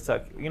sucked. It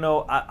sucked. You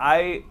know,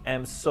 I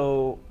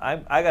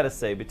gotta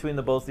say, between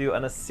the both of you,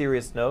 on a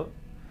serious note,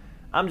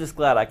 I'm just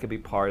glad I could be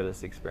part of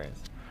this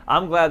experience.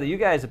 I'm glad that you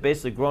guys have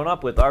basically grown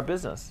up with our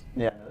business.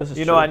 yeah, this is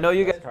You know, true. I know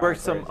you guys kinda worked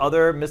some crazy.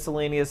 other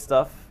miscellaneous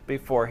stuff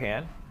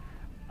beforehand,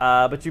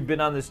 but you've been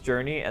on this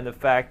journey, and the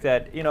fact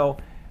that, you know,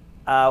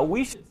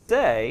 we should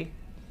say,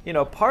 you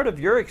know, part of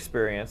your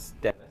experience,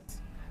 Dennis,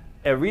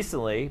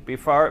 recently,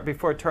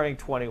 before turning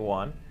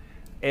 21,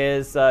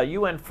 is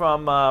you went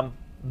from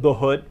the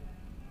hood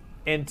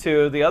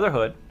into the other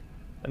hood,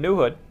 a new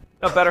hood,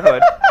 a better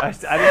hood. I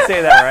didn't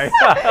say that right.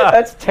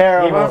 That's You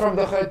terrible. went from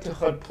the hood to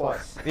hood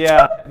plus.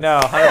 Yeah,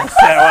 no,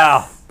 100%.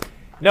 Wow.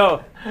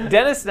 No,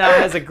 Dennis now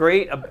has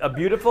a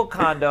beautiful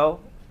condo.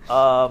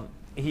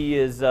 He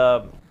has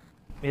a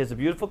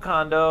beautiful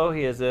condo.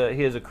 He has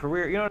a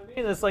career. You know what I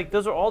mean? It's like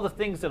those are all the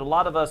things that a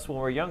lot of us when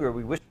we're younger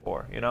we wish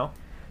for. You know.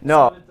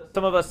 No,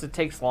 Some of us it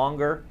takes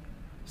longer.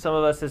 Some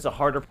of us it's a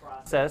harder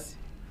process.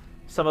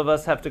 Some of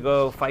us have to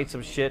go fight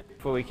some shit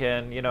before we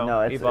can, you know, no,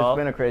 it's evolve.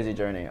 been a crazy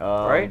journey.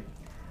 Right?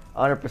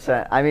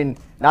 100%. I mean,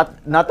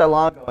 not that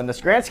long ago. In the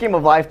grand scheme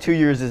of life, 2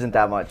 years isn't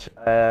that much.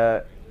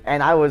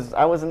 And I was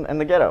in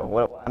the ghetto.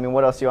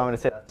 What else do you want me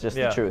to say? That's just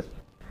Yeah. the truth.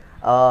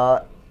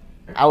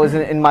 I was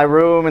in my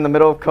room in the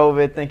middle of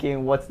COVID,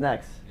 thinking, what's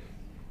next?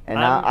 And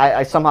now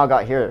I somehow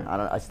got here.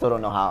 I still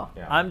don't know how.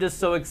 Yeah. I'm just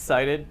so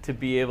excited to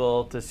be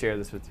able to share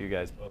this with you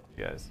guys, both of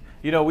you guys.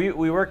 You know, we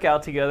work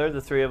out together,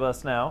 the three of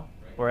us now.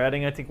 We're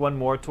adding, I think, one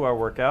more to our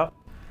workout.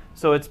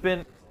 So it's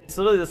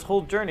literally this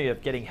whole journey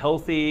of getting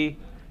healthy,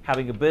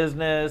 having a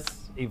business,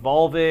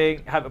 evolving,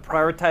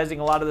 prioritizing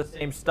a lot of the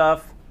same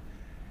stuff.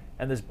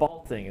 and this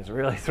ball thing is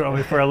really throwing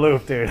me for a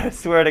loop, dude. I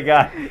swear to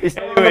God. He's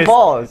throwing the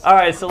balls. All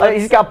right, so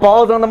He's got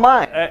balls on the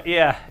mind.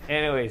 yeah.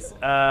 Anyways,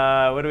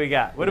 what do we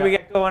got? What do we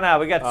got going on?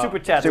 We got super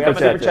chats. Super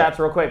coming in. chats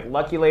real quick.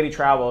 Lucky Lady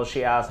Travel,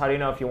 she asked, how do you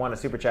know if you want a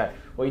super chat?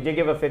 Well, you did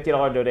give a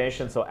 $50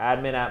 donation, so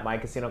admin at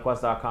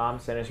mycasinoquest.com.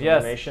 Send us your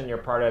information. You're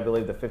part of, I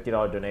believe, the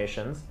 $50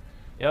 donations.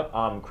 Yep.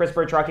 Chris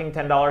Bird Trucking,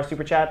 $10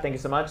 super chat. Thank you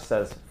so much.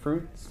 Says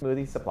fruit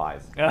smoothie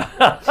supplies.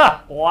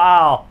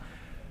 Wow.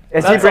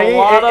 Is he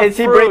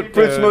bringing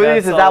fruit smoothies?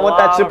 Is that what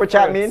that super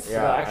chat means?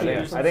 Yeah, I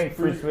think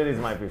fruit smoothies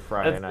might be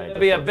Friday night. It's going to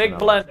be a big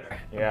blender.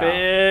 Yeah.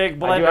 Big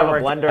blender. I do have a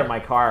blender in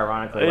my car,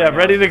 ironically. Yeah, right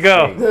ready now. to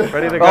go.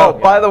 Ready to go. Oh,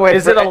 by the way,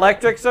 is it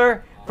electric,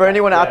 sir? For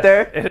anyone out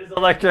there, It is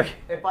electric.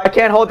 if I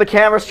can't hold the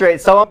camera straight,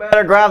 someone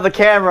better grab the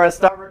camera and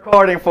start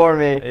recording for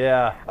me.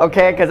 Yeah.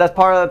 Okay, because that's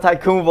part of the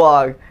Tycoon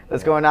vlog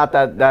that's going out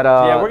that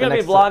yeah, we're going to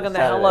be next vlogging the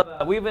hell Saturday.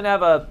 up. We even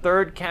have a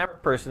third camera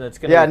person that's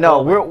going to Yeah, be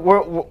no,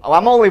 filming.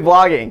 I'm only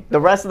vlogging. The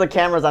rest of the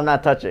cameras I'm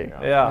not touching.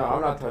 No, Yeah.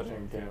 I'm not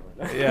touching the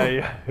camera.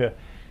 Yeah.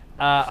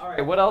 All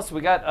right, what else we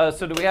got?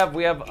 So do we have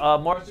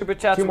more super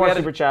chats? Two more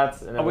super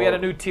chats. And then We had a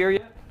new tier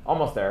yet?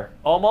 Almost there.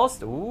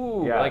 Almost?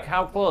 Ooh, Yeah. like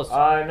how close?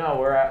 No,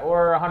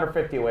 we're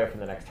 150 away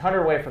from the next,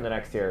 100 away from the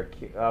next tier.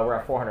 We're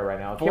at 400 right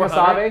now. 400?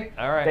 Kimasabe,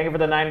 All right. thank you for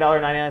the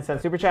 $9.99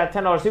 super chat.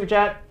 $10 super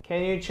chat.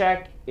 Can you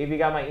check if you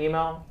got my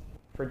email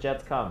for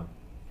Jets Come?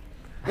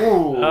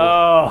 Ooh.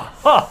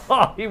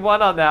 Oh, he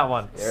won on that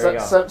one. There we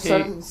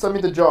go. Send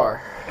me the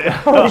jar.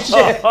 Oh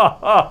shit!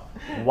 Wow.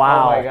 Oh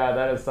my god,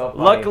 that is so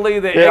funny. Luckily,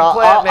 the Yeah,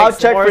 eggplant I'll makes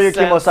check more for you,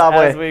 sense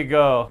Kimosabe. as we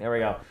go. There we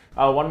go.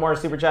 One more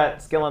super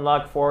chat. Skill and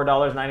Luck,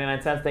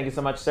 $4.99. Thank you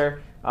so much, sir.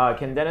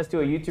 Can Dennis do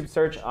a YouTube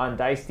search on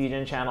Dice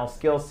Degen channel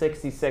Skill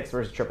 66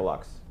 versus Triple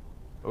Lux?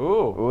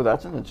 Ooh. Ooh,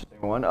 that's an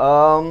interesting one.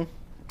 I'm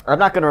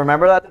not going to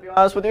remember that, to be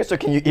honest with you, so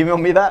can you email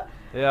me that?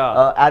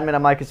 Yeah. Admin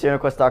at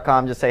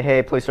mycasinoquest.com. Just say,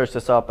 hey, please search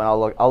this up, and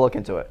I'll look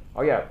into it.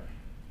 Oh yeah.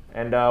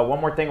 And one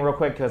more thing real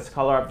quick, because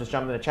Color Up just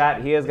jumped in the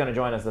chat. He is going to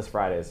join us this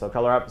Friday. So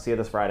Color Up, see you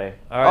this Friday.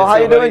 All right, Oh, how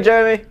so you doing, buddy,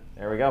 Jeremy?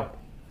 There we go.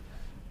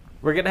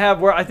 We're gonna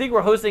have. I think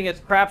we're hosting a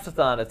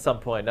Crapsathon at some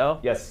point. No.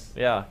 Yes.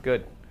 Yeah.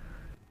 Good.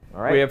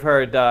 All right. We have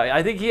heard.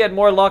 I think he had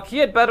more luck. He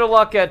had better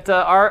luck at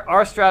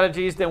our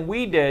strategies than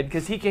we did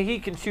because he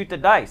can shoot the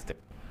dice. Dude.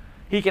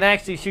 He can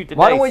actually shoot the dice.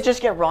 Why don't we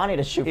just get Ronnie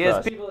to shoot He for has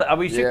us? people.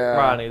 We shoot Yeah.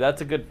 Ronnie.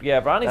 That's a good. Yeah,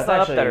 Ronnie's That's not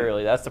up that actually-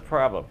 early. That's the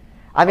problem.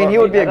 I mean, he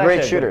would be a That's great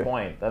actually shooter. Good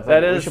point. That's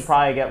That we is- should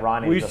probably get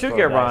Ronnie. We to should throw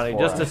get dice Ronnie for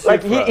just to us. shoot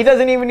Like, for he us.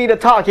 doesn't even need to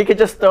talk. He could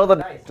just throw the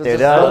dice, dude. just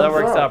No, let that him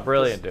works throw. out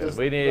brilliant, Just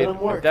dude. let him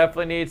work.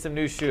 Definitely need some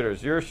new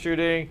shooters. You're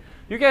shooting.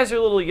 You guys are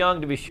a little young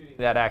to be shooting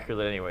that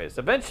accurate, anyways.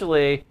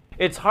 Eventually,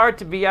 it's hard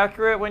to be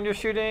accurate when you're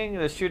shooting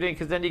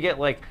because then you get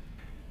like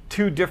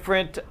two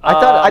different. I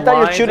thought your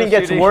lines shooting of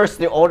gets worse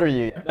the older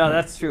you get. No,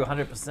 that's true,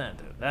 100%,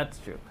 dude. That's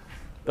true.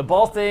 The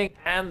ball thing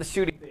and the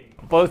shooting thing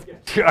both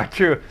are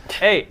true.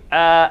 Hey,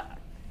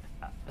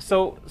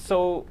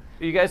 so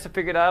you guys have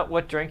figured out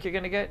what drink you're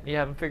gonna get? You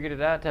haven't figured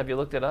it out? Have you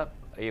looked it up?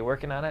 Are you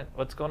working on it?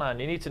 What's going on?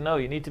 You need to know.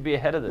 You need to be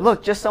ahead of this.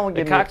 Look, just someone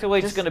the give me. cocktail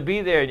wait's just- gonna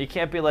be there, and you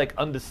can't be like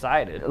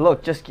undecided.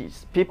 Look, just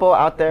people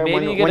out there. Maybe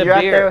When, you get when a you're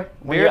out beer. there,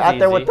 when you're Beer's out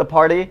there with easy. the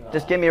party,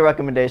 just give me a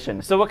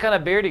recommendation. So what kind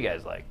of beer do you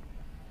guys like?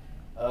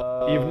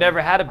 You've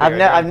never had a beer. I've in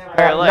never. your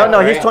entire life, No,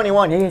 he's right?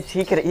 21.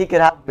 He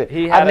could have a beer.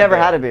 He had I've a never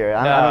beer. had a beer.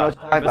 I don't know what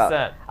you're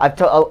talking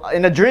 100%. about.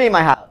 In a dream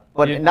I have,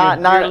 but Your not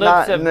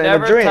lips have in a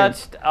never dream.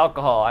 touched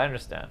alcohol. I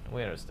understand.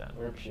 We understand.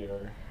 We're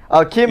pure.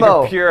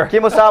 Kimo, You're pure.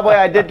 Kimo Sabwe,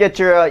 I did get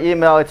your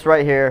email. It's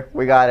right here.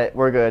 We got it.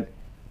 We're good.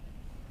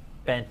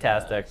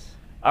 Fantastic.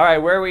 All right,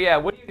 where are we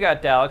at? What do you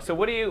got, Dalek? So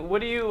what are you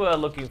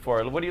looking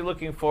for? What are you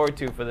looking forward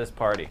to for this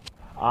party?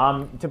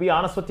 To be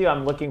honest with you,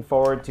 I'm looking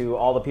forward to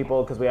all the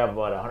people because we have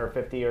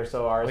 150 or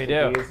so RSVPs. We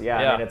do.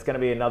 Yeah, Yeah. I mean it's going to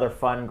be another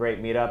fun,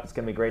 great meetup. It's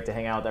going to be great to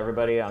hang out with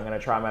everybody. I'm going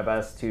to try my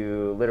best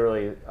to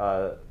literally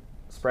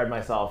spread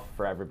myself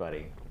for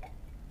everybody,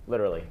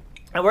 literally.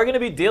 And we're going to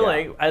be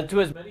dealing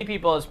to as many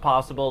people as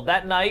possible.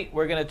 That night,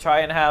 we're going to try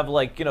and have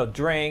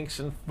drinks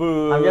and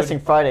food. I'm guessing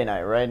Friday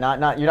night, right?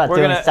 Not you're not We're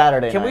doing gonna,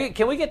 Saturday can night.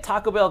 Can we get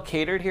Taco Bell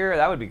catered here?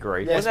 That would be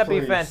great. Yes, Wouldn't that be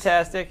please.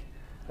 fantastic?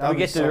 That would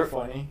We be get so to-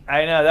 funny.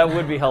 I know that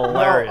would be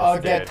hilarious. No,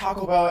 dude. get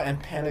Taco Bell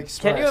and Panda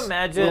Express. Can you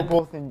imagine?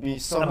 We'll both be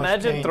so much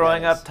Imagine pain,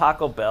 throwing guys. up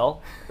Taco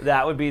Bell.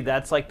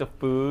 That's like the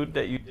food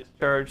that you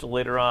discharge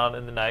later on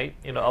in the night.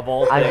 Of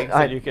all things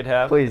that you could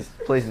have. Please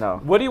no.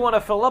 What do you want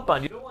to fill up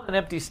on? You don't want an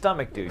empty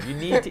stomach, dude. You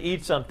need to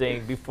eat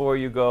something before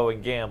you go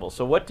and gamble.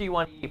 So what do you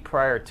want to eat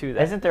prior to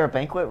that? Isn't there a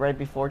banquet right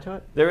before to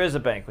it? There is a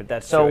banquet.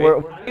 That's So true.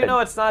 we're How do you know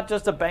it's not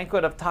just a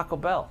banquet of Taco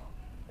Bell?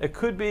 It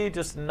could be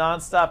just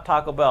nonstop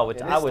Taco Bell, which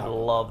It I is would Taco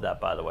Bell. love that,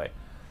 by the way.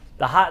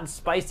 The hot and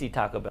spicy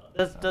Taco Bell.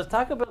 Does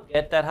Taco Bell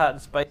get that hot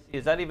and spicy?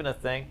 Is that even a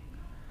thing?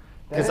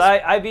 Because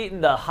I've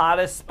eaten the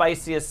hottest,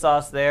 spiciest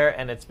sauce there,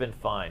 and it's been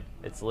fine.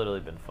 It's literally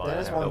been fine. That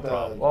is I have one no of the,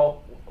 problem.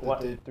 Well,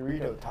 the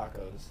Dorito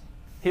tacos.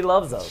 He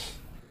loves those.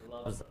 He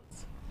loves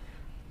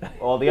those.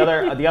 Well, the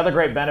other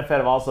great benefit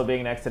of also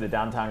being next to the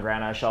downtown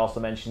Grand, I should also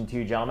mention to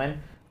you,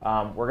 gentlemen,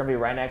 we're gonna be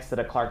right next to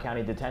the Clark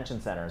County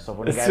Detention Center. So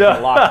when you guys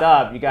get locked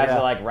up, you guys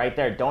are like right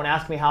there. Don't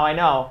ask me how I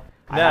know.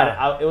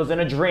 No. It was in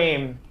a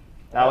dream.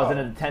 That was in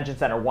a detention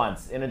center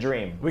once, in a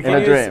dream. We In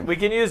a dream. We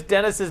can use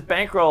Dennis's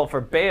bankroll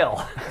for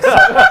bail.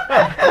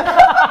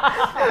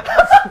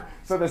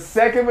 So the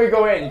second we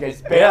go in, you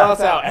guys bail Yeah.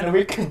 us out, and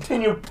we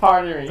continue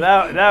partying.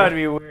 That would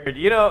be weird.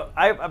 You know,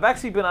 I've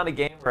actually been on a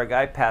game where a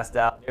guy passed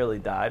out, nearly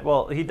died.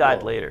 Well, he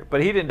died later,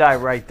 but he didn't die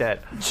right then.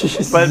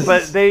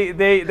 But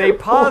they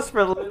paused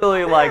for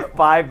literally like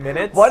 5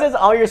 minutes. Why does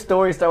all your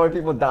stories start with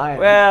people dying?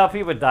 Well,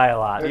 people die a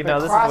lot. The You know,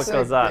 this is classic what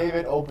goes on.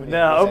 David opening.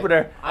 No, He's opener.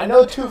 like, I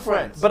know 2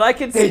 friends. But I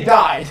can They see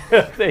died.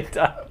 they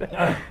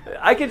died.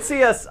 I can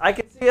see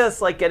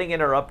us like getting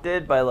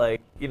interrupted by like,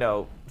 you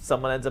know,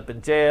 someone ends up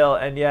in jail,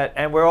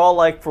 and we're all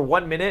like, for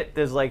 1 minute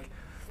there's like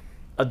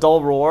a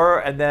dull roar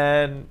and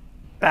then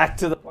back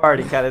to the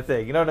party kind of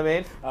thing. You know what I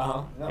mean?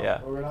 No, Yeah.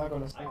 we're not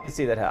going to I stop. can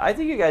see that happen. I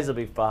think you guys will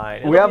be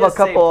fine. We It'll have be a safe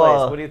couple,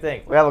 place. What do you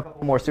think? We have a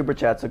couple more super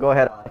chats, so go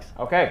ahead, Alex.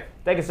 Okay,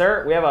 thank you,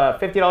 sir. We have a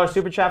 $50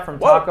 super chat from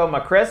Whoa. Taco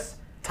Macris.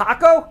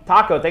 Taco?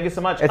 Taco, thank you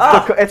so much.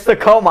 It's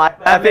Tacoma.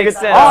 That makes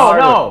sense. Oh,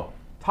 no.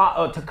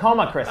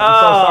 Tacoma, Chris. I'm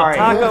so sorry.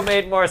 Taco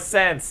made more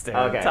sense, dude.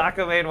 Okay.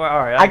 Taco made more. All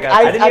right, I got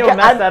I- it. I didn't even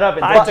mess that up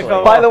I intentionally.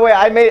 took a- By the way,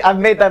 I've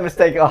made that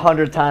mistake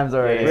 100 times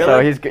already, Yeah. so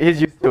Really?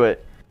 he's used to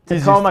it.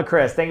 Tacoma,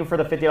 Chris, thank you for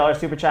the $50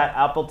 super chat.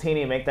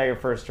 Appletini, make that your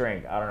first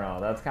drink. I don't know.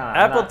 That's kind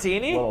of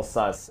Appletini? A little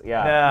sus.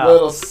 Yeah. Yeah.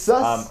 Little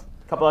sus.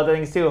 A couple other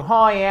things too.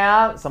 Oh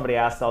yeah. Somebody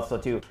asked also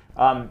too.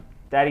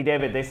 Daddy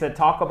David, they said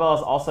Taco Bell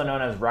is also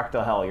known as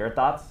rectal hell. Your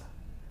thoughts?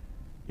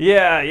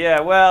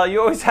 Yeah. Well, you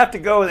always have to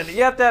go with it.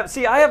 You have to have.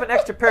 See, I have an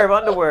extra pair of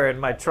underwear in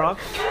my trunk,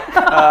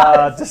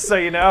 just so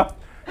you know.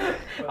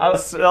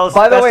 Those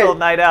By the way, special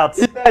night outs.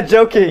 He's not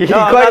joking. He No,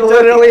 I'm quite not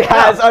literally joking.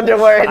 has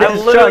underwear in I'm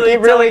his trunk. literally He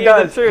really telling you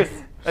does. the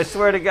truth. I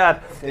swear to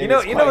God. You know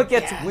David's what quite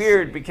gets gassed.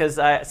 weird, because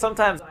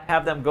sometimes I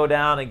have them go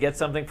down and get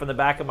something from the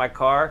back of my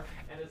car,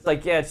 and it's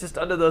like, yeah, it's just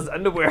under those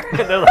underwear, and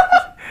they're like,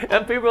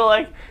 and people are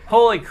like,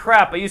 holy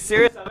crap, are you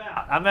serious?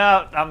 I'm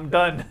out. I'm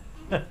done.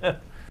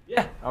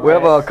 Yeah. Okay. We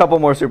have a couple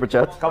more super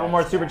chats. couple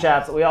more super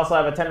chats. We also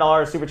have a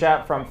 $10 super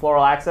chat from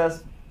Floral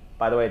Access.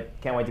 By the way,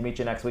 can't wait to meet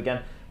you next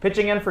weekend.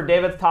 Pitching in for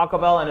David's Taco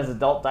Bell and his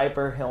adult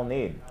diaper he'll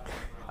need.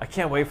 I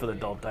can't wait for the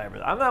adult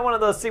diapers. I'm not one of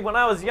those. See, when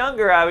I was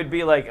younger, I would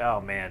be like, "Oh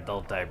man,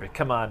 adult diaper,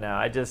 come on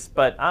now."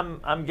 But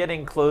I'm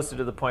getting closer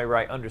to the point where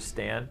I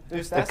understand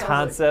Dude, the that sounds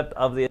concept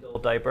of the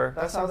adult diaper.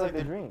 That sounds like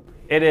the dream.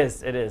 It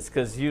is,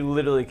 because you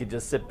literally could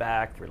just sit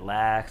back,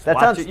 relax. That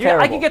watch sounds it. I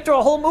terrible. could get through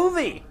a whole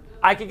movie.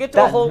 I could get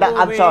through a whole movie.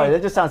 I'm sorry,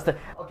 that just sounds.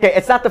 Okay,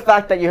 it's not the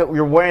fact that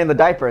you're wearing the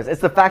diapers. It's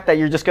the fact that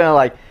you're just gonna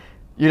like,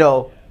 you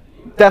know,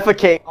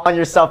 defecate on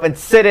yourself and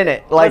sit in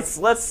it. Like,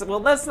 Let's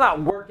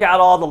not work out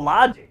all the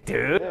logic,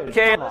 dude.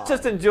 Okay, let's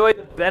just enjoy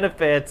the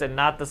benefits and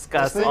not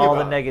discuss Just think all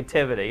the about it.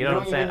 negativity. You know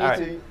what I'm saying? even All need right.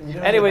 to- you don't need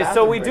Anyway, a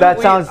so we bathroom do. break.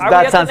 That sounds- Are we that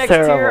at the sounds next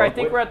tier? terrible. I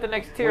think we're at the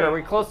next tier. Are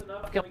we close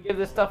enough? Can we give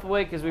this stuff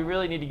away? Because we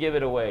really need to give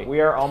it away. We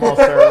are almost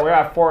there. We're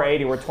at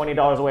 $4.80. We're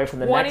 $20 away from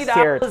the next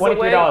tier. $20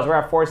 $23. away? We're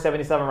at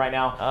 $4.77 right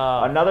now.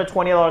 Oh. Another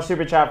 $20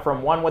 super chat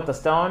from One with the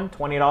Stone.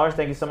 $20.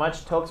 Thank you so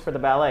much. Tokes for the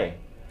ballet.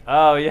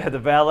 Oh yeah, the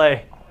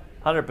valet.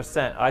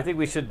 100%. I think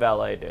we should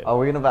valet, dude. are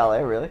we gonna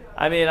valet really?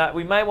 I mean,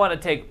 we might want to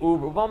take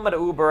Uber. We're going to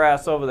Uber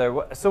ass over there.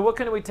 So what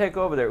can we take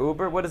over there?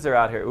 Uber? What is there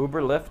out here?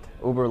 Uber, Lyft?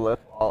 Uber, Lyft.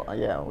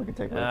 Yeah, we can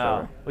take No.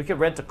 whichever. We could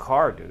rent a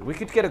car, dude. We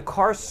could get a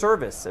car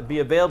service and be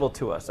available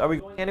to us. Are we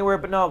going anywhere?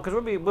 But no, because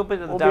we'll be at the We'll be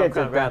at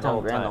downtown the Grand the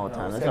whole downtown Grand the whole time.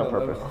 time. Let's There's no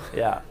take a purpose. limo.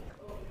 Yeah.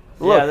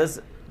 Look. Yeah,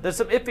 there's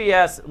some iffy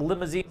ass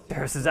limousine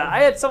services.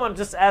 I had someone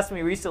just ask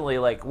me recently,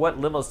 like, what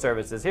limo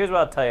service is. Here's what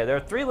I'll tell you. There are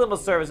 3 limo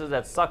services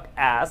that suck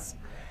ass.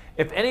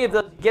 If any of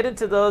those, get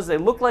into those, they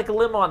look like a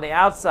limo on the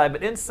outside,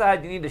 but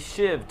inside you need a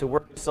shiv to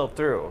work yourself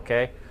through,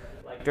 okay?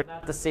 Like, they're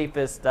not the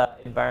safest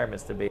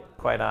environments to be,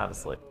 quite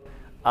honestly.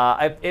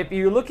 If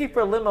you're looking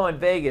for a limo in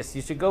Vegas,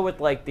 you should go with,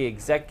 like, the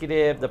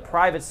executive, the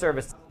private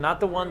service, not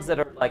the ones that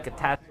are, like,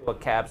 attached to a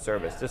cab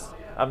service.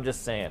 I'm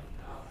just saying.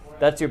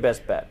 That's your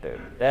best bet, dude.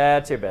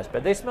 That's your best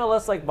bet. They smell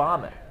less like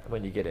vomit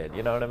when you get in,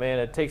 you know what I mean?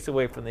 It takes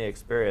away from the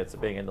experience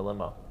of being in the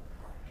limo.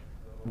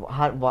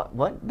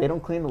 What? They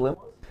don't clean the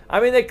limo? I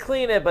mean, they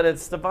clean it, but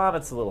the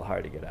vomit's a little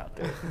hard to get out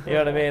there. You know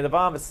what I mean? The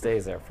vomit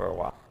stays there for a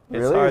while. It's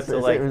Really? hard Is to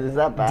it- like is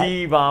that bad?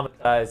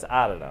 de-vomitize.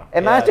 I don't know.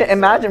 Imagine, Yeah,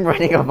 imagine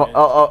renting a and it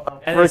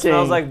freaking.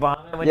 smells like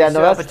vomit when Yeah, you no,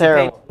 show up, that's but you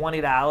terrible. paid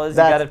 $20. You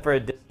That's- got it for a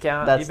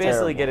discount. that's You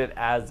basically terrible. get it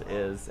as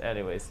is,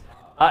 anyways.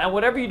 And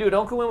whatever you do,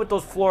 don't go in with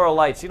those floral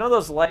lights. You know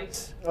those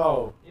lights?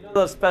 Oh, You know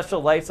those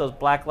special lights, those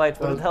black lights?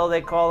 What the hell do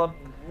they call them?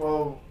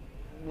 well,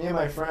 me and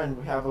my friend,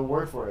 we have a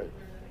word for it.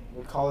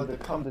 We call it the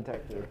cum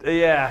detector.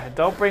 Yeah,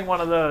 don't bring one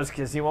of those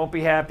because you won't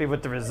be happy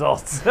with the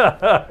results.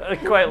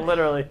 Quite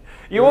literally.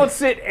 You won't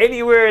sit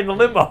anywhere in the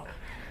limo.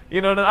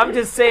 You know, I'm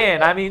just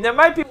saying. I mean, there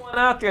might be one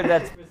out there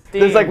that's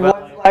pristine. There's like but,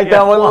 one, like yeah,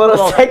 that one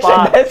little section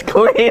spot. that's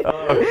clean.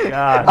 Oh,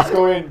 God. Let's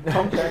go in,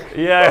 cum check.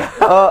 Yeah.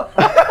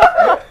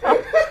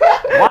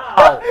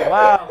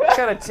 Wow. What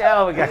kind of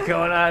channel we got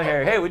going on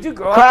here? Hey, would you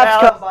grow up, Craps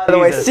Alex? Cup, by the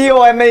way. Jesus.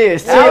 COME.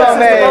 Alex is the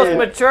most COME.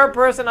 mature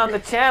person on the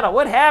channel.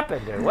 What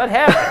happened, dude? What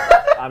happened?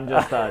 I'm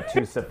just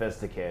too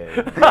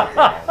sophisticated.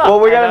 Well,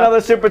 we got I know.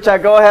 another super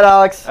chat. Go ahead,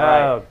 Alex. All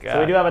right. Oh, God. So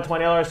we do have a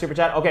 $20 super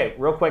chat. Okay,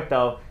 real quick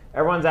though.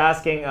 Everyone's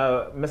asking,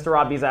 Mr.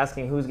 Robbie's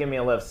asking, who's giving me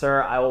a lift?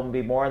 Sir, I will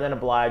be more than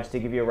obliged to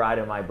give you a ride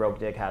in my broke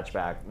dick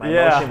hatchback. My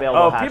motion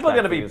available Oh, people are hatchback going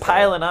to for be you, sir.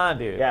 piling on,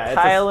 dude. Yeah, it's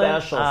piling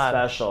a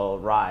special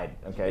ride.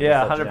 Okay.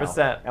 Yeah, just to let you 100%.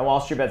 know. And Wall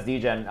Street Bets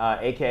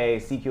DGen, aka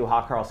CQ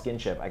Hot Carl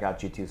Skinship. I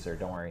got you too, sir.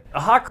 Don't worry.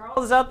 Hot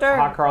Carl is out there?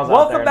 Hot Carl's out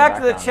Welcome there in back the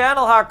to the background.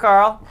 channel, Hot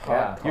Carl.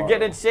 Yeah. You're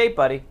getting in shape,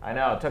 buddy. I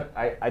know.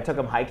 I took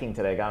him hiking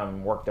today. Got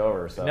him worked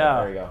over. So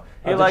No. there you go.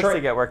 He likes Detroit-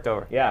 to get worked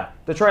over. Yeah.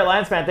 Detroit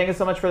Lions fan, thank you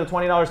so much for the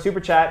 $20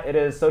 super chat. It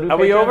is so do Are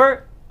we Patreon.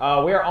 over?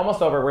 We are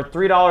almost over. We're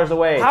 $3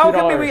 away. How $2.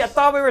 come I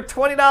thought we were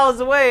 $20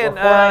 away We're and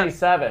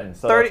 $4.97,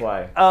 so 30. that's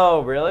why.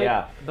 Oh, really?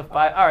 Yeah. The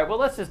five. All right. Well,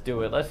 let's just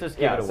do it. Let's just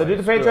give Yeah, it away. so do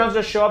the Screw it. Patreons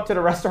just show up to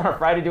the restaurant on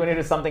Friday? Do we need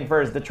to do something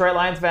first? Detroit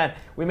Lions fan,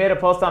 we made a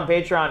post on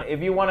Patreon.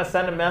 If you want to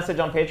send a message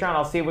on Patreon,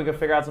 I'll see if we can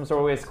figure out some sort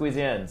of way to squeeze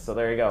you in. So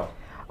there you go.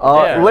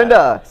 Yeah.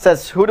 Linda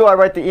says, who do I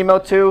write the email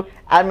to?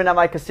 Admin at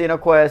my casino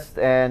quest,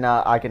 and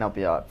I can help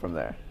you out from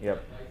there.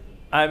 Yep.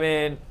 I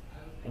mean,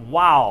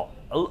 wow.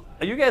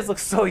 You guys look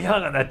so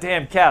young on that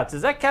damn couch.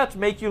 Does that couch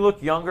make you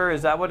look younger?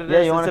 Is that what it is? Yeah,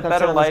 you Is wanna it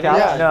better consider this lighting? couch?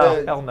 Yeah, No,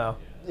 the- hell no.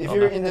 If Oh,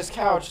 you're no. in this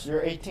couch,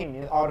 you're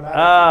 18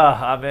 automatically.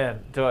 I'm in.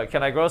 Do it.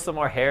 Can I grow some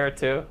more hair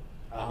too?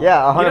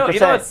 Yeah, 100%. You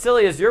know what's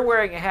silly is you're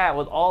wearing a hat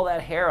with all that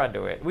hair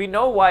under it. We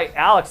know why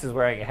Alex is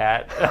wearing a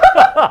hat.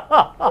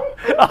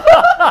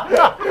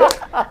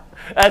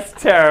 That's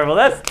terrible.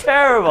 That's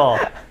terrible.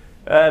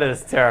 That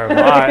is terrible.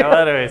 All right.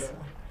 Well, anyways.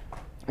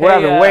 We're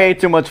Hey, having way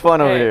too much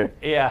fun over here.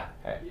 Yeah.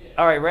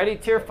 All right. Ready?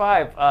 Tier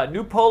 5.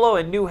 New polo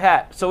and new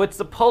hat. So it's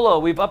the polo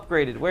we've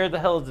upgraded. Where the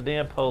hell is the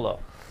damn polo?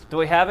 Do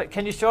we have it?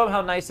 Can you show them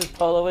how nice this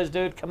polo is,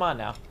 dude? Come on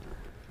now.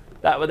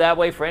 That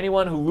way, for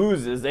anyone who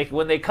loses,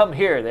 when they come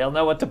here, they'll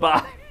know what to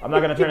buy. I'm not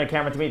going to turn the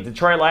camera to me.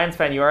 Detroit Lions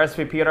fan, you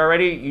RSVP'd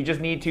already? You just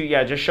need to,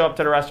 just show up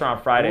to the restaurant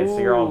on Friday, so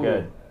you're all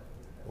good.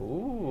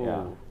 Ooh.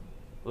 Yeah.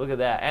 Look at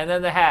that. And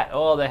then the hat.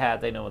 Oh, the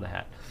hat. They know the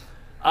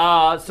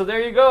hat. So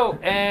there you go.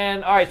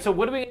 And all right. So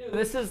what do we do?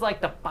 This is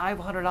like the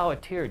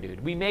 $500 tier,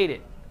 dude. We made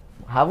it.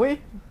 Have we?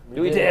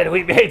 We did.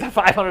 We made the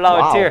 $500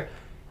 Wow. tier.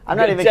 I'm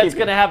not even Jet's keeping.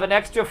 gonna have an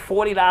extra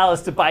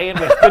 $40 to buy in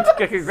with.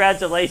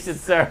 Congratulations,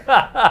 sir.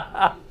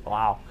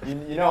 Wow. You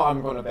know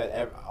I'm going to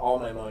bet all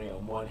my money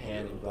on one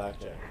hand in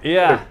blackjack.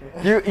 Yeah.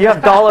 You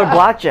have dollar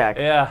blackjack.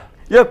 Yeah.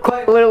 You have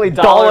quite literally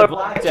dollar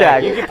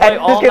blackjack. You can play And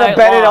you're all just gonna night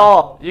bet long. it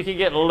all. You can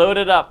get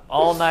loaded up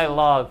all night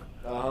long.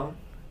 Uh-huh.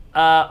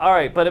 All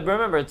right, but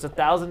remember, it's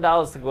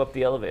 $1,000 to go up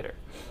the elevator.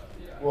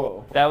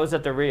 Whoa. That was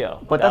at the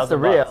Rio. But that's the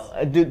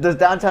 $1,000. real. Does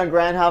Downtown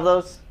Grand have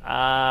those?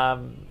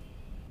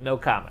 No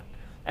comment.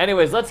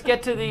 Anyways, let's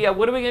get to the.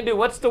 What are we gonna do?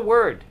 What's the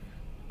word?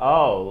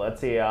 Oh,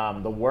 let's see.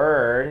 The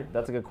word,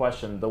 that's a good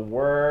question. The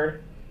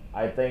word,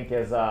 I think,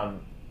 is,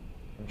 I'm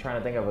trying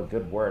to think of a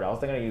good word. I was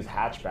thinking to use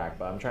hatchback,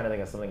 but I'm trying to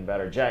think of something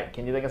better. Jet,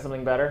 can you think of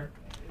something better?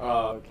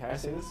 Can I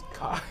say this?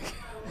 Cock.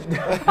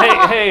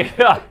 Hey.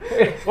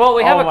 Well,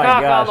 we have Oh a my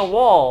cock gosh. on the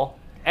wall,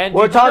 and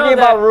We're did you know talking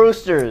that- about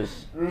roosters.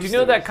 Did you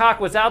know that cock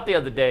was out the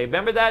other day?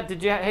 Remember that?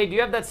 Did you? Hey, do you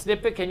have that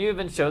snippet? Can you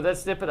even show that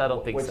snippet? I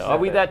don't think Which so. Are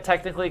we snippet? that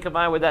technically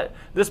combined with that?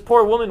 This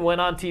poor woman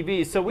went on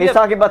TV. So we He's have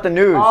talking about the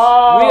news.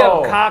 Oh! we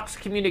have Cox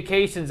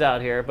Communications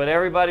out here, but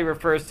everybody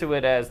refers to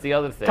it as the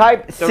other thing.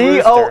 Type the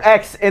rooster.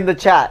 COX in the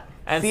chat.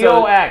 And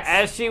so, COX.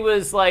 as she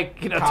was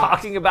like, Cox.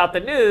 talking about the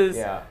news,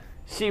 Yeah.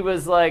 she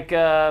was like, you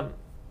know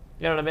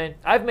what I mean?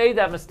 I've made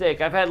that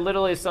mistake. I've had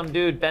literally some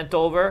dude bent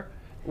over,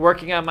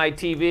 working on my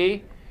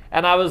TV,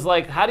 and I was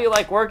like, "How do you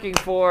like working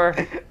for?"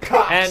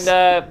 Cox.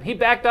 And he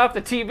backed off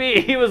the TV.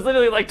 He was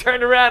literally like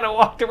turned around and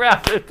walked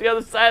around to the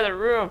other side of the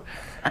room.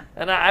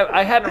 And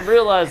I hadn't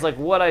realized like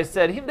what I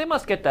said. They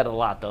must get that a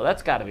lot though.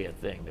 That's got to be a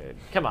thing, dude.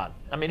 Come on.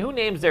 I mean, who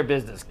names their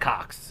business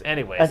Cox?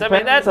 Anyways, I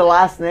mean That's a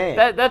last name.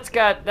 that's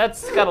got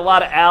a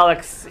lot of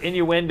Alex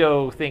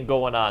innuendo thing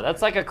going on.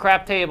 That's like a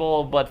crap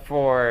table, but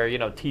for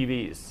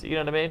TVs. You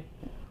know what I mean?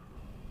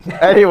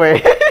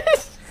 Anyway.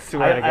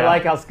 I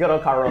like how Skittle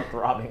wrote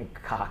throbbing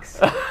cocks.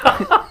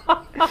 COX.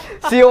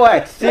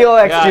 Yeah,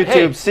 YouTube.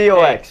 hey,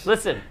 COX. hey,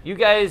 listen, you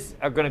guys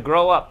are gonna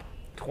grow up.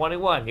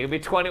 21. You'll be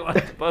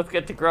 21. Both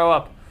get to grow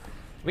up.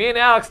 Me and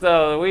Alex,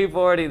 though,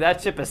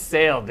 that ship has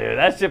sailed, dude.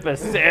 That ship has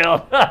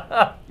sailed.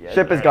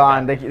 Ship is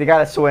gone. They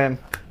gotta swim.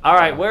 All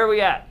right, where are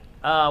we at?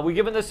 We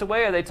giving this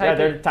away? Or are they Yeah, typing?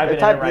 they're typing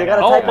type- it in right they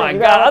gotta now. Oh type it. my You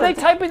God! gotta Are they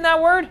type- typing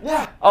that word?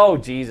 Yeah. Oh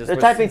Jesus! They're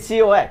we're typing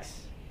COX.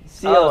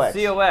 Oh, COX.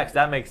 COX.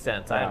 That makes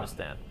sense. I Yeah.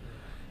 understand.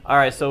 All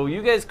right, so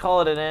you guys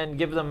call it an end.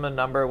 Give them a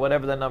number,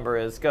 whatever the number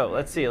is. Go.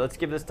 Let's see. Let's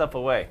give this stuff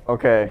away.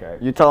 Okay. Okay.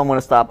 You tell them when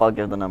to stop. I'll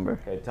give the number.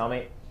 Okay, tell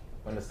me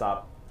when to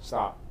stop.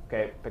 Stop.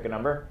 Okay, pick a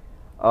number.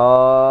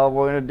 We're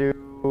gonna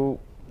do.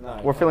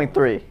 Nine. We're feeling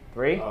 3.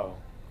 3. Oh.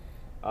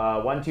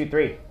 1, 2,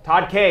 3.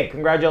 Todd K.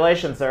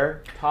 Congratulations,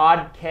 sir.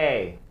 Todd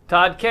K.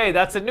 Todd K.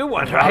 That's a new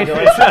one, right?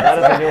 Congratulations. That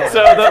is a new one.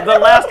 So the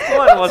last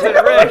one wasn't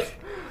rigged.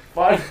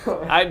 Fine.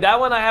 That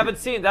one I haven't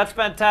seen. That's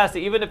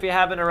fantastic. Even if you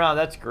have been around,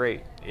 that's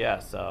great. Yeah,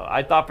 so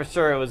I thought for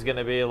sure it was going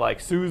to be like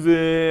Susan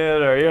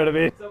or, you know what I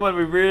mean? Someone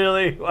we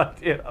really want,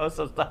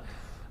 some stuff.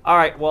 All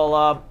right,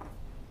 well,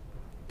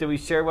 did we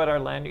share what our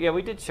lanyard? Yeah,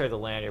 we did share the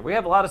lanyard. We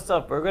have a lot of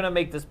stuff. We're gonna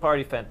make this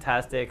party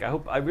fantastic.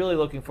 I'm really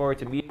looking forward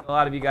to meeting a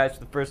lot of you guys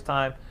for the first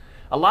time.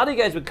 A lot of you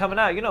guys have been coming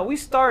out. You know, we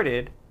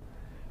started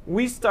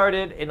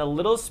in a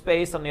little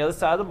space on the other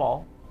side of the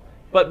mall.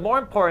 But more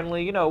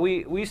importantly, you know,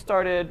 we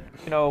started,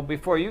 you know,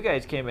 before you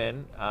guys came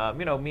in.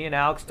 You know, me and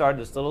Alex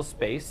started this little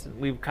space.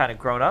 We've kind of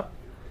grown up,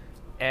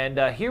 and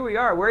here we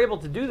are. We're able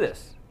to do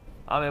this.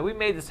 I mean, we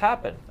made this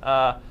happen.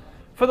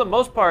 For the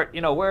most part,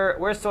 you know,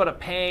 we're sort of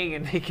paying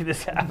and making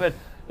this happen.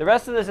 The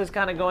rest of this is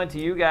kind of going to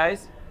you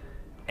guys,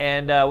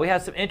 and we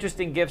have some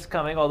interesting gifts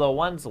coming. Although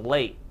one's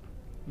late,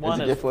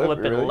 one is flipping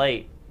really?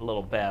 late,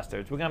 little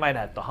bastards. We're gonna might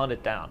have to hunt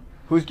it down.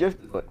 Whose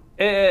gift is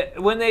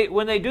it? When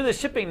they do the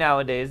shipping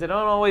nowadays, they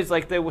don't always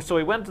so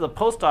we went to the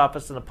post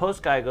office and the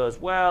post guy goes,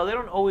 well, they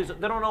don't always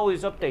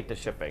update the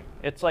shipping.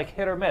 It's like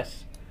hit or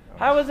miss.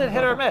 How is it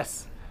hit or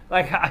miss?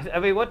 Like, I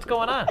mean, what's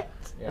going on?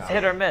 Yeah. It's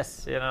hit or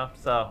miss, you know.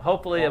 So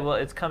hopefully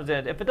it comes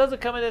in. If it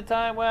doesn't come in in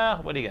time, well,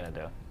 what are you gonna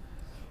do?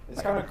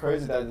 It's kind of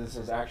crazy that this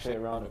is actually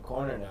around the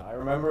corner now. I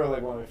remember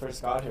like when we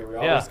first got here, we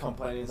always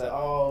complaining, like,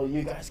 oh,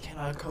 you guys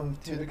cannot come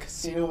to the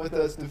casino with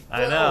us to film.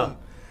 I know.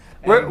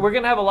 And We're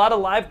gonna have a lot of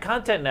live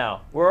content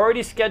now. We're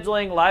already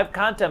scheduling live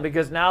content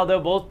because now they'll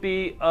both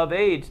be of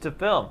age to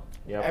film.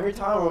 Yep. every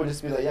time we'll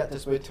just be like, yeah,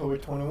 just wait till we're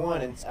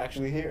 21 and it's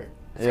actually here.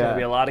 It's gonna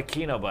be a lot of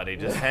Kino, buddy.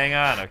 Just hang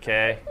on,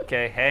 okay?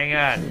 Okay, hang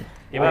on.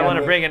 You might We're want to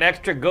gonna- bring an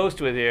extra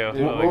ghost with you.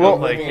 Dude, when we we're go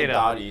living play in Kino.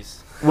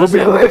 Dottie's. We'll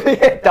be living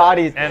at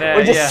Dottie's. And,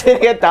 We're just yeah.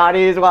 sitting at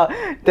Dottie's while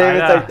David's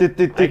know. like, "Doot,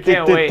 doot, I doot,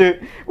 can't doot, wait.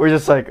 doot." We're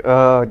just like,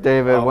 oh,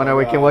 David, Oh when my are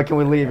we God. when can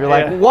we leave? You're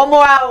Yeah. like, one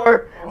more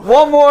hour,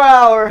 one more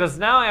hour. Because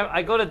now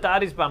I go to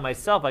Dottie's by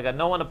myself. I got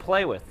no one to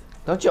play with.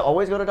 Don't you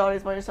always go to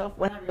Dottie's by yourself?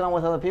 When have you gone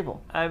with other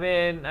people? I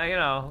mean, you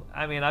know,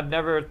 I've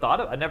never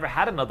I never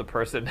had another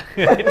person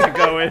to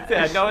go with.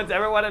 No one's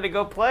ever wanted to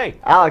go play.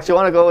 Alex, you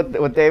want to go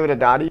with David to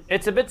Dottie's?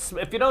 It's a bit.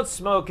 If you don't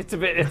smoke, it's a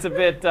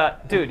bit.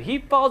 Dude, he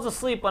falls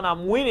asleep when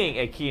I'm winning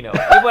at Keno.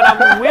 When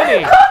I'm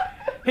winning,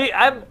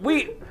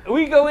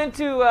 we go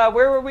into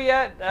where were we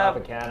at?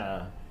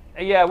 Tropicana.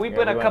 Yeah, we've Yeah,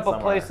 been we a went couple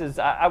somewhere. places.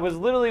 I was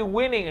literally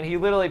winning, and he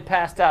literally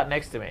passed out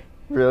next to me,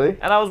 Really?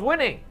 and I was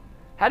winning.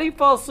 How do you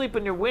fall asleep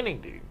when you're winning,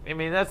 dude? I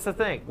mean, that's the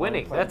thing.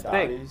 Winning, Play that's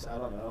big. Dottie's, I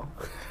don't know.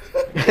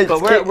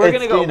 But we're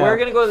gonna go. We're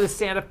gonna go to the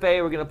Santa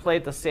Fe. We're gonna play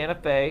at the Santa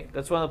Fe.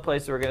 That's one of the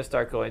places we're gonna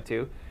start going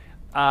to.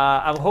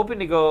 I'm hoping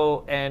to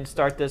go and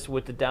start this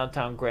with the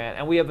Downtown Grand,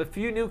 and we have a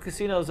few new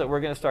casinos that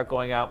we're gonna start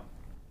going out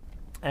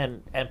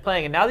and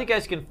playing. And now that you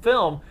guys can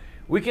film,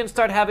 we can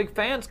start having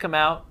fans come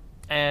out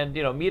and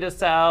meet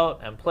us out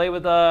and play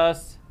with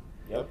us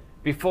Yep.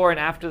 before and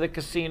after the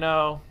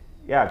casino.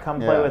 Yeah, come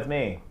play Yeah. with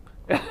me.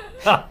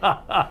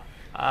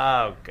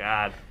 Oh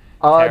God.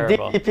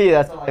 Terrible. DPP,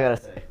 that's all I gotta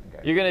say.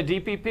 You're gonna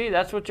DPP?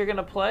 That's what you're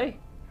gonna play?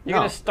 You're No.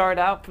 gonna start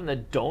out from the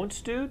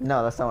don'ts, dude?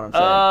 No, that's not what I'm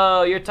saying.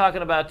 Oh, you're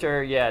talking about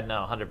your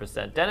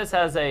 100%. Dennis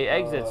has a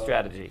exit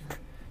strategy.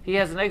 He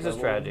has an exit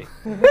strategy.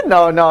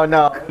 No.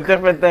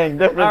 Different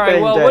thing. All right.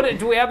 thing, Well, Jay.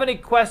 do we have any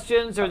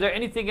questions? Or is there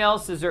anything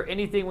else? Is there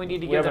anything we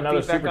need to We get have some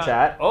another feedback super on?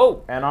 chat.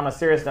 Oh, And on a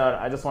serious note,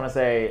 I just want to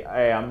say,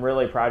 hey, I'm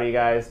really proud of you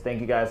guys. Thank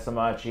you guys so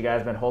much. You guys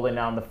have been holding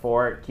down the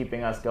fort,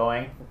 keeping us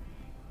going.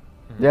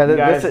 Yeah, You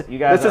guys- this you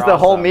guys is are the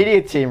whole awesome.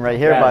 media team right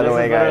here, Yeah, by the this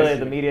way, is literally guys.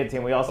 the media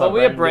team. We also Well, have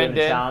we have Brendan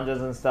doing the Brendan.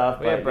 challenges and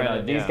stuff. We have But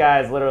Brendan, these yeah.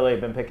 guys literally have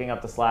been picking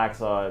up the slack.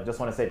 So I just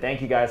want to say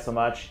thank you guys so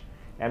much.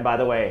 And by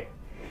the way,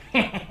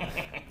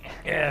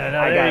 yeah. No,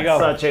 I there you got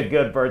go. such a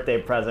good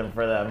birthday present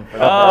for them. For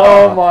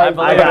Oh my I believe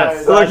I got it.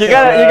 such Look, you a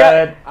gotta-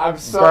 good I'm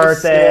so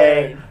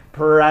birthday scared.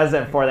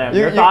 present for them.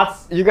 You, Your you-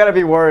 thoughts? You gotta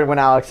be worried when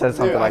Alex says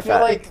something Dude, like I feel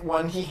that. like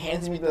when he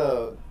hands me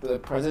the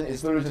present,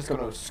 it's literally just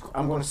gonna.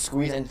 I'm gonna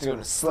squeeze and it's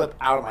gonna slip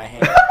out of my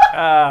hand.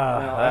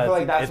 I feel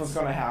like that's what's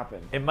gonna happen.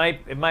 It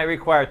might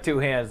require two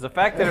hands. The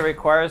fact that it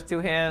requires two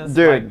hands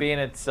Dude. might be in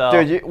itself.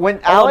 Dude, when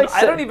Although Alex,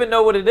 I don't even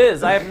know what it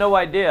is. I have no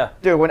idea.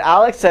 dude, when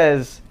Alex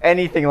says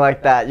anything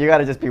like that, you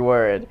gotta just be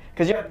worried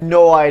because you have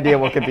no idea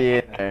what could be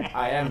in there.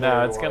 I am. No,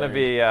 very it's gonna worried.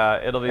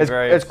 be. It'll be It's,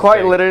 very. it's quite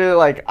interesting. literally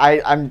like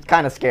I'm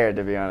kind of scared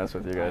to be honest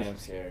with you I guys. am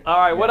scared. All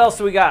right. What else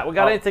do we got? We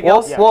got anything Well,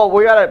 else? well,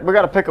 we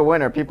gotta pick a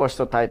winner. People are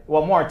still typing.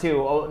 Well, more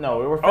too. Oh no,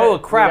 we were. Oh we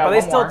crap! got Are they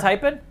one still more.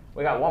 typing?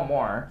 We got one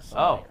more.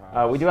 Oh.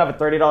 We do have a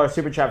 $30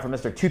 super chat from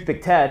Mr.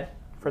 Toothpick Ted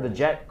for the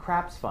Jet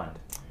Craps Fund.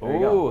 There you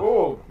go.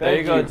 Ooh. There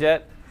you go,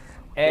 Jet.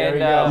 There And you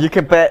go. You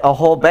can bet a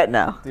whole bet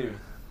now. Dude.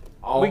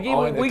 we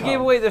gave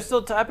away. They're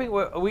still typing.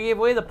 We gave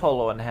away the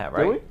polo and the hat,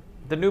 right? we?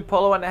 The new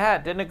polo and the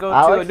hat. Didn't it go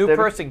Alex, to a new did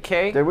we? person?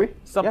 K. Did we?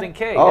 Something Yeah.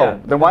 K. Oh, Yeah.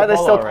 then why are they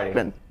Polo still already.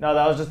 typing? No,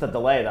 that was just a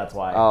delay. That's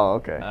why. Oh,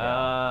 okay.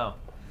 Oh.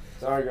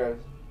 Sorry, guys.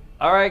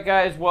 All right,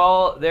 guys.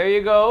 Well, there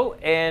you go.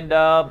 And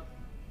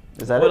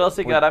Is that what it? else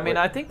you got? Wait, I mean,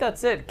 wait. I think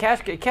that's it.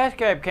 Cash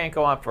grab can't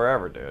go on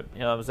forever, dude. You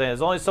know what I'm saying?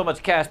 There's only so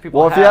much cash people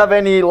Well, have. if you have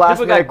any last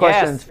People got minute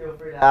questions, gas. feel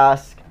free to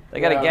ask. They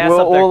got to Yeah. gas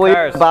We'll, up we'll their leave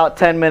cars. about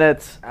 10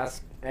 minutes.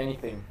 Ask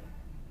anything.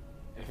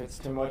 If it's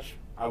too much,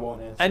 I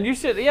won't answer. And you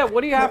should, yeah.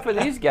 What do you have for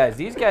these guys?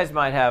 These guys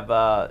might have.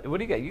 What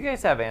do you got? You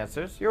guys have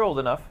answers. You're old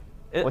enough.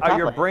 What Are type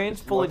your of brains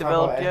fully What type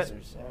of developed yet?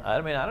 answers? Yeah.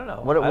 I mean, I don't know.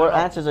 What I don't what know.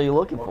 answers are you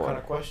looking What for? kind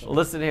of question?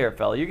 Listen here,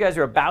 fella. You guys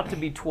are about to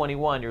be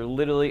 21. You're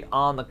literally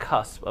on the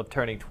cusp of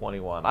turning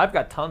 21. I've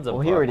got tons of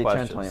Well, he already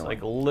turned questions. 21.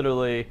 Like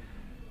literally,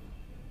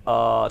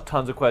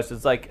 tons of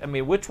questions. Like, I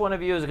mean, which one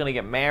of you is going to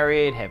get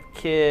married, have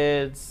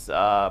kids?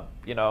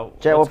 You know,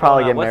 Jet will what's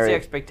probably going on? get What's the married.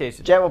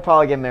 expectation? Jet will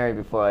probably get married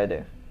before I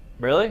do.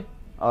 Really?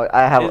 Oh, Is-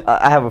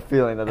 I have a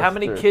feeling that. How that's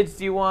many true. kids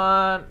do you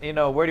want? You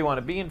know, where do you want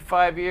to be in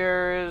 5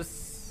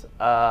 years?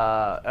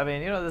 I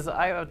mean, you know,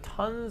 I have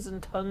tons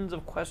and tons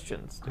of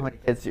questions.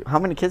 How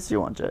many kids do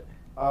you want, Jet?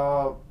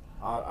 I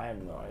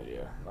have no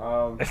idea.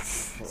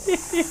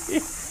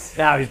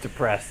 Now he's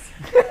depressed.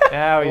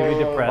 Now he's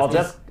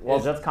depressed. While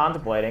just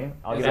contemplating,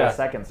 I'll give you Yeah. a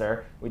second,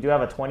 sir. We do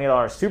have a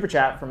 $20 super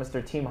chat from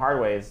Mr. Team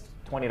Hardways.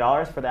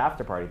 $20 for the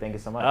after party. Thank you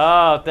so much.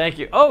 Oh, thank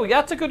you. Oh,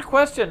 that's a good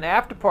question.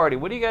 After party.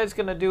 What are you guys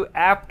gonna do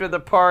after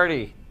the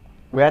party?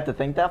 We have to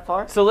think that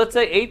far. So let's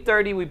say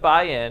 8:30 we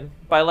buy in.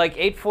 By like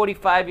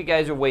 8:45 you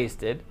guys are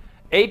wasted.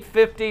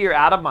 8:50 you're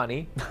out of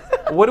money.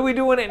 What are we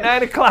doing at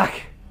 9 o'clock?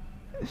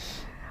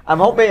 I'm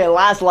hoping it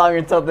lasts longer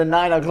until the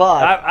 9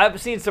 o'clock. I've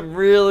seen some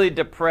really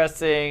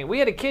depressing. We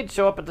had a kid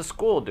show up at the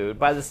school, dude.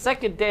 By the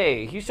second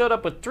day, he showed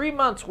up with 3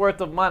 months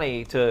worth of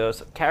money to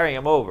carry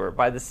him over.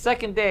 By the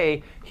second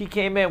day, he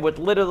came in with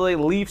literally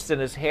leaves in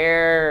his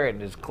hair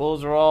and his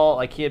clothes were all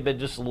like he had been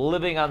just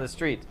living on the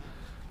streets.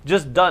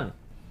 Just done.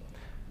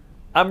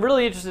 I'm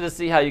really interested to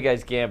see how you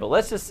guys gamble.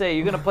 Let's just say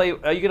you're gonna play.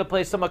 Are you gonna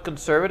play somewhat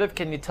conservative?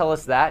 Can you tell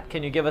us that?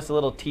 Can you give us a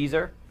little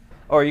teaser?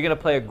 Or are you gonna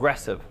play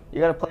aggressive? You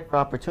gotta play for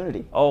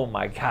opportunity. Oh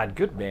my God,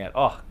 good man.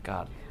 Oh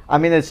God. I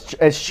mean,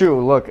 it's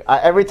true. Look,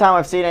 every time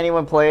I've seen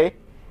anyone play,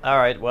 All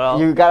right. Well.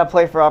 you gotta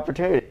play for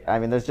opportunity. I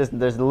mean, there's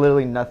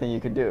literally nothing you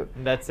can do.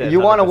 That's it,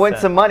 You want to win 100%.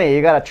 some money,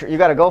 you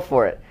gotta go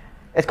for it.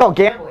 It's called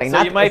gambling.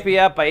 So you might be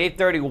out by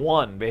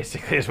 8:31,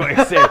 basically, is what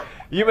you're saying.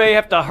 You may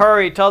have to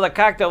hurry. Tell the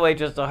cocktail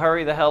waitress to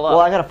hurry the hell up. Well,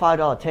 I got a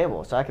 $5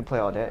 table, so I can play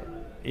all day.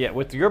 Yeah,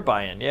 with your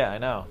buy-in. Yeah, I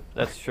know.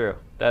 That's true.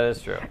 That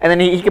is true. And then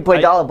he can play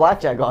dollar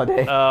blackjack all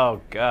day.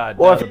 Oh God.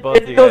 well, no, if both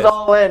of he you goes guys.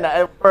 all in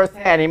at first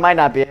hand, he might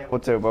not be able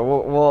to, but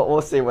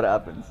we'll see what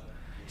happens.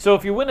 So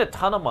if you win a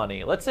ton of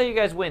money, let's say you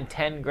guys win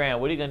 10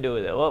 grand. What are you gonna do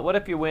with it? What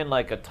if you win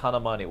like a ton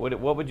of money?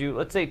 What would you?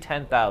 Let's say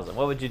 10,000.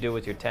 What would you do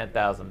with your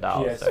 $10,000?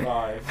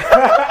 PS5.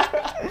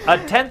 A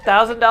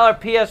 $10,000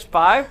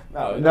 PS5?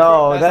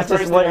 No, that's the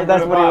just first what thing I'm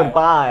that's gonna what he would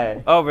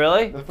buy. Oh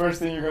really? The first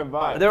thing you're gonna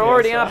buy. They're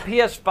already on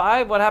PS5.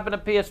 PS5. What happened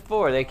to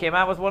PS4? They came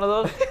out with one of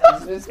those.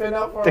 It's been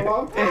out for a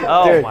long time.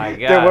 Oh Dude, my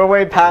dude, God. we're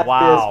way past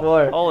wow.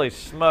 PS4. Holy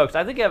smokes!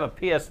 I think you have a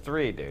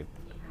PS3, dude.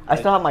 I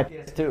still have my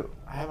PS2.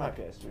 I have my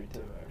PS3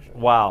 too, actually.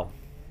 Wow.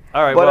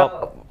 All right. But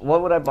well,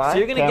 what would I buy? so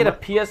you're gonna get a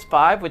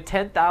PS5 with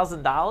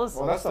 $10,000?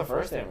 Well, that's the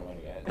first thing I'm gonna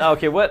get.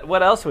 Okay.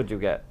 What else would you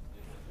get?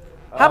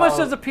 How much Um,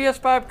 does a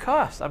PS5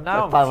 cost? I'm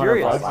now Like $500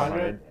 curious. bucks.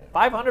 500?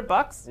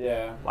 $500?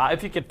 Yeah. Wow.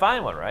 If you could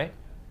find one, right?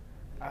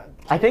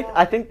 I think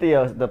the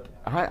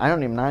I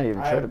don't even not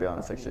even sure to be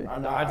honest actually.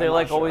 Aren't they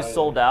like always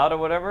sold out or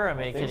whatever? I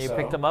mean, can think you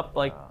pick so. them up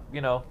like I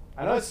know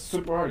it's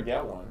super hard to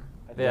get one.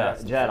 I think Yeah.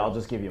 that's the Jed, thing. I'll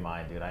just give you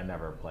mine, dude. I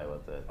never play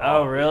with it.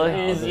 Oh really?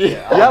 I'll just You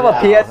get- have a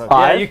I'll- PS5?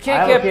 Yeah, you I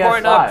can't have a get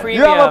Pornhub PS5.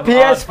 Premium. You have a on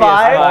PS5?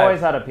 I've PS5. always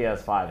had a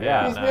PS5. Yeah.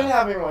 Yeah. He's been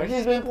having one.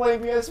 He's been playing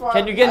PS5.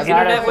 Can you get I've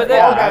internet been with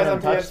playing it? Fall I Guys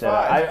on haven't touched it.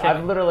 PS5.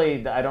 I've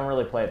literally, I don't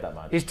really play it that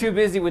much. He's too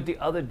busy with the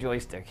other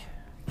joystick.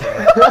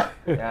 Yeah,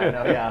 I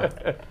know, yeah.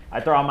 I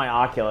throw on my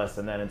Oculus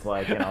and then it's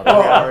like, 3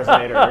 hours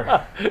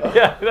later.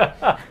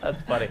 Yeah,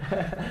 that's funny.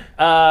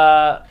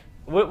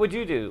 What would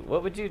you do?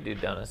 What would you do,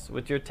 Dennis,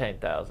 with your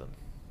 10,000?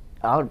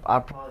 I'd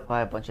probably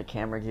buy a bunch of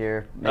camera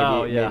gear, maybe,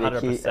 Oh, yeah, maybe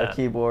a 100%.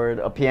 keyboard,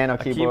 a piano A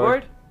keyboard.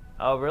 keyboard?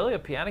 Oh, really? A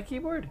piano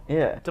keyboard?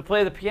 Yeah, To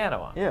play the piano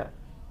on? yeah.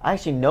 I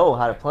actually know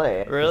how to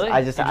play it. Really? I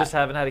you just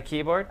haven't had a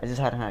keyboard? I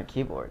just hadn't had a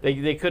keyboard.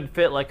 They could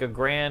fit like a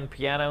grand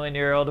piano in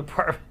your old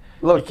apartment.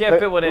 Look, you can't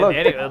fit one in look,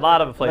 a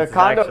lot of places, The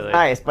condo's actually.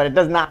 nice, but it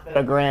does not fit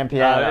a grand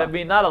piano. I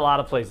mean, not a lot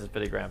of places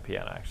fit a grand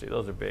piano, actually.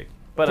 Those are big.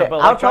 But, Okay, but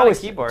I'd probably, electronic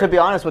keyboard. to be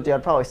honest with you,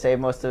 I'd probably save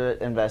most of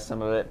it, invest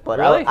some of it, but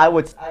Really? I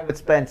would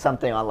spend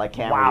something on like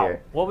camera wow.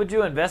 gear. What would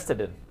you invest it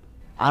in?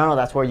 I don't know.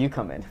 That's where you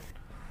come in.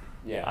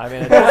 Yeah. I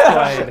mean, at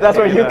this point, That's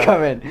where you know,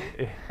 come in.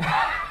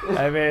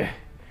 I mean,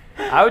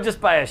 I would just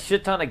buy a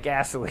shit ton of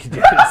gasoline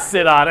dude, and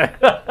sit on it.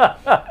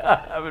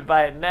 I would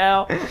buy it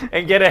now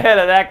and get ahead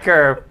of that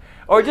curve.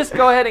 Or just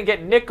go ahead and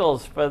get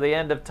nickels for the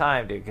end of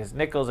time, dude, because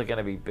nickels are going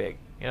to be big.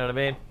 You know what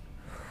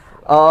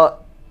I mean?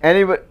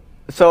 Anybody?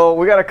 So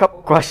we got a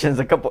couple questions,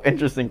 a couple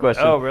interesting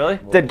questions. Oh, really?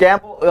 Did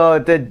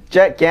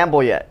Jet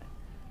gamble yet?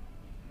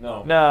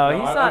 No. No,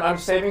 he's not- I'm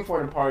saving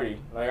for the party.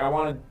 Like I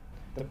wanted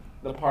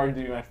the party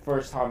to be my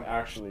first time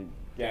actually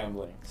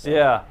gambling. So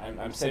Yeah.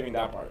 I'm saving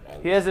that part.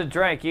 He hasn't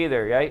drank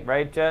either, right?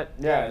 Right, Jet?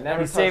 Yeah.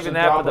 Never He's touched saving a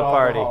that for drop the of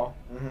party. alcohol.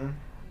 Mm-hmm.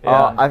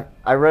 Yeah.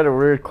 I read a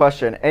weird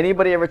question.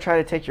 Anybody ever try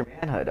to take your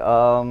manhood?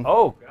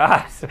 Oh,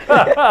 God.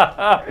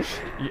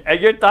 And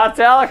your thoughts,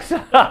 Alex?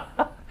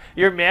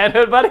 Your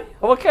manhood, buddy?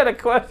 What kind of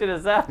question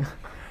is that?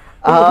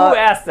 Who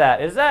asked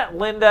that? Is that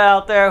Linda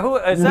out there? Who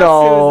is that Susan?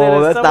 No,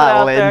 Is that's someone not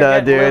out there Linda,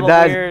 getting a dude. little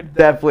That's weird?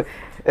 definitely.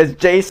 It's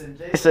Jason.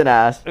 Jason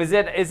asked.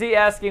 Is he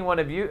asking one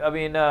of you? I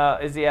mean,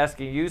 is he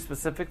asking you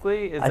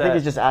specifically? I think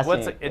he's just asking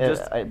What's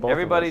both of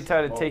everybody us.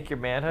 trying to take your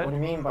manhood? What do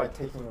you mean by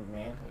taking a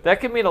manhood? That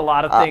could mean a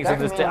lot of things. that in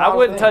can this mean day. a I lot of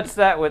wouldn't touch things.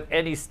 that with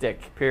any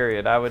stick.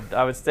 Period. I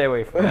would stay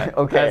away from that.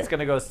 Okay. That's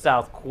gonna go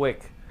south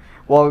quick.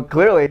 Well,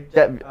 clearly,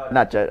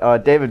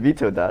 David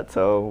vetoed that,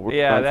 so we're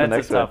Yeah, on to the that's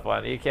next a tough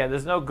one. You can't.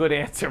 There's no good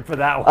answer for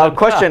that one.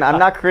 Question. I'm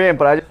not Korean,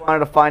 but I just wanted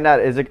to find out: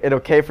 is it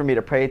okay for me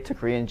to pray to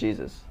Korean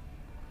Jesus?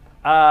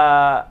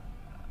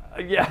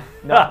 Yeah.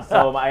 No,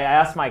 so I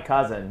asked my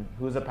cousin,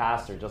 who's a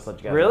pastor, just to let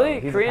you guys know. Really?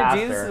 He's a Korean pastor.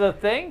 Jesus is a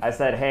thing? I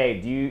said, hey,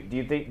 do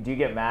you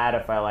get mad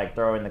if I like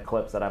throw in the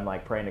clips that I'm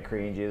like praying to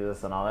Korean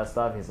Jesus and all that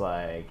stuff? He's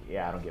like,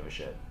 yeah, I don't give a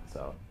shit.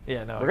 So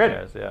Yeah, no, We're who good.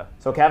 cares? Yeah.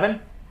 so Kevin,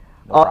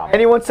 no problem.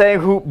 Anyone saying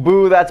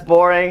boo, that's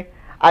boring.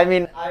 I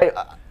mean,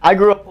 I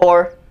grew up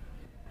poor,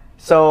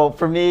 so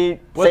for me,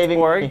 What's saving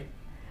boring?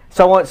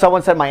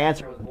 Someone said my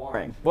answer was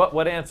boring.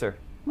 What answer?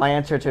 My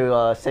answer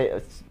to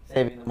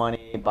saving the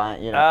money,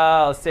 buying, you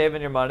know. Oh, saving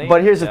your money.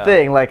 But here's the Yeah.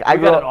 thing, like I We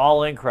grew got an up,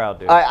 all-in crowd,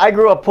 dude. I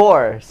grew up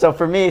poor, so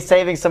for me,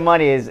 saving some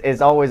money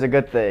is always a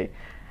good thing.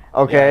 Yeah,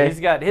 Okay. he's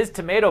got his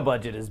tomato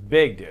budget is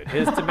big, dude.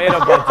 His tomato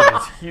budget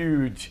is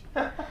huge.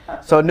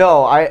 So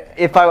no,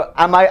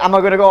 am I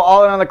gonna go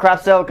all in on the crap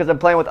sale because I'm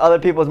playing with other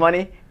people's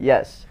money?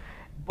 Yes.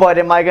 But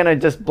am I gonna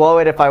just blow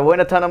it if I win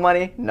a ton of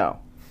money? No.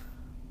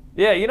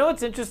 Yeah, you know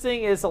what's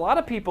interesting is a lot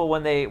of people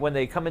when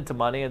they come into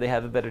money and they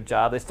have a better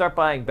job, they start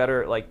buying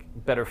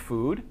better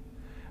food.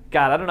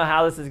 God, I don't know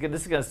how this is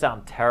gonna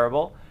sound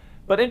terrible,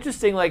 but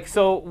interesting. Like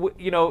so,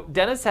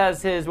 Dennis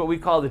has his what we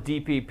call the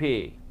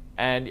DPP,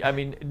 and I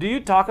mean, do you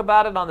talk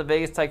about it on the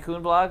Vegas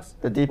Tycoon blogs?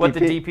 The DPP. What the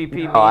DPP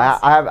means? No,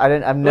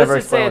 I've never.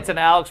 Let's just say explained it's an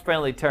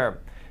Alex-friendly term.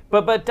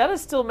 But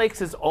Dennis still makes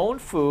his own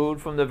food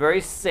from the very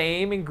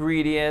same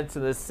ingredients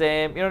and the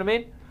same, you know what I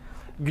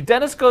mean?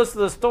 Dennis goes to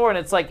the store and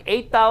it's like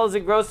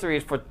 8,000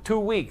 groceries for 2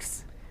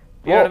 weeks.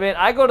 You know what I mean?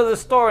 I go to the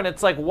store and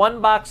it's like one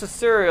box of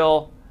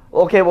cereal.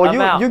 Okay, well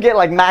amount. you get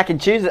like mac and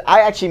cheese.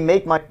 I actually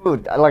make my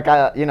food. Like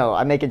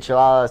I make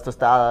enchiladas,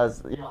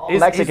 tostadas, all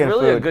Mexican He's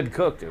really food. a good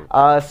cook, dude.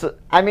 So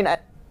I mean,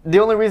 the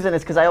only reason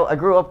is because I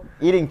grew up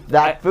eating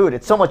that food.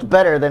 It's so much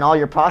better than all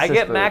your I processed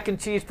get food. mac and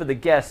cheese for the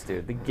guests,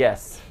 dude. The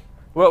guests.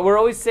 We're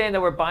always saying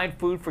that we're buying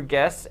food for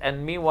guests,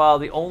 and meanwhile,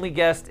 the only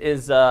guest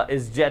is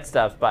Jet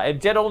stops by, and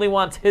Jet only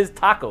wants his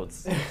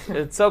tacos.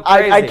 It's so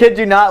crazy. I kid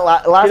you not.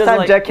 Last doesn't time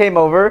like- Jet came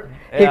over,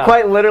 he Yeah.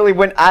 quite literally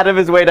went out of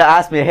his way to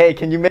ask me, "Hey,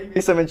 can you make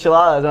me some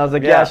enchiladas?" And I was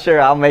like, Yeah. "Yeah, sure,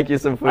 I'll make you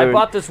some food." I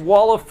bought this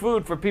wall of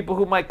food for people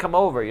who might come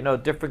over. You know,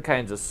 different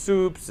kinds of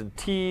soups and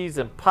teas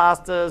and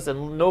pastas,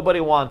 and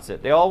nobody wants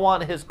it. They all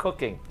want his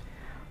cooking.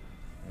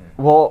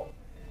 Well,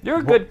 You're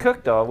a good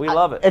cook, though. We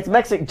love it. it's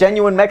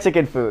genuine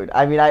Mexican food.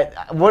 I mean,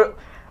 what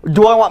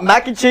do I want?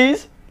 Mac and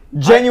cheese?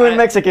 Genuine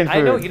Mexican food.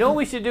 I know. You know what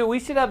we should do? We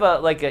should have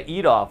a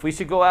eat off. We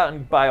should go out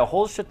and buy a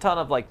whole shit ton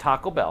of like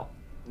Taco Bell,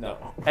 No.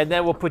 and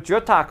then we'll put your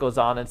tacos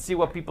on and see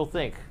what people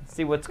think.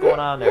 See what's going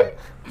on there.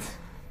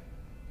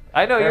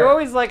 I know you're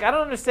always like, I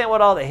don't understand what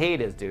all the hate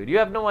is, dude. You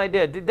have no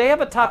idea. They have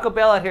a Taco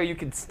Bell out here you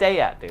can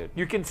stay at, dude.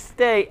 You can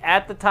stay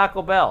at the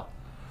Taco Bell.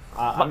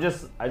 I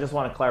just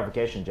want a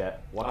clarification,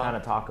 Jet. What kind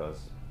of tacos?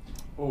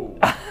 Ooh.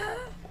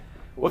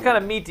 What kind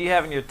of meat do you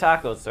have in your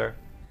tacos, sir?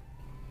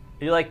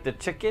 You like the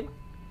chicken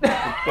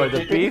or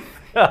the beef?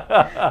 We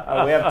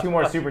have 2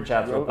 more super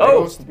chats. Real quick.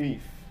 Roast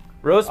beef.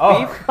 Roast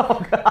beef?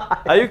 Oh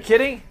God. Are you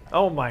kidding?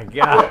 Oh my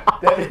God.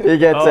 He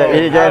gets it.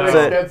 He gets Alex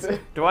it. gets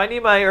it. Do I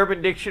need my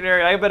Urban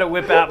Dictionary? I better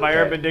whip out my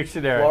Urban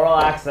Dictionary. Floral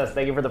Access,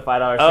 thank you for the $5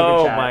 super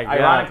Oh chat. my God.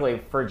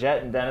 Ironically, for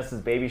Jet and Dennis's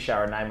baby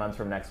shower 9 months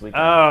from next week.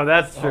 Oh,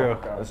 that's true.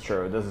 That's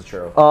true. This is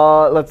true.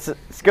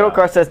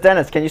 Skittlecar says,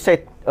 Dennis, can you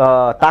say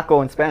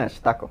taco in Spanish?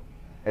 Taco.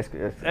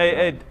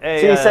 Hey,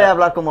 Sí, sé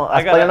hablar como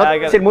español. No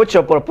puedo decir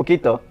mucho, por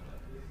poquito.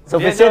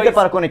 Suficiente he's-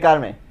 para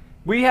comunicarme.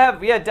 We have,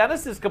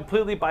 Dennis is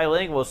completely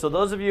bilingual. So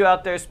those of you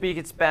out there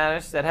speaking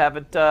Spanish that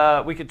haven't,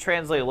 we could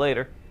translate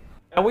later.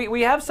 And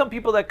we have some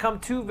people that come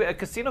to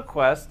Casino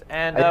Quest,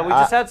 and we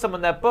just had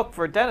someone that booked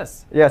for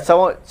Dennis. Yeah,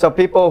 so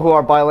people who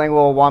are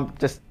bilingual want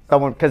just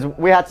someone, because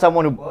we had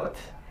someone who booked,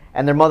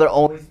 and their mother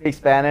only speaks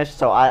Spanish,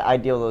 so I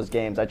deal those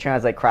games. I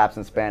translate craps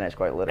in Spanish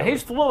quite And literally.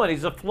 he's fluent.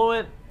 He's a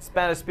fluent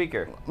Spanish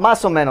speaker.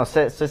 Más o menos,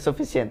 es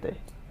suficiente.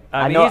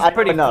 I mean, know- he's I know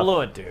pretty enough.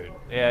 fluent, dude.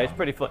 Yeah, he's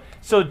pretty fluent.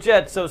 So,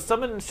 Jet, so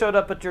someone showed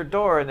up at your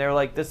door and they're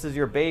like, "This is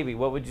your baby."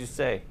 What would you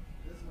say?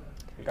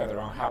 You got the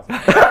wrong house.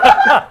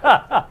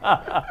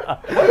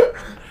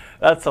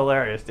 That's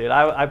hilarious, dude.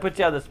 I put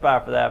you on the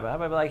spot for that, but I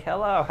might be like,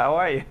 "Hello, how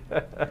are you?"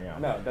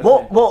 No, that's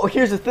Well,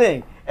 here's the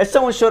thing. If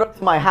someone showed up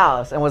to my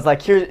house and was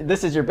like, "Here,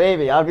 this is your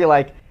baby," I'd be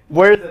like,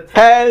 "Where's the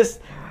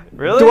test?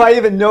 Really? Do I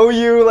even know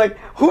you? Like,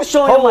 who's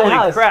showing up Holy at my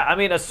house? crap! I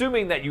mean,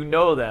 assuming that you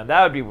know them,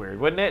 that would be weird,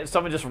 wouldn't it?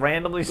 Someone just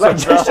randomly Like,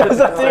 shows just shows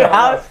up to your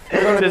house?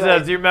 They're gonna be Just like-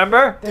 says, "Do you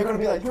remember?" They're gonna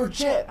be like, "You're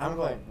Jet." I'm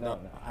going, no,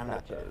 I'm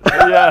not Jet.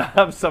 Yeah,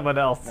 I'm someone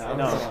else. I'm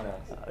No. someone else.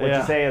 What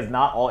Yeah. you say is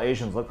not all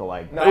Asians look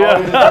alike. No, Yeah.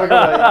 I'm just gonna be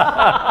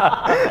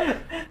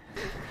like,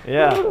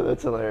 Yeah.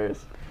 That's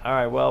hilarious. All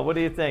right. Well, what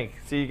do you think?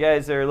 So you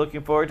guys are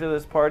looking forward to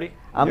this party?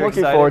 I'm You're looking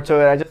excited? forward to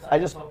it. I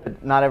just hope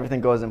that not everything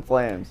goes in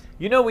flames.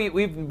 You know,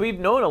 we've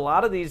known a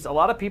lot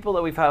of people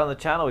that we've had on the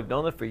channel. We've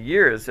known them for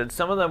years, and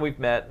some of them we've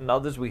met, and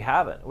others we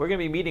haven't. We're going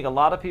to be meeting a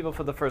lot of people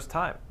for the first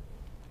time.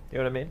 You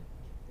know what I mean?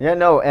 Yeah,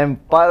 no.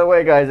 And by the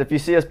way, guys, if you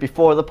see us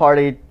before the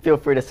party, feel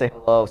free to say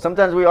hello.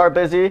 Sometimes we are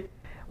busy.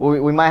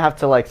 We might have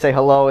to like say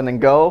hello and then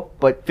go,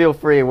 but feel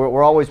free.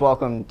 We're always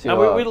welcome to.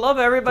 And we love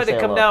everybody to say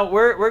come hello. down.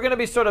 We're going to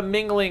be sort of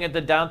mingling at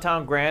the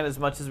downtown Grand as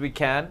much as we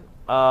can.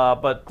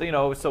 But you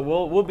know, so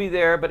we'll be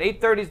there. But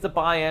 8:30 is the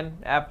buy-in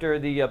after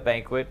the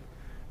banquet.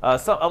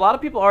 So a lot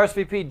of people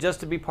RSVP just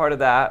to be part of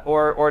that,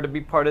 or to be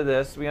part of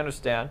this. We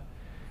understand.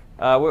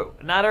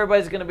 Not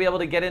everybody's going to be able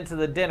to get into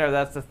the dinner.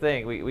 That's the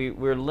thing.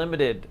 We're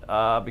limited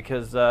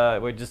because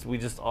we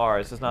just are.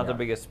 It's just not the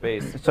biggest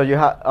space. So you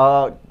have.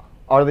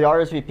 Are the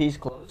RSVPs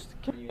closed?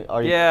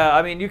 Yeah,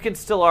 I mean, you can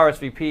still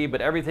RSVP,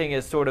 but everything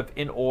is sort of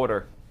in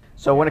order.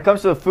 So when it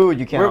comes to the food,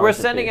 you can't. We're RSVP.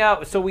 sending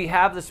out. So we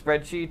have the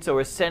spreadsheet. So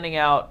we're sending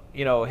out.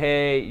 You know,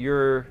 hey,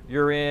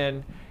 you're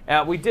in.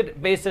 We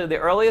did basically the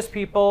earliest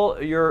people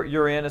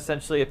you're in.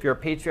 Essentially, if you're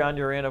a Patreon,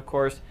 you're in, of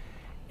course.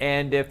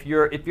 And if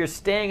you're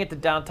staying at the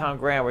downtown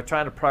Grand, we're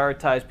trying to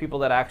prioritize people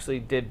that actually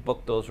did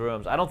book those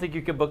rooms. I don't think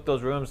you can book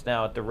those rooms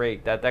now at the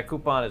rate that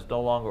coupon is no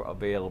longer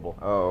available.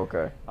 Oh,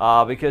 okay.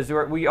 Because there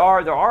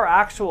are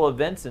actual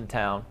events in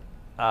town,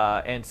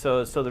 and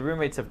so the room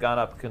rates have gone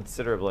up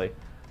considerably.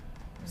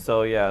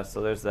 So yeah,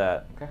 so there's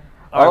that. Okay.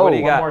 All right, what do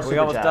you one got? more We super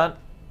almost chat. done.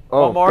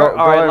 Oh, One more. go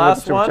All right, ahead with last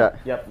the super one. chat.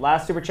 Yep,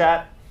 last super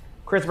chat.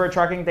 Christopher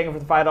Trucking, thank you for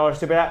the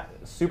 $5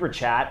 super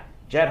chat.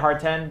 Jet Hard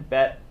 10,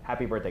 bet.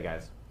 Happy birthday,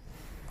 guys.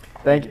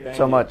 Thank you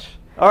so much.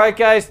 All right,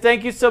 guys,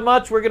 thank you so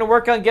much. We're going to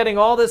work on getting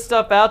all this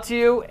stuff out to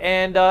you.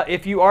 And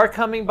if you are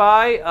coming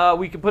by,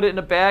 we can put it in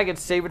a bag and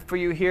save it for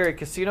you here at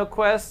Casino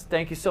Quest.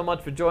 Thank you so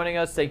much for joining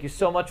us. Thank you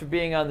so much for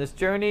being on this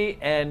journey.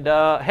 And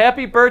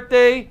happy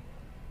birthday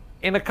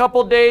in a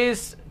couple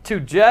days to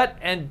Jet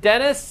and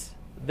Dennis.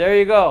 There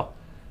you go.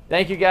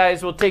 Thank you,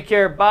 guys. We'll take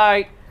care.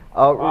 Bye.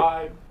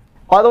 Bye.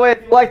 By the way,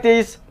 if you like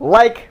these,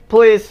 like,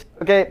 please.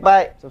 Okay,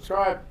 bye.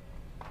 Subscribe.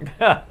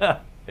 There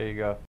you go.